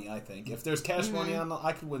easy money, I think. If there's cash money on,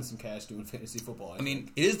 I could win some cash doing fantasy football. I mean,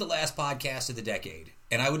 it is the last podcast of the decade,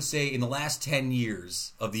 and I would say in the last 10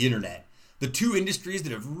 years of the internet, the 2 industries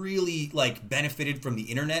that have really benefited from the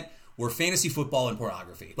internet were fantasy football and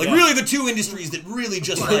pornography. Really, the 2 industries that really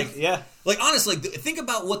just honestly, think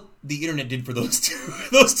about what the internet did for those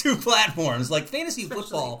two platforms. Like fantasy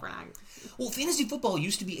football. Well, fantasy football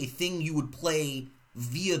used to be a thing you would play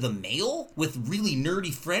via the mail with really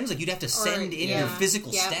nerdy friends. Like you'd have to send in your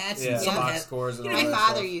physical stats and some box scores. And my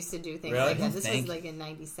father used to do things like that. This was like in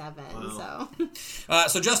 '97. Wow.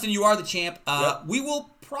 So Justin, you are the champ. We will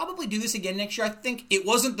probably do this again next year. I think it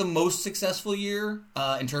wasn't the most successful year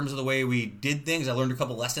in terms of the way we did things. I learned a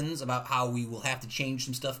couple lessons about how we will have to change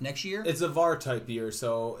some stuff next year. It's a VAR type year,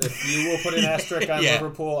 so if you will put an asterisk on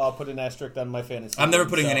Liverpool, I'll put an asterisk on my fantasy. I'm never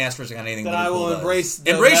putting an asterisk on anything. Then I will embrace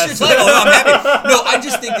your title. No, I'm happy. No, I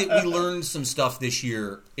just think that we learned some stuff this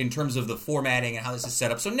year in terms of the formatting and how this is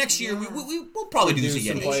set up. So next year we'll probably do this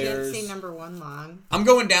again. You should say number 1 long. I'm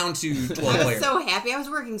going down to 12 players. I was so happy. I was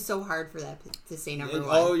working so hard for that to say number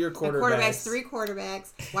 1. Oh, your quarterbacks. 3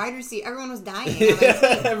 quarterbacks, wide receiver. Everyone was dying.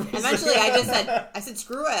 Eventually, I said,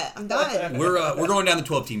 screw it. I'm done. We're going down to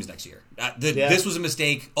 12 teams next year. This was a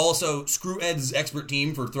mistake. Also, screw Ed's expert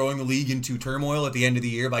team for throwing the league into turmoil at the end of the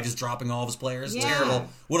year by just dropping all of his players. Yeah. Terrible.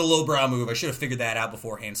 What a lowbrow move. I should have figured that out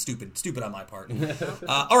beforehand. Stupid on my part.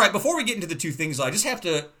 All right, before we get into the 2 things, I just have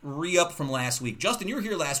to re-up from last week. Justin, you were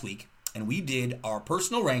here last week, and we did our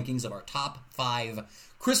personal rankings of our top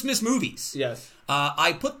 5 Christmas movies. Yes.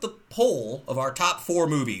 I put the poll of our top 4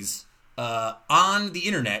 movies on the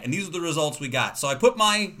internet, and these are the results we got. So I put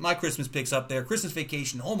my Christmas picks up there. Christmas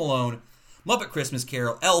Vacation, Home Alone, Muppet Christmas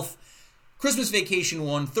Carol, Elf. Christmas Vacation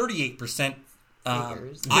won 38%.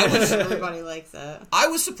 Everybody likes that. I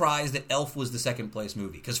was surprised that Elf was the second place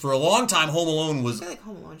movie, because for a long time Home Alone was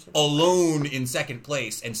alone in second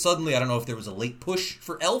place, and suddenly I don't know if there was a late push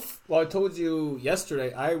for Elf. Well, I told you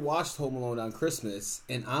yesterday I watched Home Alone on Christmas,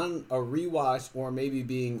 and on a rewatch or maybe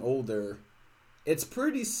being older, it's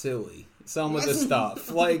pretty silly. Some of the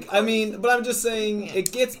stuff, but I'm just saying,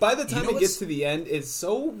 it gets by the time it gets to the end, it's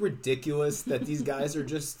so ridiculous that these guys are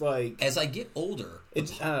just like. As I get older, I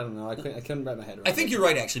don't know. I couldn't wrap my head around. I think you're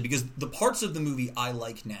right, actually, because the parts of the movie I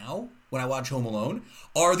like now when I watch Home Alone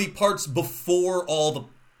are the parts before all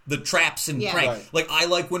the traps and pranks. Right. Like, I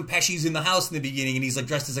like when Pesci's in the house in the beginning and he's like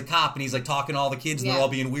dressed as a cop and he's like talking to all the kids and they're all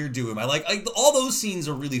being weird to him. I like all those scenes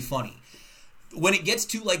are really funny. When it gets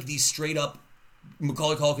to like these straight up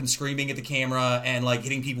Macaulay Culkin screaming at the camera and like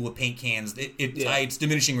hitting people with paint cans, it's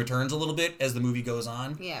diminishing returns a little bit as the movie goes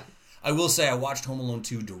on. Yeah. I will say I watched Home Alone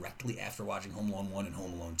 2 directly after watching Home Alone 1, and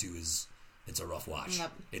Home Alone 2 it's a rough watch.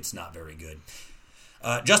 Yep. It's not very good.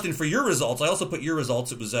 Justin, for your results, I also put your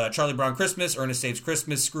results. It was Charlie Brown Christmas, Ernest Saves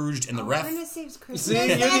Christmas, Scrooged, and The Ref. Ernest Saves Christmas.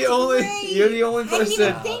 See, you're the only person. I didn't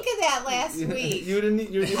even think of that last week. You're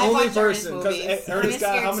the only person. Because Ernest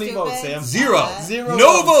got how many votes, Sam? Zero.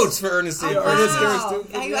 No votes for Ernest Saves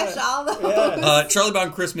Christmas. I watched all those. Charlie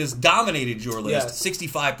Brown Christmas dominated your list.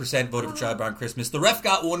 65% voted for Charlie Brown Christmas. The Ref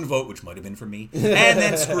got 1 vote, which might have been for me. And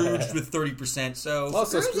then Scrooged with 30%. So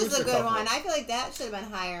Scrooge is a good one. I feel like that should have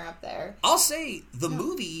been higher up there. I'll say the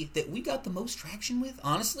movie that we got the most traction with,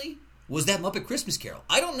 honestly, was that Muppet Christmas Carol.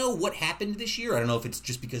 I don't know what happened this year. I don't know if it's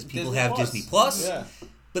just because people have Disney Plus. Yeah.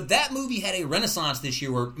 But that movie had a renaissance this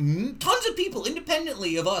year where tons of people,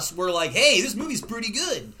 independently of us, were like, hey, this movie's pretty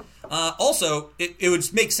good. Also, it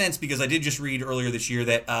would make sense because I did just read earlier this year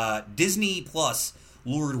that Disney Plus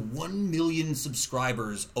lured 1 million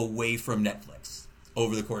subscribers away from Netflix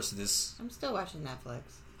over the course of this. I'm still watching Netflix.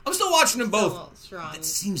 I'm still watching them both. Strong. It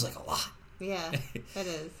seems like a lot. Yeah, it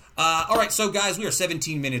is. All right, so guys, we are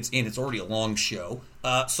 17 minutes in. It's already a long show.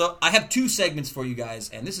 So I have 2 segments for you guys,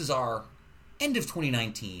 and this is our end of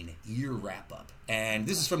 2019 year wrap-up. And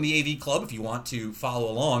this is from the AV Club if you want to follow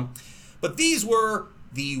along. But these were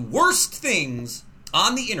the worst things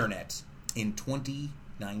on the internet in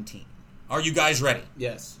 2019. Are you guys ready?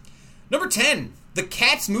 Yes. Number 10, the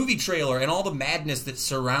Cats movie trailer and all the madness that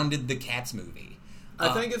surrounded the Cats movie.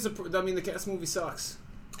 I think the Cats movie sucks.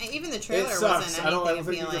 Even the trailer It sucks. wasn't I don't think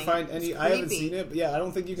appealing. you can find any. I haven't seen it, but yeah, I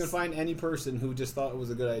don't think you can find any person who just thought it was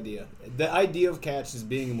a good idea. The idea of Cats as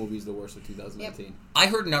being a movie is the worst of 2019. Yep. I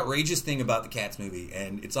heard an outrageous thing about the Cats movie,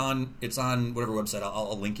 and it's on whatever website.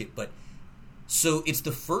 I'll link it, but so it's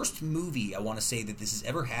the first movie I want to say that this has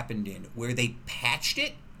ever happened in where they patched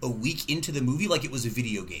it a week into the movie like it was a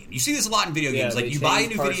video game. You see this a lot in video games. Like you buy a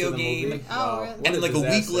new video game, and then like a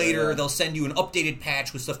week later they'll send you an updated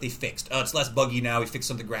patch with stuff they fixed. It's less buggy now. We fixed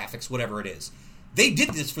some of the graphics, whatever it is. They did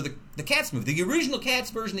this for the Cats movie. The original Cats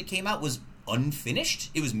version that came out was unfinished.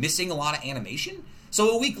 It was missing a lot of animation. So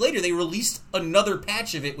a week later they released another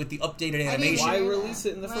patch of it with the updated animation. Why release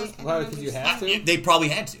it in the first? Why? Because you have to. They probably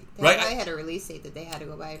had to, They right? probably had a release date that they had to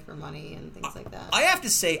go buy for money and things like that. I have to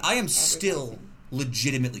say, I am still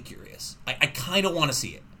legitimately curious. I kind of want to see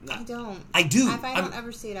it. I don't. I do. If I don't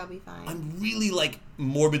ever see it, I'll be fine. I'm really,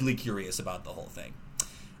 morbidly curious about the whole thing.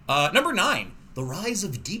 Number 9, the rise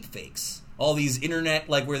of deepfakes. All these internet,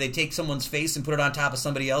 where they take someone's face and put it on top of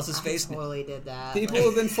somebody else's face. I totally did that. People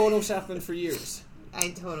have been photoshopping for years. I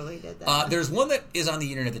totally did that. There's one that is on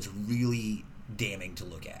the internet that's really damning to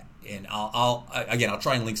look at. And I'll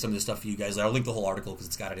try and link some of this stuff for you guys. I'll link the whole article because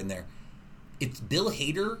it's got it in there. It's Bill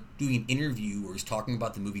Hader doing an interview where he's talking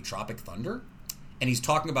about the movie Tropic Thunder, and he's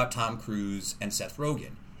talking about Tom Cruise and Seth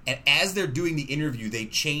Rogen. And as they're doing the interview, they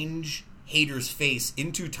change Hader's face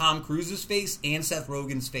into Tom Cruise's face and Seth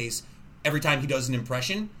Rogen's face every time he does an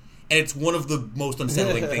impression. And it's one of the most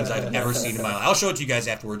unsettling things I've ever seen in my life. I'll show it to you guys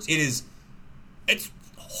afterwards. It's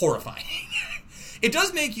horrifying. It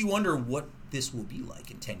does make you wonder what this will be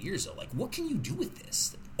like in 10 years, though. What can you do with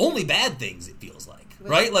this? Only bad things, it feels like.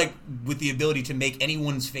 Right? With the ability to make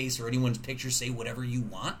anyone's face or anyone's picture say whatever you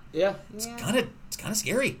want. Yeah. It's kind of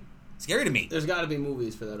scary. Scary to me. There's got to be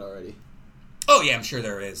movies for that already. Oh, yeah, I'm sure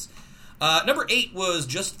there is. Number 8 was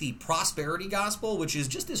just the prosperity gospel, which is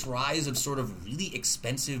just this rise of sort of really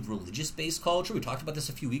expensive religious-based culture. We talked about this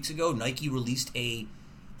a few weeks ago. Nike released a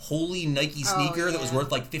holy Nike sneaker that was worth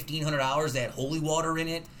 $1,500 that had holy water in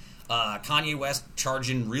it. Kanye West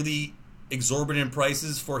charging really exorbitant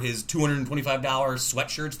prices for his $225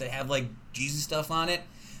 sweatshirts that have Jesus stuff on it.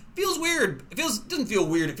 Feels weird. It doesn't feel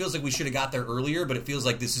weird. It feels like we should have got there earlier, but it feels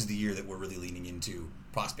like this is the year that we're really leaning into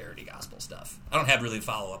prosperity gospel stuff. I don't have really a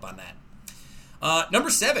follow-up on that. Number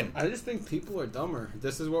 7. I just think people are dumber.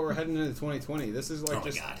 This is what we're heading into 2020. This is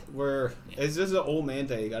it's just an old man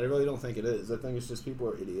take. I really don't think it is. I think it's just people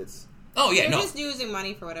are idiots. Oh, yeah, They're just using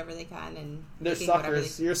money for whatever they can. And they're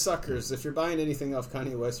suckers. You're suckers. If you're buying anything off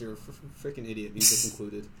Kanye West, you're a freaking idiot, music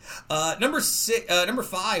included. Number 7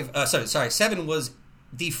 was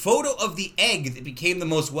the photo of the egg that became the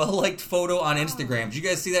most well-liked photo on Instagram. Did you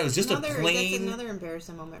guys see that? It was just that's another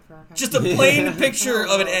embarrassing moment for our country. Just a plain picture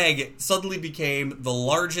of an egg suddenly became the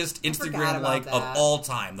largest Instagram like of all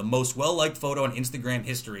time. The most well-liked photo in Instagram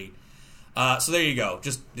history. So there you go.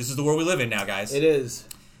 This is the world we live in now, guys. It is.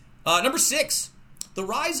 Number 6, the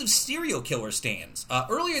rise of serial killer stands.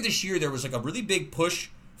 Earlier this year, there was a really big push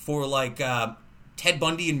for Ted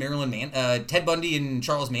Bundy and Ted Bundy and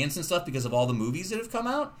Charles Manson stuff because of all the movies that have come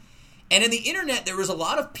out. And in the internet, there was a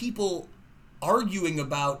lot of people arguing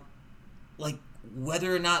about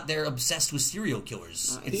whether or not they're obsessed with serial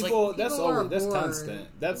killers. That's constant.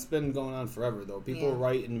 That's been going on forever, though. People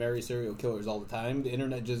write and marry serial killers all the time. The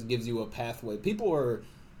internet just gives you a pathway. People are.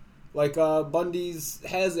 Bundy's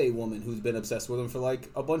has a woman who's been obsessed with him for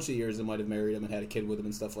a bunch of years and might have married him and had a kid with him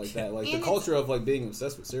and stuff like that. The culture of being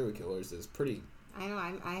obsessed with serial killers is pretty I know.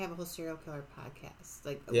 I have a whole serial killer podcast,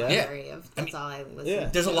 like a Yeah. library of. That's all I listen. Yeah,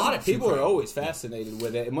 to. There's a lot of people are always fascinated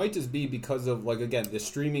with it. It might just be because of like again the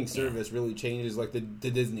streaming service really changes like the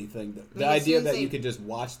Disney thing. The idea that you could just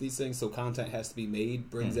watch these things, so content has to be made,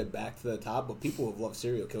 brings it back to the top. But people have loved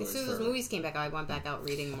serial killers. As soon as those movies came back, I went back out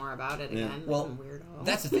reading more about it again. Well, Weirdo.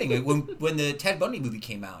 that's the thing. When the Ted Bundy movie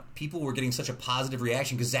came out, people were getting such a positive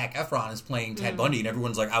reaction because Zac Efron is playing Ted Bundy, and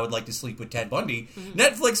everyone's like, "I would like to sleep with Ted Bundy."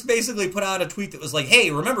 Netflix basically put out a tweet that was like,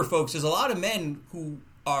 "Hey, remember, folks, there's a lot of men who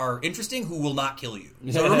are interesting who will not kill you.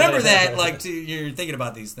 So remember that, like, you're thinking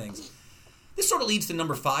about these things." This sort of leads to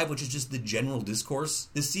number 5, which is just the general discourse.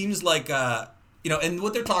 This seems like, and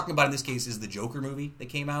what they're talking about in this case is the Joker movie that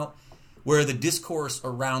came out, where the discourse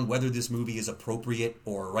around whether this movie is appropriate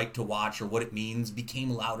or right to watch or what it means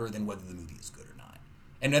became louder than whether the movie is good or not.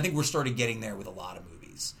 And I think we're started getting there with a lot of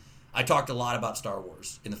movies. I talked a lot about Star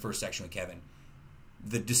Wars in the first section with Kevin.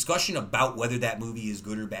 The discussion about whether that movie is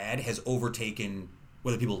good or bad has overtaken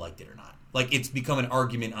whether people liked it or not. Like, it's become an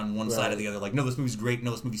argument on one side or the other. Like, no, this movie's great.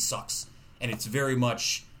 No, this movie sucks. And it's very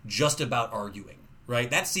much just about arguing, right?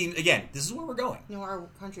 That seems, again, this is where we're going. No, our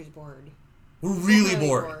country's bored. We're really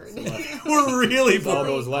bored. We're really bored. All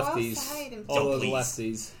those lefties. All those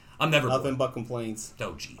lefties. I'm never Nothing bored. but complaints.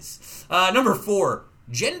 Oh, jeez. Number 4.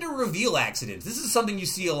 Gender reveal accidents. This is something you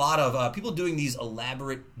see a lot of people doing these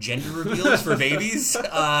elaborate gender reveals for babies. And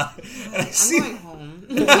I'm going home.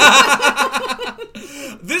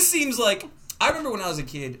 This seems like, I remember when I was a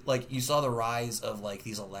kid, like, you saw the rise of like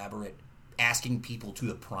these elaborate asking people to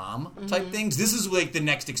the prom type things. This is like the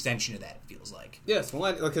next extension of that, it feels like. Yes,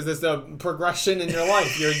 because it's the progression in your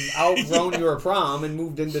life. You're outgrown your prom and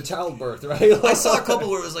moved into childbirth, right? I saw a couple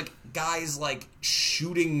where it was like guys like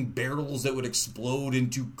shooting barrels that would explode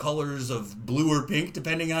into colors of blue or pink,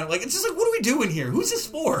 depending on, like, it's just like, what are we doing here? Who's this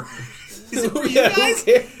for? Is it for you guys?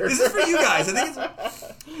 Is this for you guys? I think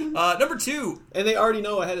it's number 2. And they already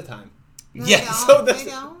know ahead of time. No, Yes. they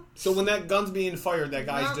don't. So when that gun's being fired, that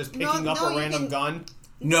guy's just picking up a random gun.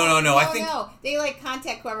 No. I think they like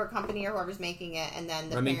contact whoever company or whoever's making it, and then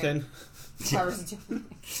the Remington. whoever's doing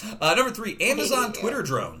it. number 3, Amazon Twitter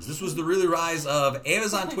drones. This was the really rise of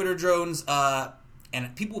Amazon Twitter drones,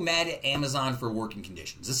 and people mad at Amazon for working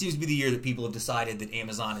conditions. This seems to be the year that people have decided that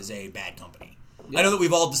Amazon is a bad company. Yeah. I know that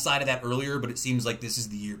we've all decided that earlier, but it seems like this is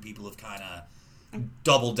the year people have kind of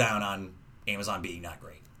doubled down on Amazon being not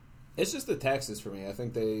great. It's just the taxes for me. I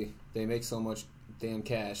think they make so much damn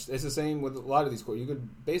cash. It's the same with a lot of these. You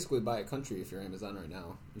could basically buy a country if you're Amazon right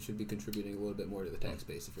now. You should be contributing a little bit more to the tax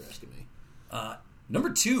base if you're asking me. Number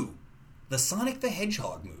 2, the Sonic the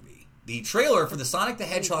Hedgehog movie. The trailer for the Sonic the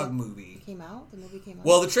Hedgehog movie came out. The movie came out.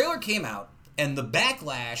 Well, the trailer came out, and the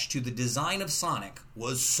backlash to the design of Sonic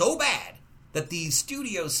was so bad that the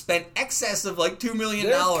studio spent excess of like $2 million.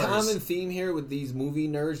 There's a common theme here with these movie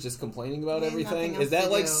nerds just complaining about everything. Is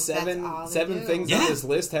that like seven things on this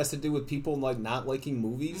list has to do with people like not liking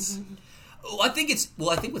movies? I think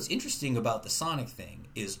what's interesting about the Sonic thing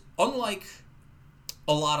is, unlike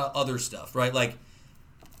a lot of other stuff, right? Like,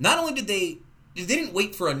 not only did they didn't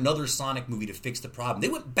wait for another Sonic movie to fix the problem. They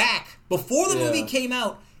went back before the movie came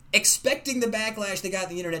out, expecting the backlash they got on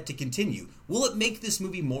the internet to continue. Will it make this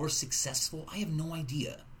movie more successful? I have no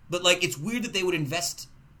idea. But, like, it's weird that they would invest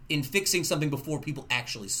in fixing something before people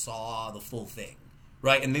actually saw the full thing,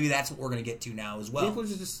 right? And maybe that's what we're going to get to now as well. People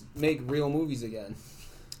should just make real movies again.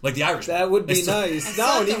 Like The Irishman. That would be nice.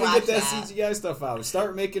 No, even get that that CGI stuff out.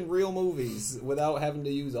 Start making real movies without having to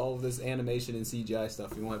use all of this animation and CGI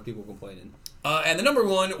stuff. You won't have people complaining. And the number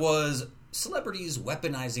 1 was celebrities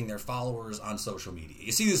weaponizing their followers on social media.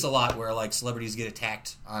 You see this a lot where, like, celebrities get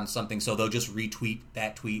attacked on something, so they'll just retweet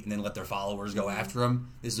that tweet and then let their followers go after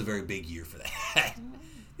them. This is a very big year for that.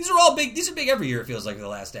 These are all big. These are big every year, it feels like, for the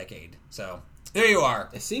last decade. So, there you are.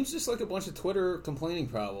 It seems just like a bunch of Twitter complaining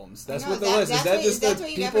problems. That's what the list is. That just the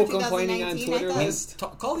people complaining on Twitter list?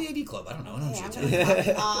 Call the AD Club. I don't know.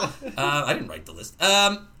 I didn't write the list.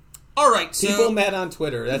 All right, so people mad on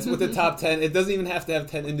Twitter. That's what the top 10. It doesn't even have to have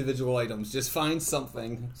 10 individual items. Just find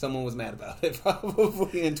something someone was mad about it.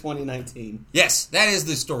 Probably in 2019. Yes, that is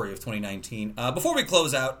the story of 2019. Before we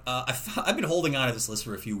close out, I've been holding on to this list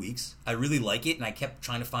for a few weeks. I really like it, and I kept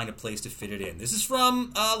trying to find a place to fit it in. This is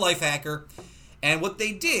from Lifehacker, and what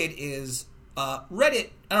they did is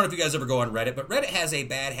Reddit. I don't know if you guys ever go on Reddit, but Reddit has a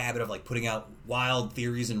bad habit of like putting out wild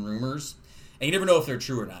theories and rumors, and you never know if they're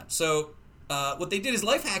true or not. So what they did is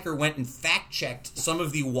Lifehacker went and fact-checked some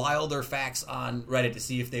of the wilder facts on Reddit to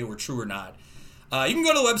see if they were true or not. You can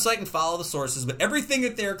go to the website and follow the sources, but everything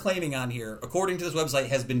that they're claiming on here, according to this website,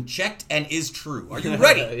 has been checked and is true. Are you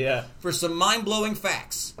ready for some mind-blowing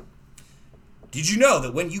facts? Did you know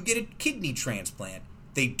that when you get a kidney transplant,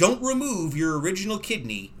 they don't remove your original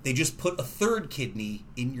kidney, they just put a third kidney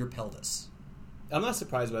in your pelvis? I'm not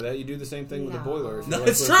surprised by that. You do the same thing with a boiler. No,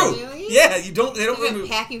 it's true. Really? Yeah, they don't remove.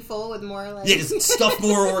 Packing full with more like. Yeah, just stuff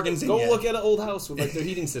more organs in. Go you. look at an old house with like their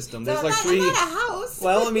heating system. There's like not, three. Not a house.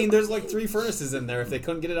 Well, I mean, there's like 3 furnaces in there. If they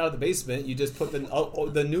couldn't get it out of the basement, you just put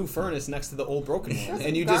the new furnace next to the old broken one,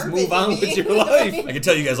 and you just move on with your life. I can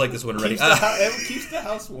tell you guys like this one already. It keeps the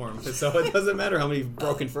house warm, so it doesn't matter how many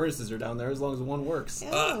broken furnaces are down there as long as one works.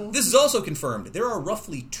 This is also confirmed. There are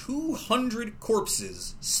roughly 200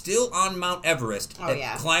 corpses still on Mount Everest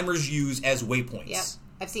that climbers use as waypoints. Yep.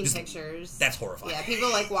 I've seen pictures. That's horrifying. Yeah, people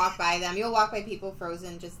like walk by them. You'll walk by people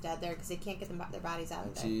frozen, just dead there because they can't get their bodies out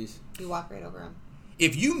of there. Jeez. You walk right over them.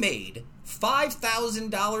 If you made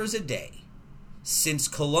 $5,000 a day since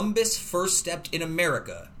Columbus first stepped in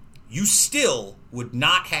America, you still would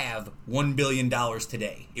not have $1 billion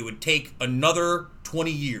today. It would take another 20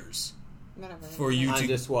 years for you to...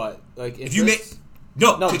 just what? Like if you make... just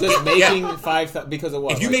making $5,000 because of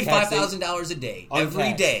what? If you made $5,000 a day,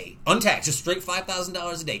 every day, untaxed, just straight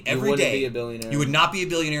 $5,000 a day, every day, be a billionaire. You would not be a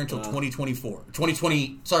billionaire until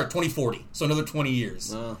 2040. So another 20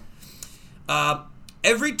 years.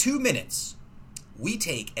 Every 2 minutes, we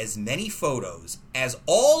take as many photos as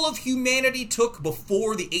all of humanity took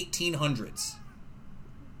before the 1800s.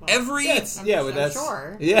 I'm sure.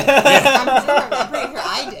 Yeah. I'm pretty sure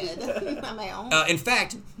I did on my own. In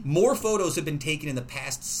fact, more photos have been taken in the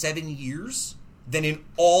past 7 years than in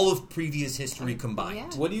all of previous history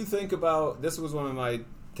combined. Yeah. What do you think about... This was one of my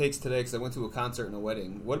takes today because I went to a concert and a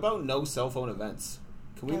wedding. What about no cell phone events?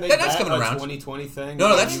 Can we make that's that coming a around. 2020 thing?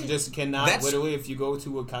 No, that's... You just cannot... Literally, if you go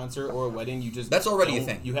to a concert or a wedding, you just... That's already a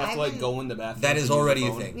thing. You have to, go in the bathroom. That is already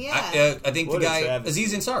a thing. Yeah. I think the guy...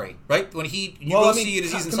 Aziz Ansari, right? When see an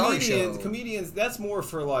Aziz Ansari show... Comedians, that's more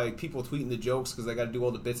for, like, people tweeting the jokes because they got to do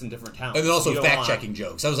all the bits in different towns. And then also fact-checking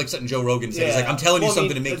jokes. That was like something Joe Rogan said. He's like, I'm telling you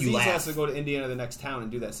something to make you laugh. Aziz has to go to Indiana the next town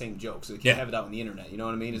and do that same joke, so he can't have it out on the internet. You know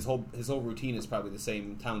what I mean? His whole routine is probably the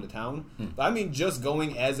same town to town. But I mean, just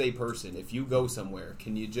going as a person, if you go somewhere,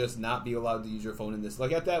 can you just not be allowed to use your phone in this?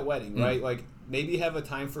 Like at that wedding, right? Like maybe have a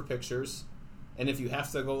time for pictures, and if you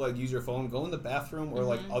have to go like use your phone, go in the bathroom or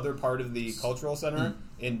like other part of the cultural center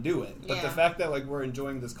and do it. But the fact that like we're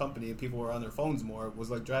enjoying this company and people were on their phones more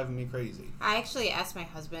was like driving me crazy. I actually asked my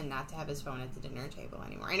husband not to have his phone at the dinner table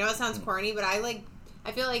anymore. I know it sounds corny, but I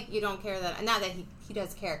feel like you don't care that. Not that he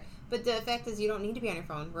does care. But the fact is, you don't need to be on your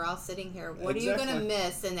phone. We're all sitting here. What are you going to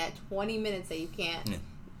miss in that 20 minutes that you can't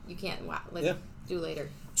do later?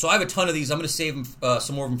 So I have a ton of these. I'm going to save them,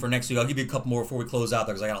 some more of them for next week. I'll give you a couple more before we close out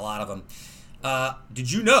there because I got a lot of them. Did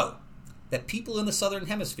you know that people in the southern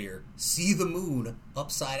hemisphere see the moon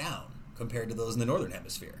upside down compared to those in the northern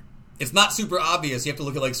hemisphere? It's not super obvious. You have to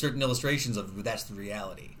look at like certain illustrations of it, but that's the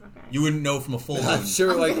reality. Okay. You wouldn't know from a full moon. I'm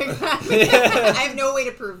sure, like I have no way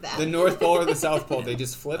to prove that. The North Pole or the South Pole, they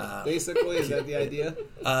just flip. Basically, is that the idea?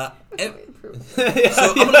 So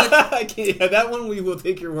that one we will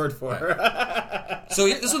take your word for. Right. So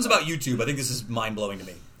this one's about YouTube. I think this is mind blowing to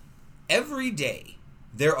me. Every day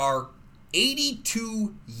there are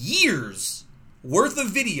 82 years worth of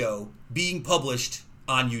video being published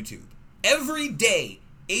on YouTube. Every day.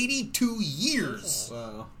 82 years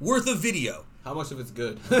worth of video. How much of it's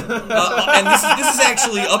good? And this is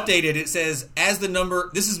actually updated. It says this has been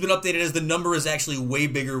updated as the number is actually way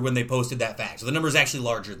bigger when they posted that fact. So the number is actually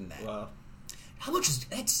larger than that. Wow. How much is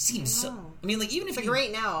that? Seems so. I mean, like even if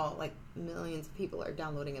right now, like millions of people are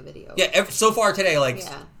downloading a video. Yeah, so far today,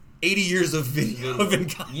 80 years of video have been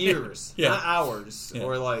years, not hours,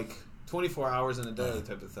 or like 24 hours in a day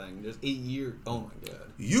type of thing. Just 8 years. Oh my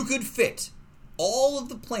god! You could fit all of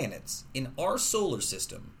the planets in our solar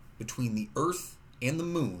system between the Earth and the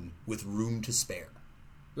Moon with room to spare.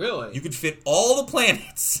 Really? You could fit all the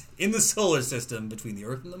planets in the solar system between the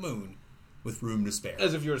Earth and the Moon with room to spare.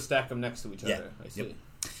 As if you were to stack them next to each other. I see. Yep.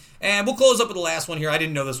 And we'll close up with the last one here. I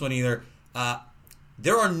didn't know this one either.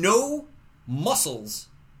 There are no muscles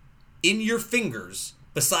in your fingers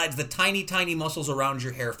besides the tiny, tiny muscles around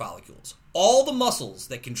your hair follicles. All the muscles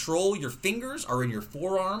that control your fingers are in your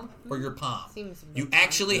forearm or your palm. You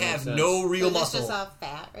actually have no real muscle. It's just all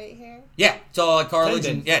fat right here? Yeah, it's all cartilage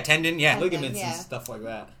and tendon, ligaments and stuff like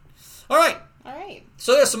that. All right.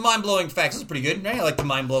 So there's some mind-blowing facts. This is pretty good. I like the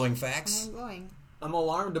mind-blowing facts. Mind-blowing. I'm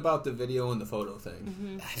alarmed about the video and the photo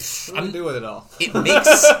thing. What do we do with it all? It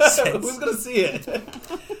makes sense. Who's going to see it?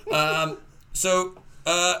 So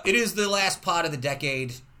it is the last pod of the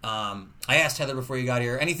decade. I asked Heather before you got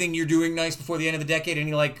here, anything you're doing nice before the end of the decade?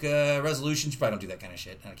 Any resolutions? You probably don't do that kind of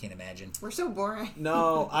shit. I can't imagine. We're so boring.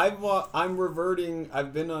 No, I'm reverting.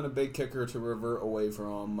 I've been on a big kicker to revert away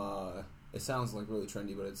from. It sounds like really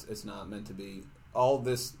trendy, but it's not meant to be. All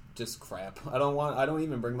this just crap. I don't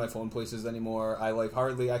even bring my phone places anymore. I might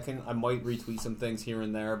retweet some things here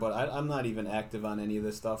and there, but I'm not even active on any of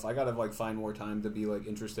this stuff. I gotta find more time to be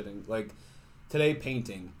interested in today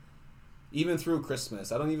painting. Even through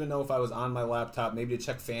Christmas, I don't even know if I was on my laptop, maybe to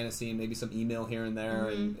check fantasy and maybe some email here and there,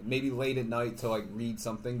 and maybe late at night to read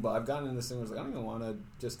something. But I've gotten in this thing where I don't even want to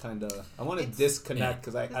just I want to disconnect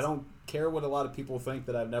because I don't care what a lot of people think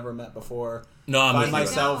that I've never met before. No, I'm find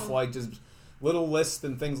myself just little lists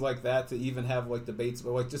and things like that to even have debates,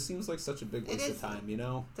 but just seems like such a big waste of time,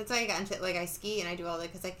 That's why I got into I ski and I do all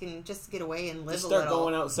that because I can just get away and live just a start little.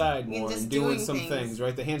 going outside more and doing some things,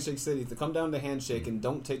 right? The Handshake.City, to come down to Handshake and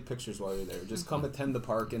don't take pictures while you're there. Just come attend the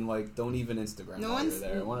park and don't even Instagram while you're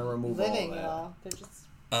there. I want to remove all that. At all. They're just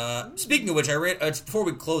speaking of which, I read before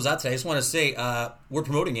we close out today, I just want to say we're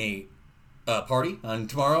promoting a party on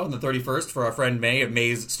tomorrow, on the 31st, for our friend May of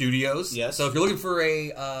May's Studios. Yes. So if you're looking for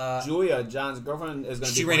a... Julia, John's girlfriend, is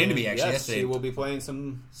going to be ran into me, actually, yesterday. She will be playing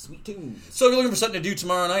some sweet tunes. So if you're looking for something to do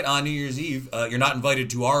tomorrow night on New Year's Eve, you're not invited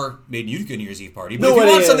to our Made in Utica New Year's Eve party. But if you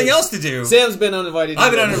want something else to do... Sam's been uninvited.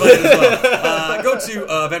 I've been uninvited as well. Go to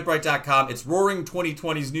eventbrite.com. It's Roaring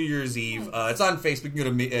 2020's New Year's Eve. It's on Facebook. You can go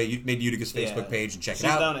to Made in Utica's Facebook page and check it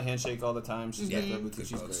out. She's down at Handshake all the time. She's got the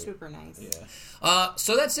she's great. Super nice. Yeah.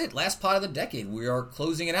 So that's it. Last pod of the decade. We are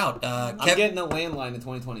closing it out. I'm getting a landline in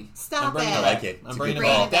 2020. Stop it. I like it. I'm bringing it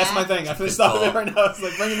back. back. That's my thing. I finished off of it right now. It's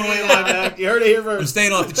bringing the landline back. You heard it here first. I'm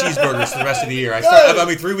staying off the cheeseburgers for the rest of the year. I'll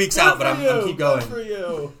be 3 weeks out, but I'm keep going. Good for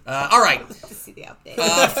you. All right. To see the update.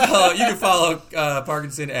 You can follow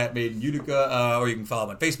Parkinson at Made in Utica, or you can follow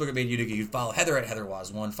him on Facebook at Made in Utica. You can follow Heather at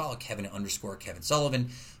HeatherWaz1. Follow Kevin at _Kevin Sullivan.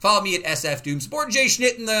 Follow me at SF Doom. Support Jay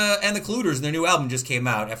Schnitt and the Colluders, and their new album just came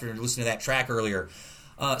out after listening to that track earlier.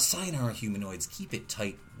 Sayonara Humanoids, keep it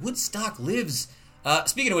tight. Woodstock lives.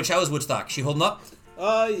 Speaking of which, how is Woodstock? She holding up?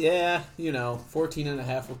 Yeah, 14 and a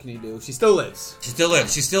half, what can you do? She still lives. She still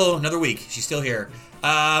lives. She's still another week. She's still here.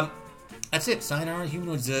 That's it. Sayonara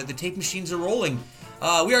Humanoids. The tape machines are rolling.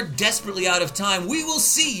 We are desperately out of time. We will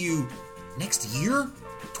see you next year,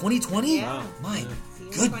 2020. Yeah. My See you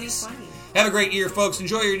goodness. 2020. Have a great year, folks.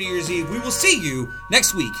 Enjoy your New Year's Eve. We will see you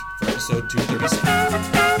next week for episode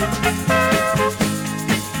 236.